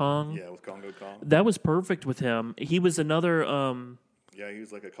 Congo Kong? Yeah, with Congo Kong. That was perfect with him. He was another... yeah, he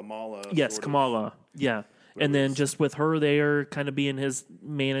was like a Kamala. Yes, Kamala. Yeah. And then just with her there, kind of being his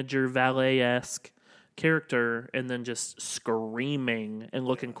manager, valet-esque character, and then just screaming and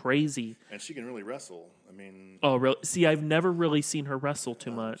looking crazy. And she can really wrestle. I mean... Oh, really? See, I've never really seen her wrestle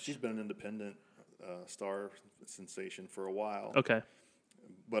too much. She's been an independent star sensation for a while. Okay.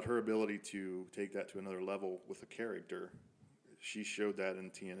 But her ability to take that to another level with a character, she showed that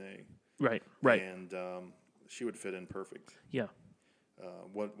in TNA. Right. And she would fit in perfect. Yeah.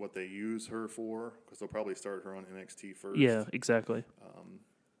 what they use her for, because they'll probably start her on NXT first. Yeah, exactly.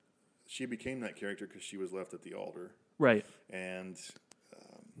 She became that character because she was left at the altar. Right. And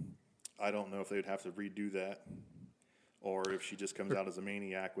I don't know if they'd have to redo that, or if she just comes out as a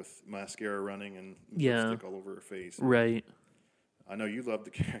maniac with mascara running and lipstick all over her face. Right. I know you loved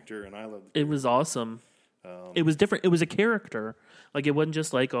the character, and I loved the character. It was awesome. It was different. It was a character. Like, it wasn't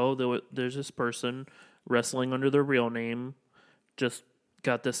just like, oh, there's this person wrestling under their real name, just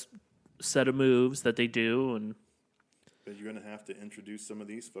got this set of moves that they do, and... But you're going to have to introduce some of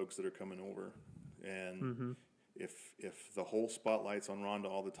these folks that are coming over. And if the whole spotlight's on Ronda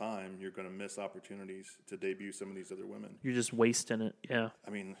all the time, you're going to miss opportunities to debut some of these other women. You're just wasting it, yeah.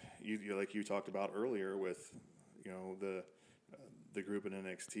 I mean, you like you talked about earlier with, the group in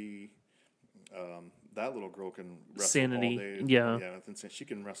NXT. That little girl can wrestle Sanity, all day. yeah. Yeah, she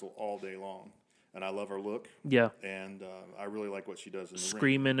can wrestle all day long. And I love her look. Yeah. And I really like what she does in the ring.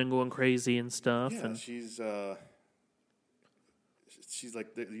 Screaming and going crazy and stuff. Yeah, and she's like,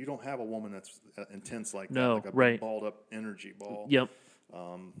 you don't have a woman that's intense like no, that, like a right. balled up energy ball. Yep.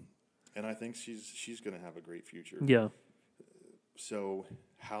 And I think she's going to have a great future. Yeah. So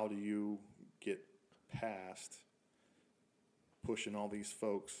how do you get past pushing all these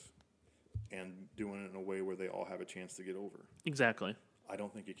folks and doing it in a way where they all have a chance to get over? Exactly. I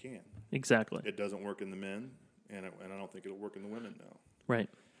don't think you can. Exactly. It doesn't work in the men, and I don't think it'll work in the women now. Right.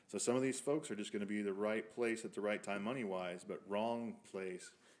 So some of these folks are just going to be the right place at the right time money-wise, but wrong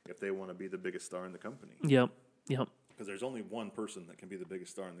place if they want to be the biggest star in the company. Yep. Yep. Because there's only one person that can be the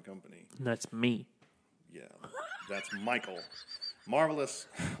biggest star in the company. And that's me. Yeah. That's Michael. Marvelous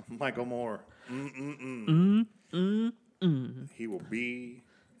Michael Moore. He will be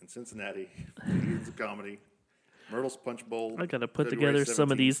in Cincinnati. He's a comedy. Myrtle's Punch Bowl. I got to put February together 17th.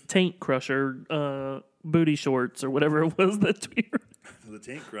 some of these Taint Crusher booty shorts or whatever it was that we were. The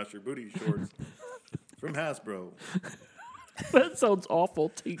Taint Crusher booty shorts from Hasbro. That sounds awful,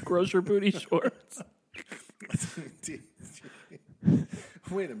 Taint Crusher booty shorts.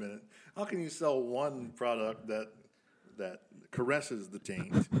 Wait a minute. How can you sell one product that caresses the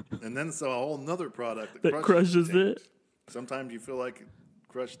taint and then sell a whole nother product that crushes crushes the taint? it? Sometimes you feel like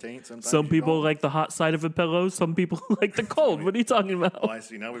crushed taint. Sometimes Some you people don't. like the hot side of a pillow. Some people like the cold. What are you talking about? Oh, I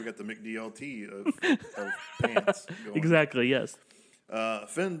see. Now we've got the McDLT of pants going. Exactly, yes.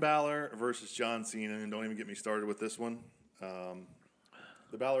 Finn Balor versus John Cena, and don't even get me started with this one.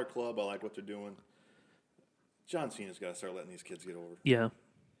 The Balor Club, I like what they're doing. John Cena's got to start letting these kids get over. Yeah.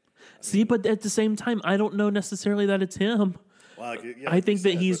 See, but at the same time, I don't know necessarily that it's him. Well, I think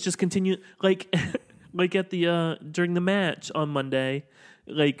that he's just continuing, like at the during the match on Monday,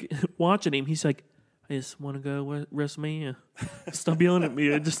 like watching him, he's like, I just want to go WrestleMania. Stop yelling at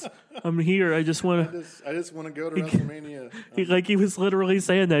me. I'm here. I just want to. I just want to go to WrestleMania. He was literally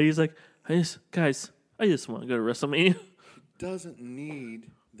saying that. He's like, I just want to go to WrestleMania. He doesn't need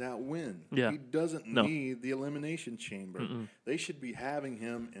that win. Yeah. He doesn't No. need the Elimination Chamber. They should be having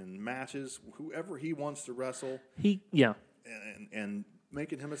him in matches, whoever he wants to wrestle, and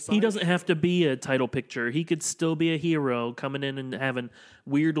making him a side. He doesn't have to be a title picture. He could still be a hero coming in and having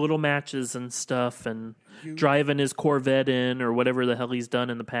weird little matches and stuff and driving his Corvette in or whatever the hell he's done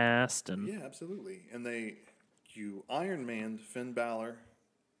in the past. And Yeah, absolutely. And you Iron Man Finn Balor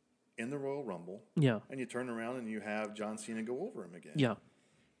in the Royal Rumble. Yeah. And you turn around and you have John Cena go over him again. Yeah.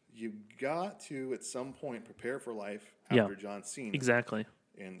 You got to, at some point, prepare for life after John Cena. Exactly.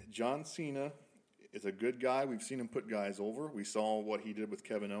 And John Cena is a good guy. We've seen him put guys over. We saw what he did with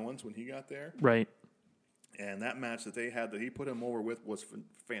Kevin Owens when he got there. Right. And that match that they had that he put him over with was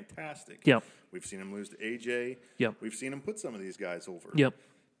fantastic. Yep. We've seen him lose to AJ. Yep. We've seen him put some of these guys over. Yep.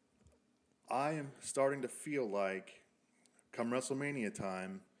 I am starting to feel like, come WrestleMania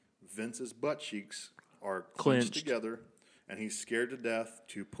time, Vince's butt cheeks are clenched together, and he's scared to death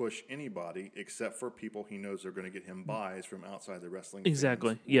to push anybody except for people he knows are going to get him buys from outside the wrestling.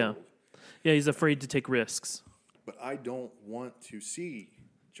 Exactly. fans Yeah. world. Yeah, he's afraid to take risks. But I don't want to see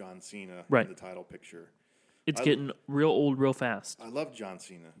John Cena Right. in the title picture. It's getting real old real fast. I love John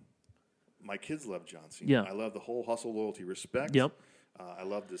Cena. My kids love John Cena. Yeah. I love the whole hustle, loyalty, respect. Yep. I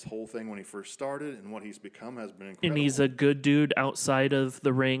love this whole thing when he first started, and what he's become has been incredible. And he's a good dude outside of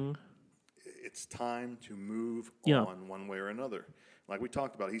the ring. It's time to move Yeah. on one way or another. Like we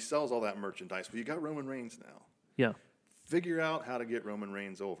talked about, he sells all that merchandise, but you got Roman Reigns now. Yeah. Figure out how to get Roman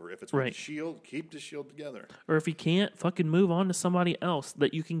Reigns over. If it's with Right. the Shield, keep the Shield together. Or if he can't, fucking move on to somebody else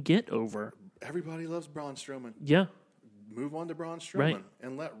that you can get over. Everybody loves Braun Strowman. Yeah. Move on to Braun Strowman Right.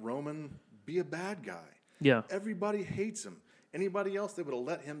 and let Roman be a bad guy. Yeah. Everybody hates him. Anybody else, they would have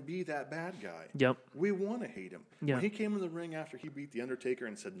let him be that bad guy. Yep. We want to hate him. Yeah. When he came in the ring after he beat The Undertaker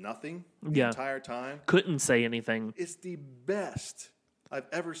and said nothing the entire time. Couldn't say anything. It's the best I've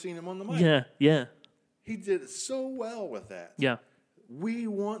ever seen him on the mic. Yeah, yeah. He did so well with that. Yeah. We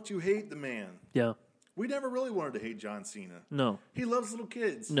want to hate the man. Yeah. We never really wanted to hate John Cena. No. He loves little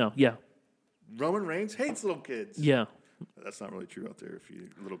kids. No, yeah. Roman Reigns hates little kids. Yeah. That's not really true out there. If you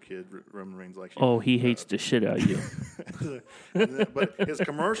little kid, Roman Reigns likes you. Oh, he hates the shit out of you. But his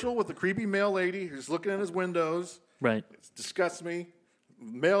commercial with the creepy male lady who's looking in his windows, Right. it disgusts me.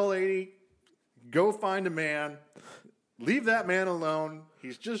 Male lady, go find a man. Leave that man alone.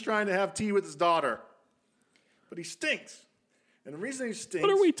 He's just trying to have tea with his daughter. But he stinks. And the reason he stinks...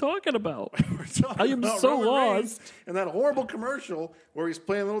 What are we talking about? we're talking I am about so Roman Reigns lost. and that horrible commercial where he's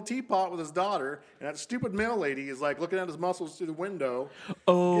playing a little teapot with his daughter, and that stupid male lady is like looking at his muscles through the window, getting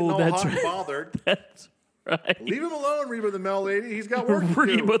all that's hot and right. bothered. That's right. Leave him alone, Reba the male lady. He's got work to do.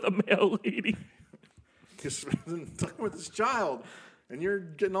 Reba the male lady. He's talking with his child, and you're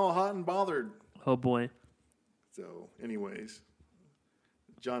getting all hot and bothered. Oh, boy. So, anyways,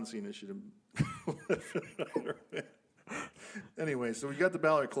 John Cena should have... Anyway, so we got the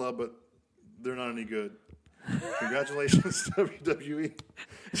Balor Club, but they're not any good. Congratulations, WWE.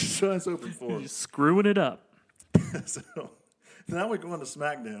 So that's open for. Screwing it up. So now we go on to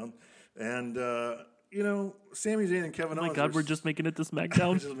SmackDown, and Sami Zayn and Kevin Oh, my Owens. God, we're just making it to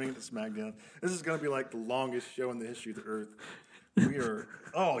SmackDown. We're just making it to SmackDown. This is going to be like the longest show in the history of the Earth. We are.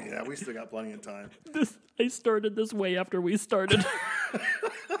 Oh yeah, we still got plenty of time. I started this way after we started.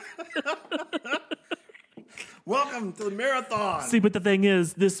 Welcome to the marathon. See, but the thing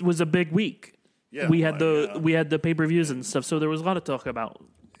is, this was a big week. Yeah, we had the pay-per-views and stuff, so there was a lot to talk about.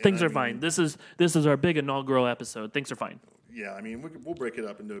 Things are fine. This is our big inaugural episode. Things are fine. Yeah, I mean, we'll break it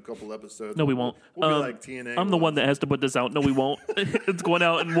up into a couple episodes. No, we won't. We'll be like TNA. I'm the one that has to put this out. No, we won't. It's going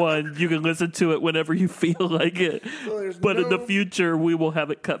out in one. You can listen to it whenever you feel like it. So but in the future, we will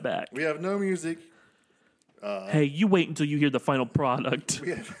have it cut back. We have no music. Hey, you wait until you hear the final product.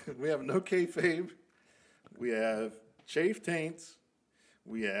 We have no kayfabe. We have chafed taints.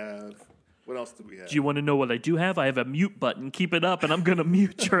 We have... What else do we have? Do you want to know what I do have? I have a mute button. Keep it up, and I'm going to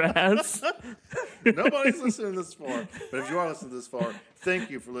mute your ass. Nobody's listening this far. But if you are listening this far, thank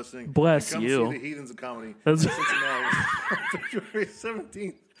you for listening. Bless and you. Come see the Heathens of Comedy. That's- Cincinnati. February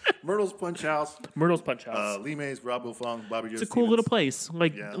 17th. Myrtle's Punch House. Myrtle's Punch House. Lee Mays, Rob Wilfong, Bobby Joe It's a cool little place,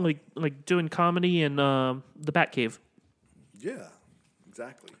 like doing comedy in the Batcave. Yeah,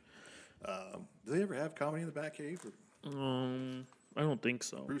 exactly. Do they ever have comedy in the Batcave? I don't think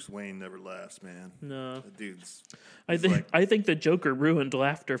so. Bruce Wayne never laughs, man. No, The dude's. I think the Joker ruined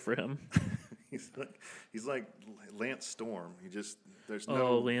laughter for him. he's like Lance Storm. There's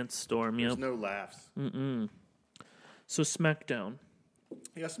Lance Storm. There's Yep. no laughs. So SmackDown.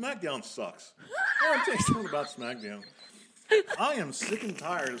 Yeah, SmackDown sucks. I want to tell you something about SmackDown. I am sick and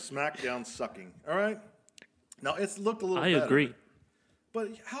tired of SmackDown sucking. All right. Now it's looked a little. I better, agree. But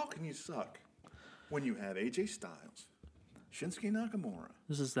how can you suck when you have AJ Styles, Shinsuke Nakamura?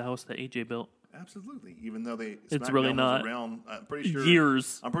 This is the house that AJ built. Absolutely. Even though It's SmackDown really was not. around, I'm pretty sure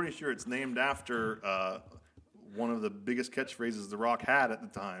Years. I'm pretty sure it's named after one of the biggest catchphrases The Rock had at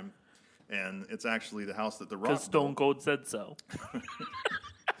the time, and it's actually the house that The Rock Because Stone Cold said so.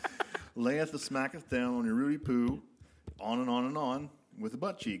 layeth the smacketh down on your Rudy Poo, on and on and on with the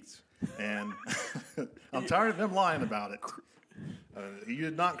butt cheeks. And I'm tired of him lying about it. He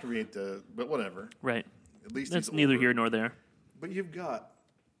did not create but whatever. Right. At least That's he's neither over. here nor there. But you've got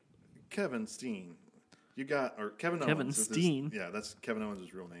Kevin Steen. Kevin Owens. Steen? Yeah, that's Kevin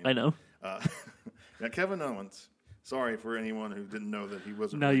Owens' real name. I know. Yeah, Kevin Owens. Sorry for anyone who didn't know that he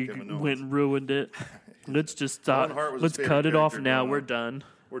wasn't Now really you Kevin Owens. went and ruined it. Let's just stop. Owen Hart was Let's his cut favorite it off character now. growing We're up. done.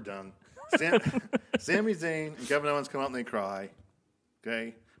 We're done. Sami Zayn and Kevin Owens come out and they cry.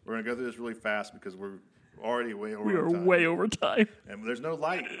 Okay? We're going to go through this really fast because we're already way over We are time. way over time. And there's no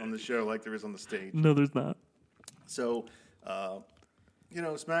light on the show like there is on the stage. No, there's not. So,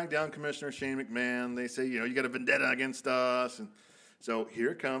 SmackDown Commissioner Shane McMahon, they say, you got a vendetta against us. And so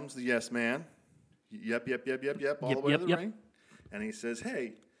here comes the yes man. Yep, all the way to the ring. And he says,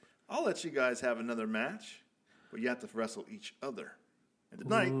 hey, I'll let you guys have another match, but you have to wrestle each other. And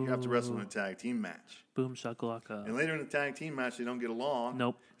tonight, you have to wrestle in a tag team match. Boom shakalaka. And later in the tag team match, they don't get along.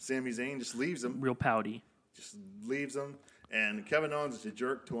 Nope. Sami Zayn just leaves them. Real pouty. Just leaves them. And Kevin Owens is a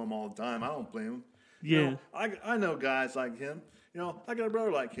jerk to him all the time. I don't blame him. Yeah. I know guys like him. I got a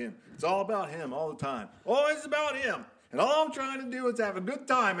brother like him. It's all about him all the time. Always about him. And all I'm trying to do is have a good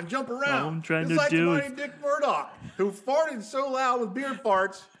time and jump around. All I'm trying it's to like do the is- mighty Dick Murdoch, who farted so loud with beer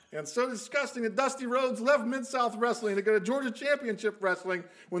farts And so disgusting that Dusty Rhodes left Mid-South Wrestling to go to Georgia Championship Wrestling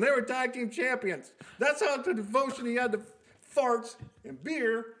when they were tag team champions. That's how the devotion he had to farts and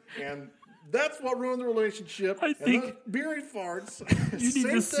beer, and that's what ruined the relationship. I think and those beery farts. You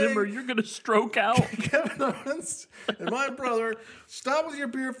need to simmer. You're going to stroke out. Kevin Owens and my brother, stop with your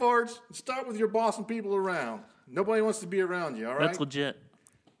beer farts. Stop with your bossing people around. Nobody wants to be around you, all right? That's legit.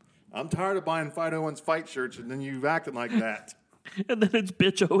 I'm tired of buying Fight Owens fight shirts, and then you acting like that. And then it's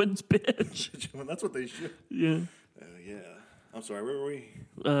bitch Owens bitch. Well, that's what they should. Yeah. Yeah. I'm sorry, where were we?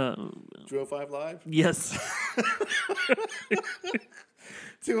 205 Live? Yes.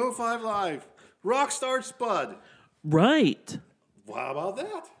 205 Live. Rockstar Spud. Right. How about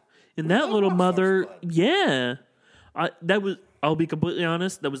that? And that little Rockstar mother, Spud. yeah. I'll be completely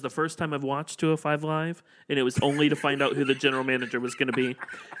honest, that was the first time I've watched 205 Live, and it was only to find out who the general manager was going to be.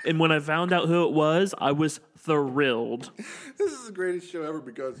 And when I found out who it was, I was thrilled. This is the greatest show ever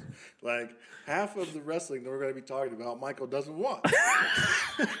because, like, half of the wrestling that we're going to be talking about, Michael doesn't want.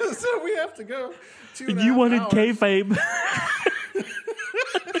 So we have to go 2.5 You wanted hours. kayfabe.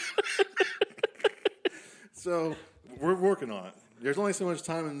 So we're working on it. There's only so much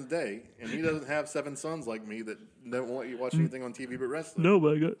time in the day, and he doesn't have 7 sons like me that don't want you to watch anything on TV but wrestling. No,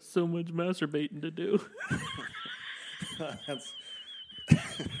 but I got so much masturbating to do.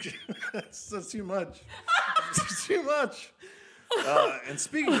 That's too much. It's too much. And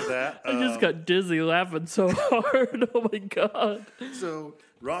speaking of that, I just got dizzy laughing so hard. Oh, my God. so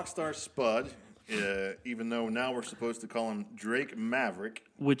Rockstar Spud, even though now we're supposed to call him Drake Maverick,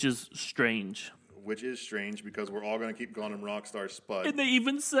 Which is strange. which is strange because we're all going to keep calling him Rockstar Spud. And they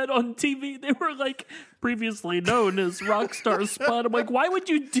even said on TV, they were like previously known as Rockstar Spud. I'm like, why would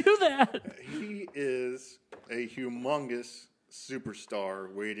you do that? He is a humongous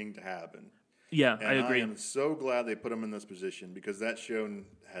superstar waiting to happen. Yeah, And I agree. I am so glad they put him in this position because that show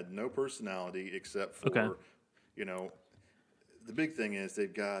had no personality except for, Okay. The big thing is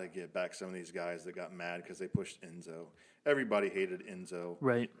they've got to get back some of these guys that got mad because they pushed Enzo. Everybody hated Enzo.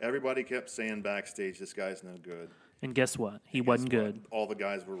 Right. Everybody kept saying backstage, this guy's no good. And guess what? He wasn't Guess what? good. All the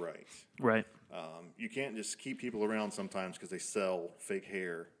guys were right. Right. You can't just keep people around sometimes because they sell fake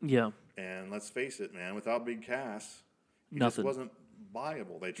hair. Yeah. And let's face it, man, without Big Cass, he Nothing. just wasn't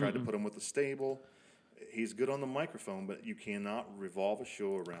viable. They tried to put him with the stable. He's good on the microphone, but you cannot revolve a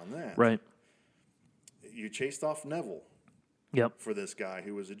show around that. Right. You chased off Neville Yep. for this guy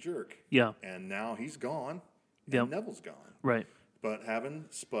who was a jerk. Yeah. And now he's gone, and Yep. Neville's gone. Right. But having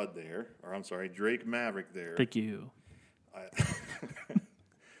Spud there, or I'm sorry, Drake Maverick there, Thank you.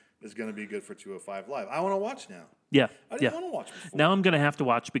 is going to be good for 205 Live. I want to watch now. Yeah. I Yeah. didn't want to watch before. Now I'm going to have to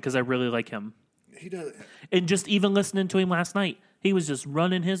watch because I really like him. He does. And just even listening to him last night, he was just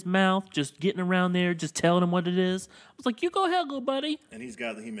running his mouth, just getting around there, just telling him what it is. I was like, you go ahead, little buddy. And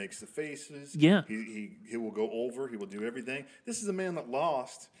he makes the faces. Yeah. He will go over. He will do everything. This is a man that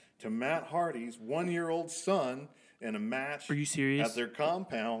lost to Matt Hardy's 1-year-old son in a match. Are you serious? At their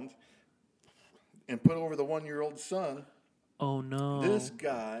compound, and put over the 1-year-old son. Oh, no. This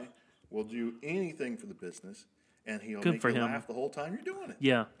guy will do anything for the business, and he'll Good make for you him. laugh the whole time you're doing it.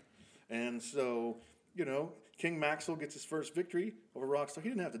 Yeah. And so, King Maxwell gets his first victory over Rockstar. He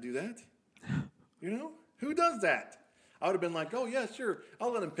didn't have to do that. Who does that? I would have been like, oh, yeah, sure.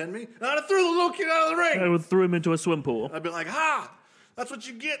 I'll let him pin me. And I'd have threw the little kid out of the ring. I would throw him into a swim pool. I'd be like, that's what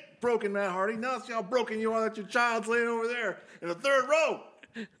you get, broken Matt Hardy. Now see how broken you are that your child's laying over there in the third row.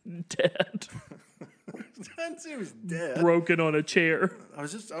 Dead. I didn't say he was dead. Broken on a chair. I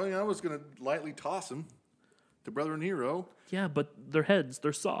was going to lightly toss him to Brother Nero. Yeah, but their heads,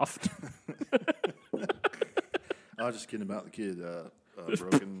 they're soft. I was just kidding about the kid,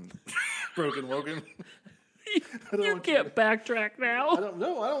 broken Logan. You can't backtrack I now. don't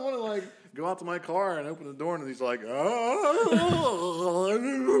know. I don't want to go out to my car and open the door and he's like, oh.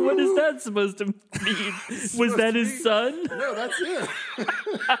 What is that supposed to mean? Was that his son? No, that's it.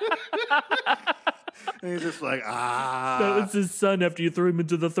 And he's just like, That was his son after you threw him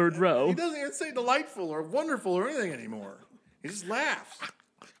into the third row. He doesn't even say delightful or wonderful or anything anymore. He just laughs.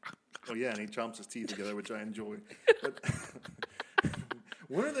 Oh, yeah, and he chomps his teeth together, which I enjoy. But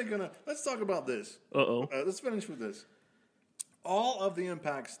when are they going to... Let's talk about this. Uh-oh. Let's finish with this. All of the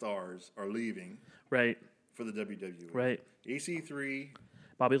Impact stars are leaving Right. for the WWE. Right. EC3,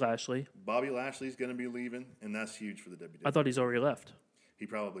 Bobby Lashley. Bobby Lashley's going to be leaving, and that's huge for the WWE. I thought he's already left. He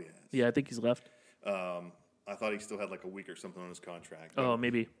probably has. Yeah, I think he's left. I thought he still had like a week or something on his contract. Oh,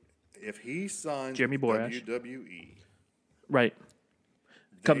 maybe. If he signs Jeremy with Borash. WWE, Right.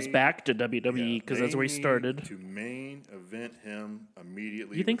 Comes They- back to WWE because that's where he they started. need to main event him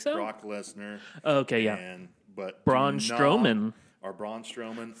immediately. You think with so? Brock Lesnar. Okay, yeah. But Braun do not Strowman. our Braun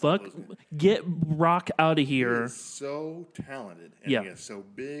Strowman. Fuck, get Rock out of here. He is so talented, and he is so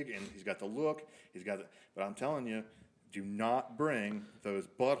big, and he's got the look. But I'm telling you, do not bring those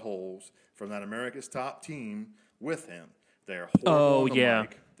buttholes from that America's Top team with him. They're horrible on the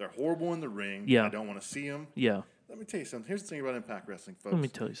mic. They're horrible in the ring. Yeah. I don't want to see them. Yeah. Let me tell you something. Here's the thing about Impact Wrestling, folks. Let me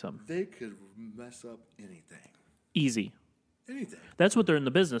tell you something. They could mess up anything. Easy. Anything. That's what they're in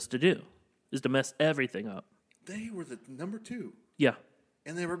the business to do, is to mess everything up. They were the number 2. Yeah.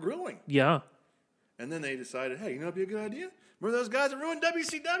 And they were growing. Yeah. And then they decided, hey, you know what would be a good idea? Remember those guys that ruined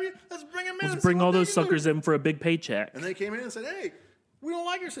WCW? Let's bring them in. Let's bring all those suckers in for a big paycheck. And they came in and said, hey, we don't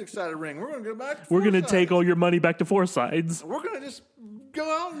like your 6-sided ring. We're going to go back to We're going to take all all your money back to 4 sides. We're going to just go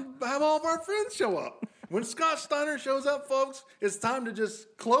out and have all of our friends show up. When Scott Steiner shows up, folks, it's time to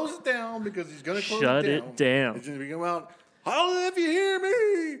just close it down because he's going to Shut it down. He's going to go out, holla if you hear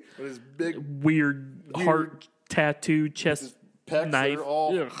me, with his big Weird heart tattoo, chest pecs knife. are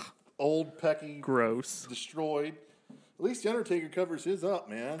all Ugh. old, pecky, Gross. destroyed. At least The Undertaker covers his up,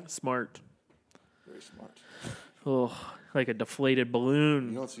 man. Smart. Very smart. Oh, like a deflated balloon.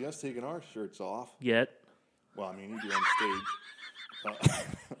 You don't see us taking our shirts off. Yet. Well, I mean, you do on stage.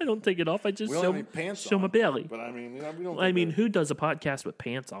 I don't take it off. I just We don't have any pants show on, my belly. But I mean, we don't. I mean, who does a podcast with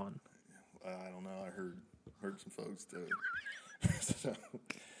pants on? I don't know. I heard some folks do.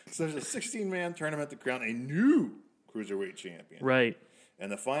 So there's a 16-man tournament to crown a new cruiserweight champion. Right.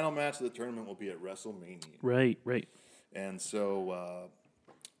 And the final match of the tournament will be at WrestleMania. Right. And so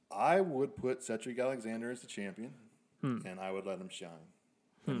I would put Cedric Alexander as the champion, and I would let him shine.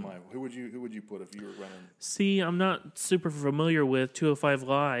 Who would you put if you were running? See, I'm not super familiar with 205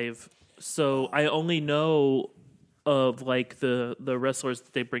 Live, so I only know of like the wrestlers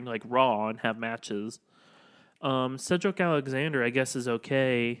that they bring like Raw and have matches. Cedric Alexander, I guess, is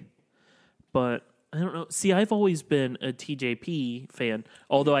okay, but I don't know. See, I've always been a TJP fan,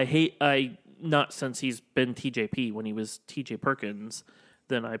 although not since he's been TJP. When he was TJ Perkins,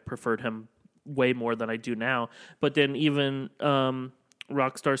 then I preferred him way more than I do now. But then even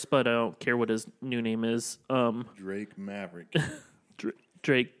Rockstar Spud, I don't care what his new name is. Drake Maverick.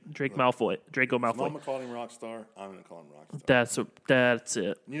 Drake Malfoy. Draco Malfoy. I'm going to call him Rockstar. I'm going to call him Rockstar. That's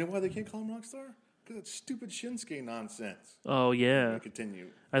it. You know why they can't call him Rockstar? Because it's stupid Shinsuke nonsense. Oh, yeah. Continue.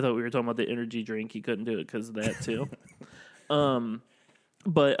 I thought we were talking about the energy drink. He couldn't do it because of that, too.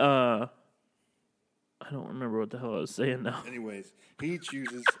 But I don't remember what the hell I was saying now. Anyways, he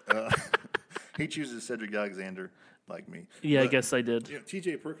chooses Cedric Alexander like me. Yeah, but, I guess I did. You know,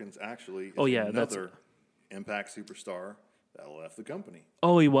 TJ Perkins actually is another Impact superstar that left the company.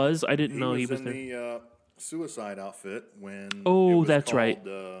 Oh, he was? I didn't know he was in there. the Suicide outfit when Oh, it was that's called,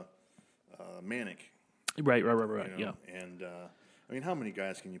 right. Manic. Right, You know? yeah. And I mean, how many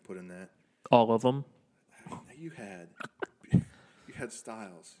guys can you put in that? All of them. You had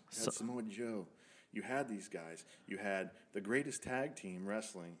Styles, you had Samoa Joe, you had these guys, you had the greatest tag team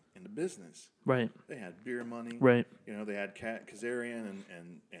wrestling in the business. Right. They had Beer Money. Right. You know, they had Kat Kazarian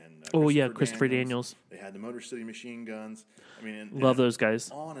and Christopher Daniels. They had the Motor City Machine Guns. I mean, Love those guys.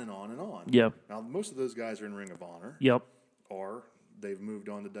 On and on and on. Yeah. Now, most of those guys are in Ring of Honor. Yep. Or they've moved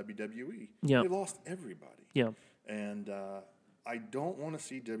on to WWE. Yep. They lost everybody. Yeah. And I don't want to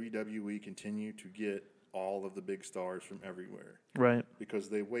see WWE continue to get all of the big stars from everywhere. Right. Because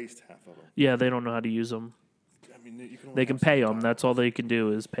they waste half of them. Yeah, they don't know how to use them. I mean, they can pay them. That's all they can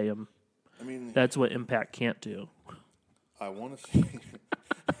do is pay them. I mean, that's what Impact can't do. I want to see.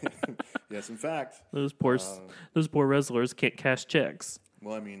 Yes, in fact, those poor wrestlers can't cash checks.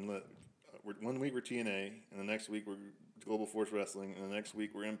 Well, I mean, look, 1 week we're TNA, and the next week we're Global Force Wrestling, and the next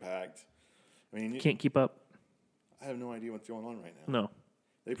week we're Impact. I mean, can't keep up. I have no idea what's going on right now. No.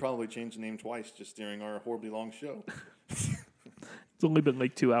 They probably changed the name twice just during our horribly long show. It's only been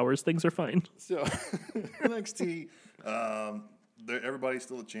like 2 hours. Things are fine. So, NXT, everybody's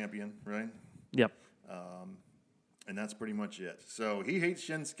still a champion, right? Yep. And that's pretty much it. So, he hates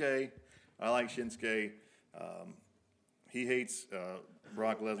Shinsuke. I like Shinsuke. He hates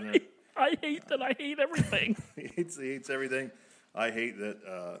Brock Lesnar. I hate that I hate everything. He hates everything. I hate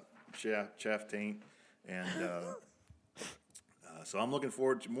that Chaff Taint. And so I'm looking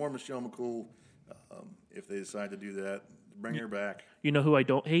forward to more Michelle McCool if they decide to do that. Bring her back. You know who I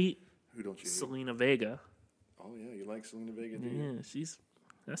don't hate? Who don't you hate? Selena Vega. Oh, yeah. You like Selena Vega, do you? Yeah,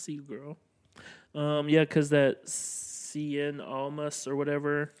 I see you, girl. Yeah, because that Cien Almas or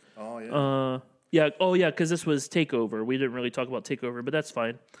whatever. Oh, yeah. Because this was TakeOver. We didn't really talk about TakeOver, but that's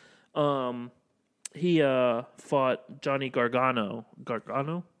fine. He fought Johnny Gargano.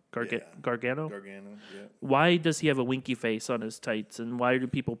 Gargano, yeah. Why does he have a winky face on his tights, and why do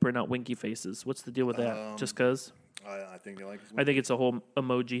people print out winky faces? What's the deal with that? Just because? I think they like his winky. I think it's a whole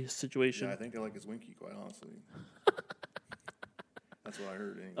emoji situation. Yeah, I think they like his winky, quite honestly. That's what I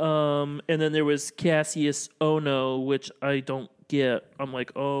heard. Anyway. And then there was Cassius Ono, which I don't get. I'm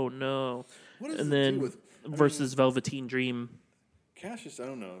like, oh no. What does And it then do with versus Velveteen Dream. Cassius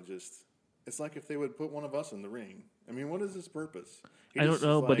Ono? It's like if they would put one of us in the ring. I mean, what is his purpose? I don't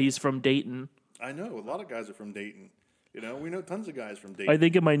know, but he's from Dayton. I know a lot of guys are from Dayton. You know, we know tons of guys from Dayton. I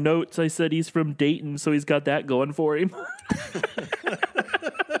think in my notes I said he's from Dayton, so he's got that going for him.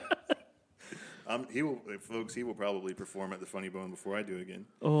 He will probably perform at the Funny Bone before I do it again.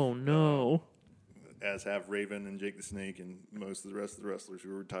 Oh no! As have Raven and Jake the Snake and most of the rest of the wrestlers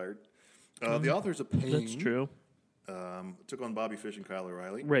who are retired. The Authors of Pain. That's true. Took on Bobby Fish and Kyle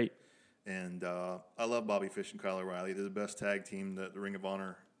O'Reilly. Right. And I love Bobby Fish and Kyle O'Reilly. They're the best tag team that the Ring of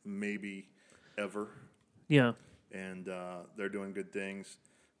Honor maybe ever. Yeah. And they're doing good things.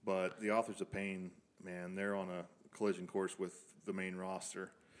 But the Authors of Pain, man, they're on a collision course with the main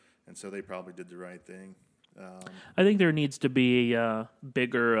roster. And so they probably did the right thing. I think there needs to be a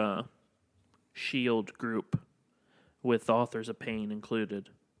bigger Shield group with Authors of Pain included.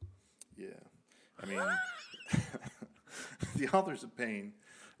 Yeah. I mean, the Authors of Pain,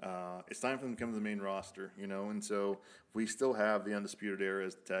 it's time for them to come to the main roster, you know, and so we still have the Undisputed Era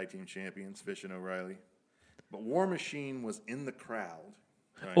as the tag team champions, Fish and O'Reilly. But War Machine was in the crowd.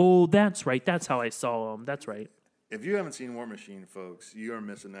 Right? Oh, that's right. That's how I saw him. That's right. If you haven't seen War Machine, folks, you are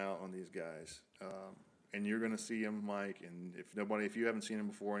missing out on these guys. And you're going to see him, Mike. And if you haven't seen him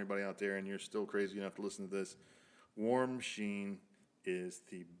before, anybody out there, and you're still crazy enough to listen to this, War Machine is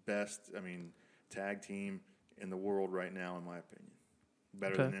the best, tag team in the world right now, in my opinion.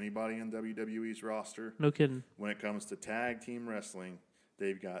 Better than anybody on WWE's roster. No kidding. When it comes to tag team wrestling,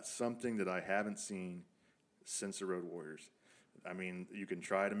 they've got something that I haven't seen since the Road Warriors. I mean, you can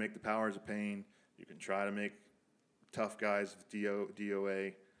try to make the Powers of Pain. You can try to make tough guys with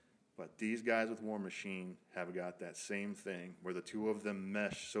DOA. But these guys with War Machine have got that same thing where the two of them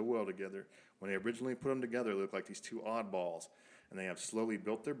mesh so well together. When they originally put them together, they look like these two oddballs. And they have slowly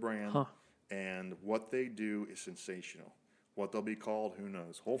built their brand. Huh. And what they do is sensational. What they'll be called, who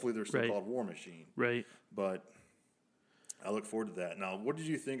knows? Hopefully they're still called War Machine. Right. But I look forward to that. Now, what did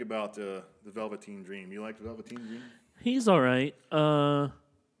you think about the Velveteen Dream? You like the Velveteen Dream? He's all right. The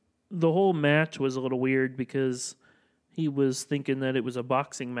whole match was a little weird because he was thinking that it was a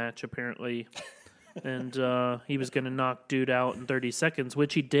boxing match, apparently. And he was going to knock dude out in 30 seconds,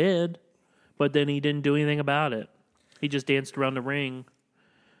 which he did. But then he didn't do anything about it. He just danced around the ring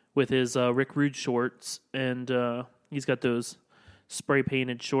with his Rick Rude shorts. And he's got those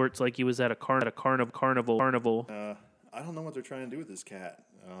spray-painted shorts like he was at a carnival. I don't know what they're trying to do with this cat.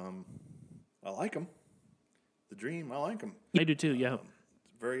 I like him. The Dream, I like him. I do too, yeah.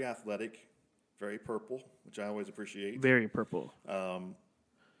 Very athletic, very purple, which I always appreciate. Very purple.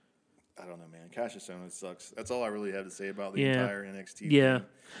 I don't know, man. Cassius Ohno sucks. That's all I really have to say about the entire NXT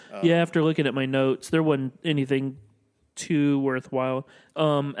thing. After looking at my notes, there wasn't anything too worthwhile.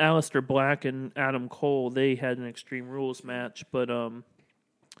 Aleister Black and Adam Cole, they had an Extreme Rules match, but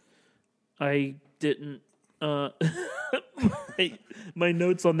I didn't... my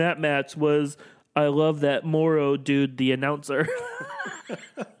notes on that match was, I love that Moro dude, the announcer.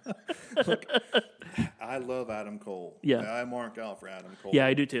 Look, I love Adam Cole. Yeah. I mark out for Adam Cole. Yeah,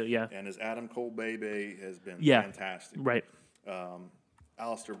 I do too, yeah. And his Adam Cole baby has been fantastic. Right.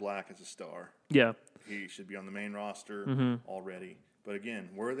 Aleister Black is a star. Yeah. He should be on the main roster already. But again,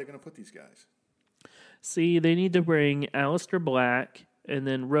 where are they going to put these guys? See, they need to bring Aleister Black and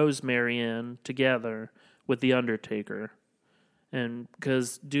then Rosemary in together with The Undertaker. And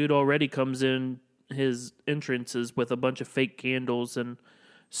because dude already comes in his entrances with a bunch of fake candles and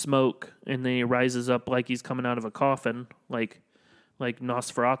smoke, and then he rises up like he's coming out of a coffin, like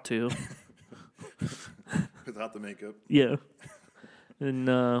Nosferatu. Without the makeup. Yeah. And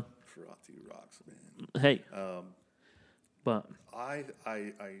Nosferatu rocks, man. Hey. But I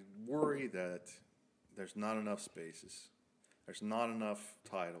worry that there's not enough spaces. There's not enough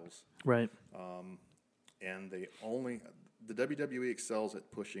titles. Right. And the WWE excels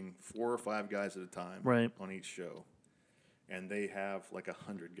at pushing 4 or 5 guys at a time on each show. And they have like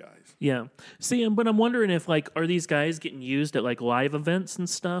 100 guys. Yeah. See, but I'm wondering if are these guys getting used at live events and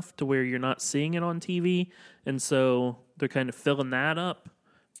stuff to where you're not seeing it on TV, and so they're kind of filling that up.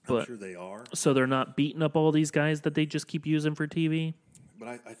 I'm sure they are. So they're not beating up all these guys that they just keep using for TV. But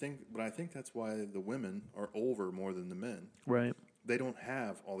I think that's why the women are over more than the men. Right. They don't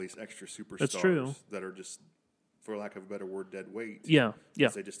have all these extra superstars That's true. that are just, for lack of a better word, dead weight. Yeah. Yeah.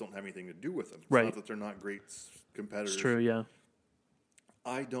 They just don't have anything to do with them. It's right. not that they're not great competitors. It's true. Yeah.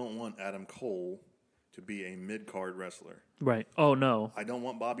 I don't want Adam Cole to be a mid-card wrestler. Right. Oh, no. I don't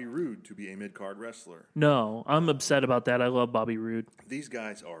want Bobby Roode to be a mid-card wrestler. No, I'm upset about that. I love Bobby Roode. These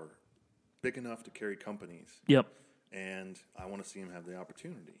guys are big enough to carry companies. Yep. And I want to see them have the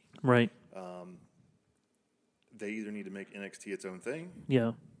opportunity. Right. They either need to make NXT its own thing.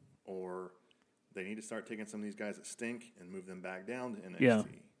 Yeah. Or they need to start taking some of these guys that stink and move them back down to NXT. Yeah.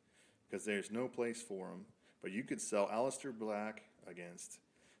 Because there's no place for them. But you could sell Aleister Black against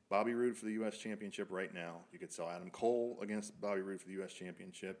Bobby Roode for the U.S. Championship right now. You could sell Adam Cole against Bobby Roode for the U.S.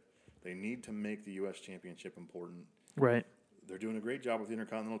 Championship. They need to make the U.S. Championship important. Right. They're doing a great job with the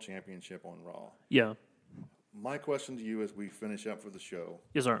Intercontinental Championship on Raw. Yeah. My question to you as we finish up for the show.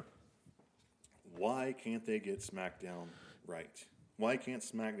 Yes, sir. Why can't they get SmackDown right? Why can't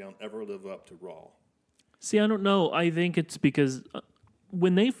SmackDown ever live up to Raw? See, I don't know. I think it's because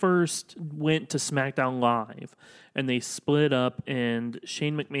when they first went to SmackDown Live and they split up and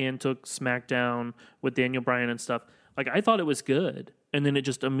Shane McMahon took SmackDown with Daniel Bryan and stuff, like I thought it was good. And then it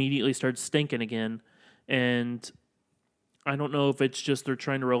just immediately started stinking again. And I don't know if it's just they're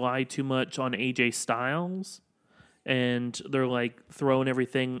trying to rely too much on AJ Styles and they're like throwing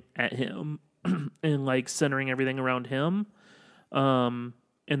everything at him and like centering everything around him. In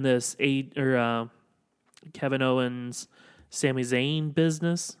this Kevin Owens, Sami Zayn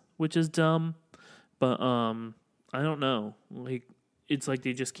business, which is dumb. But I don't know. Like it's like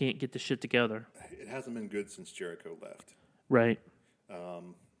they just can't get the shit together. It hasn't been good since Jericho left. Right.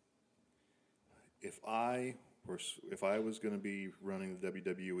 If I was going to be running the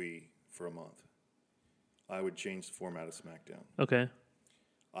WWE for a month, I would change the format of SmackDown. Okay.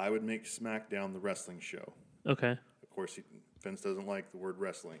 I would make SmackDown the wrestling show. Okay. Of course, Vince doesn't like the word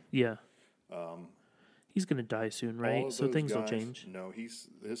wrestling. Yeah. He's going to die soon, right? So things will change. No, his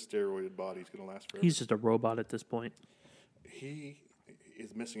steroided body's going to last forever. He's just a robot at this point. He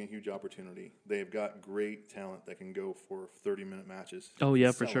is missing a huge opportunity. They've got great talent that can go for 30-minute matches. Oh,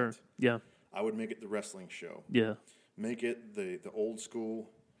 yeah, for sure. Yeah. I would make it the wrestling show. Yeah. Make it the old school,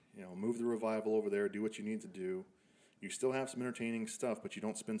 move the Revival over there, do what you need to do. You still have some entertaining stuff, but you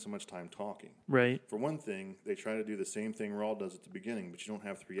don't spend so much time talking. Right. For one thing, they try to do the same thing Raw does at the beginning, but you don't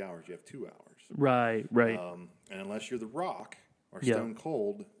have 3 hours. You have 2 hours. Right. And unless you're The Rock or Stone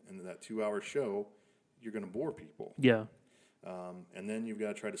Cold in that 2-hour show, you're going to bore people. Yeah. And then you've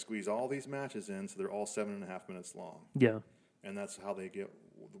got to try to squeeze all these matches in so they're all 7.5 minutes long. Yeah. And that's how they get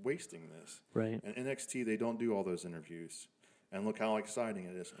wasting this. Right. And NXT, they don't do all those interviews. And look how exciting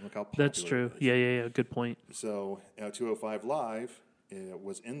it is. And look how popular That's true. it is. Yeah. Good point. So, 205 Live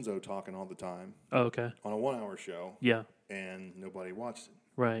was Enzo talking all the time. Oh, okay. On a 1-hour show. Yeah. And nobody watched it.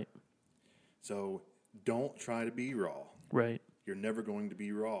 Right. So, don't try to be Raw. Right. You're never going to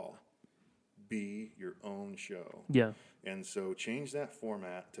be Raw. Be your own show. Yeah. And so, change that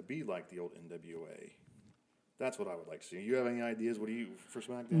format to be like the old NWA. That's what I would like to see. You have any ideas? What do you for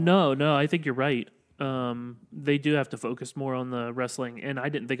SmackDown? No, I think you're right. They do have to focus more on the wrestling, and I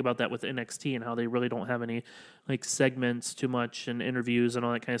didn't think about that with NXT and how they really don't have any like segments too much and interviews and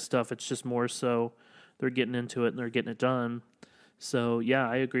all that kind of stuff. It's just more so they're getting into it and they're getting it done. So yeah,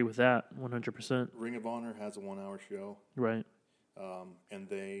 I agree with that 100%. Ring of Honor has a 1-hour show, right? And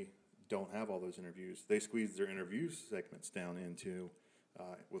they don't have all those interviews. They squeeze their interview segments down into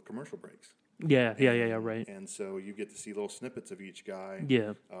with commercial breaks. Yeah, right. And so you get to see little snippets of each guy.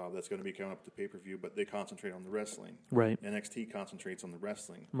 Yeah. That's going to be coming up to pay-per-view, but they concentrate on the wrestling. Right. NXT concentrates on the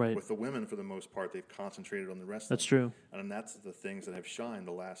wrestling. Right. With the women, for the most part, they've concentrated on the wrestling. That's true. And that's the things that have shined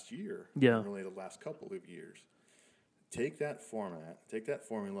the last year. Yeah. And really the last couple of years. Take that format, take that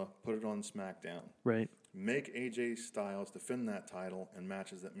formula, put it on SmackDown. Right. Make AJ Styles defend that title in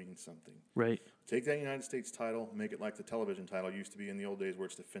matches that mean something. Right. Take that United States title, make it like the television title used to be in the old days where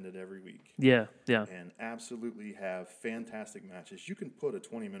it's defended every week. Yeah. And absolutely have fantastic matches. You can put a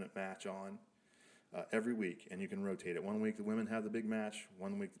 20-minute match on every week, and you can rotate it. 1 week the women have the big match,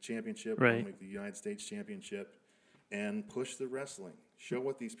 1 week the championship, right. 1 week the United States championship, and push the wrestling. Show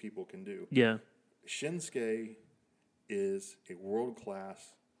what these people can do. Yeah. Shinsuke is a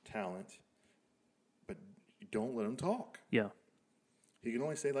world-class talent, but you don't let him talk. Yeah. He can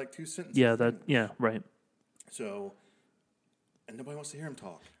only say like 2 sentences. Yeah, right. So, and nobody wants to hear him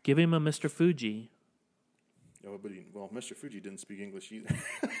talk. Give him a Mr. Fuji. No, but Mr. Fuji didn't speak English either.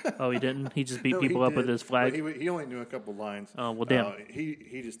 Oh, he didn't? He just beat people up with his flag? He only knew a couple lines. Oh, well, damn.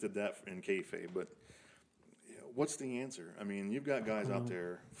 He just did that in kayfabe, but what's the answer? I mean, you've got guys out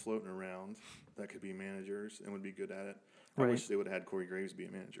there floating around that could be managers and would be good at it. I wish they would have had Corey Graves be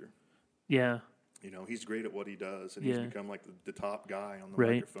a manager. Yeah. He's great at what he does, and he's become like the top guy on the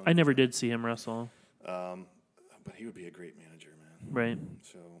right. microphone. I never did see him wrestle. But he would be a great manager, man. Right.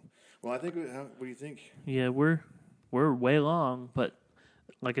 So, Well, I think. What do you think? Yeah, we're way long, but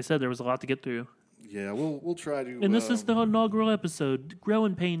like I said, there was a lot to get through. Yeah, we'll try to. And this is the inaugural episode.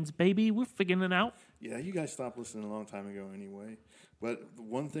 Growing pains, baby. We're figuring it out. Yeah, you guys stopped listening a long time ago anyway. But the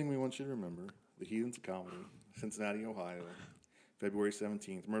one thing we want you to remember, the Heathens of Comedy, Cincinnati, Ohio, February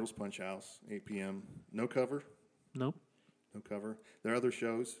 17th, Myrtle's Punch House, 8 p.m. No cover. Nope. No cover. There are other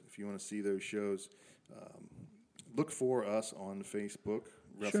shows. If you want to see those shows, look for us on Facebook.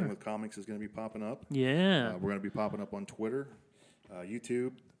 Wrestling with Comics is going to be popping up. Yeah. We're going to be popping up on Twitter,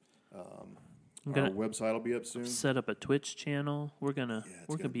 YouTube. Our website will be up soon. Set up a Twitch channel. We're gonna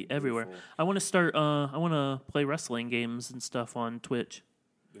be everywhere. I want to start. I want to play wrestling games and stuff on Twitch.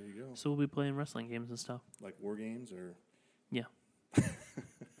 There you go. So we'll be playing wrestling games and stuff. Like war games, or yeah,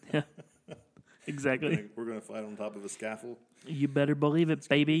 yeah, exactly. We're gonna fight on top of a scaffold. You better believe it,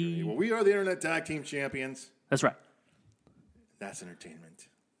 baby. Well, we are the Internet Tag Team Champions. That's right. That's entertainment.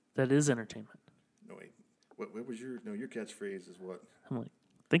 That is entertainment. No wait, what was your catchphrase? Is what? I'm like,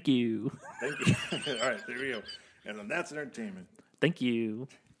 thank you. Thank you. All right, there we go. And then that's entertainment. Thank you.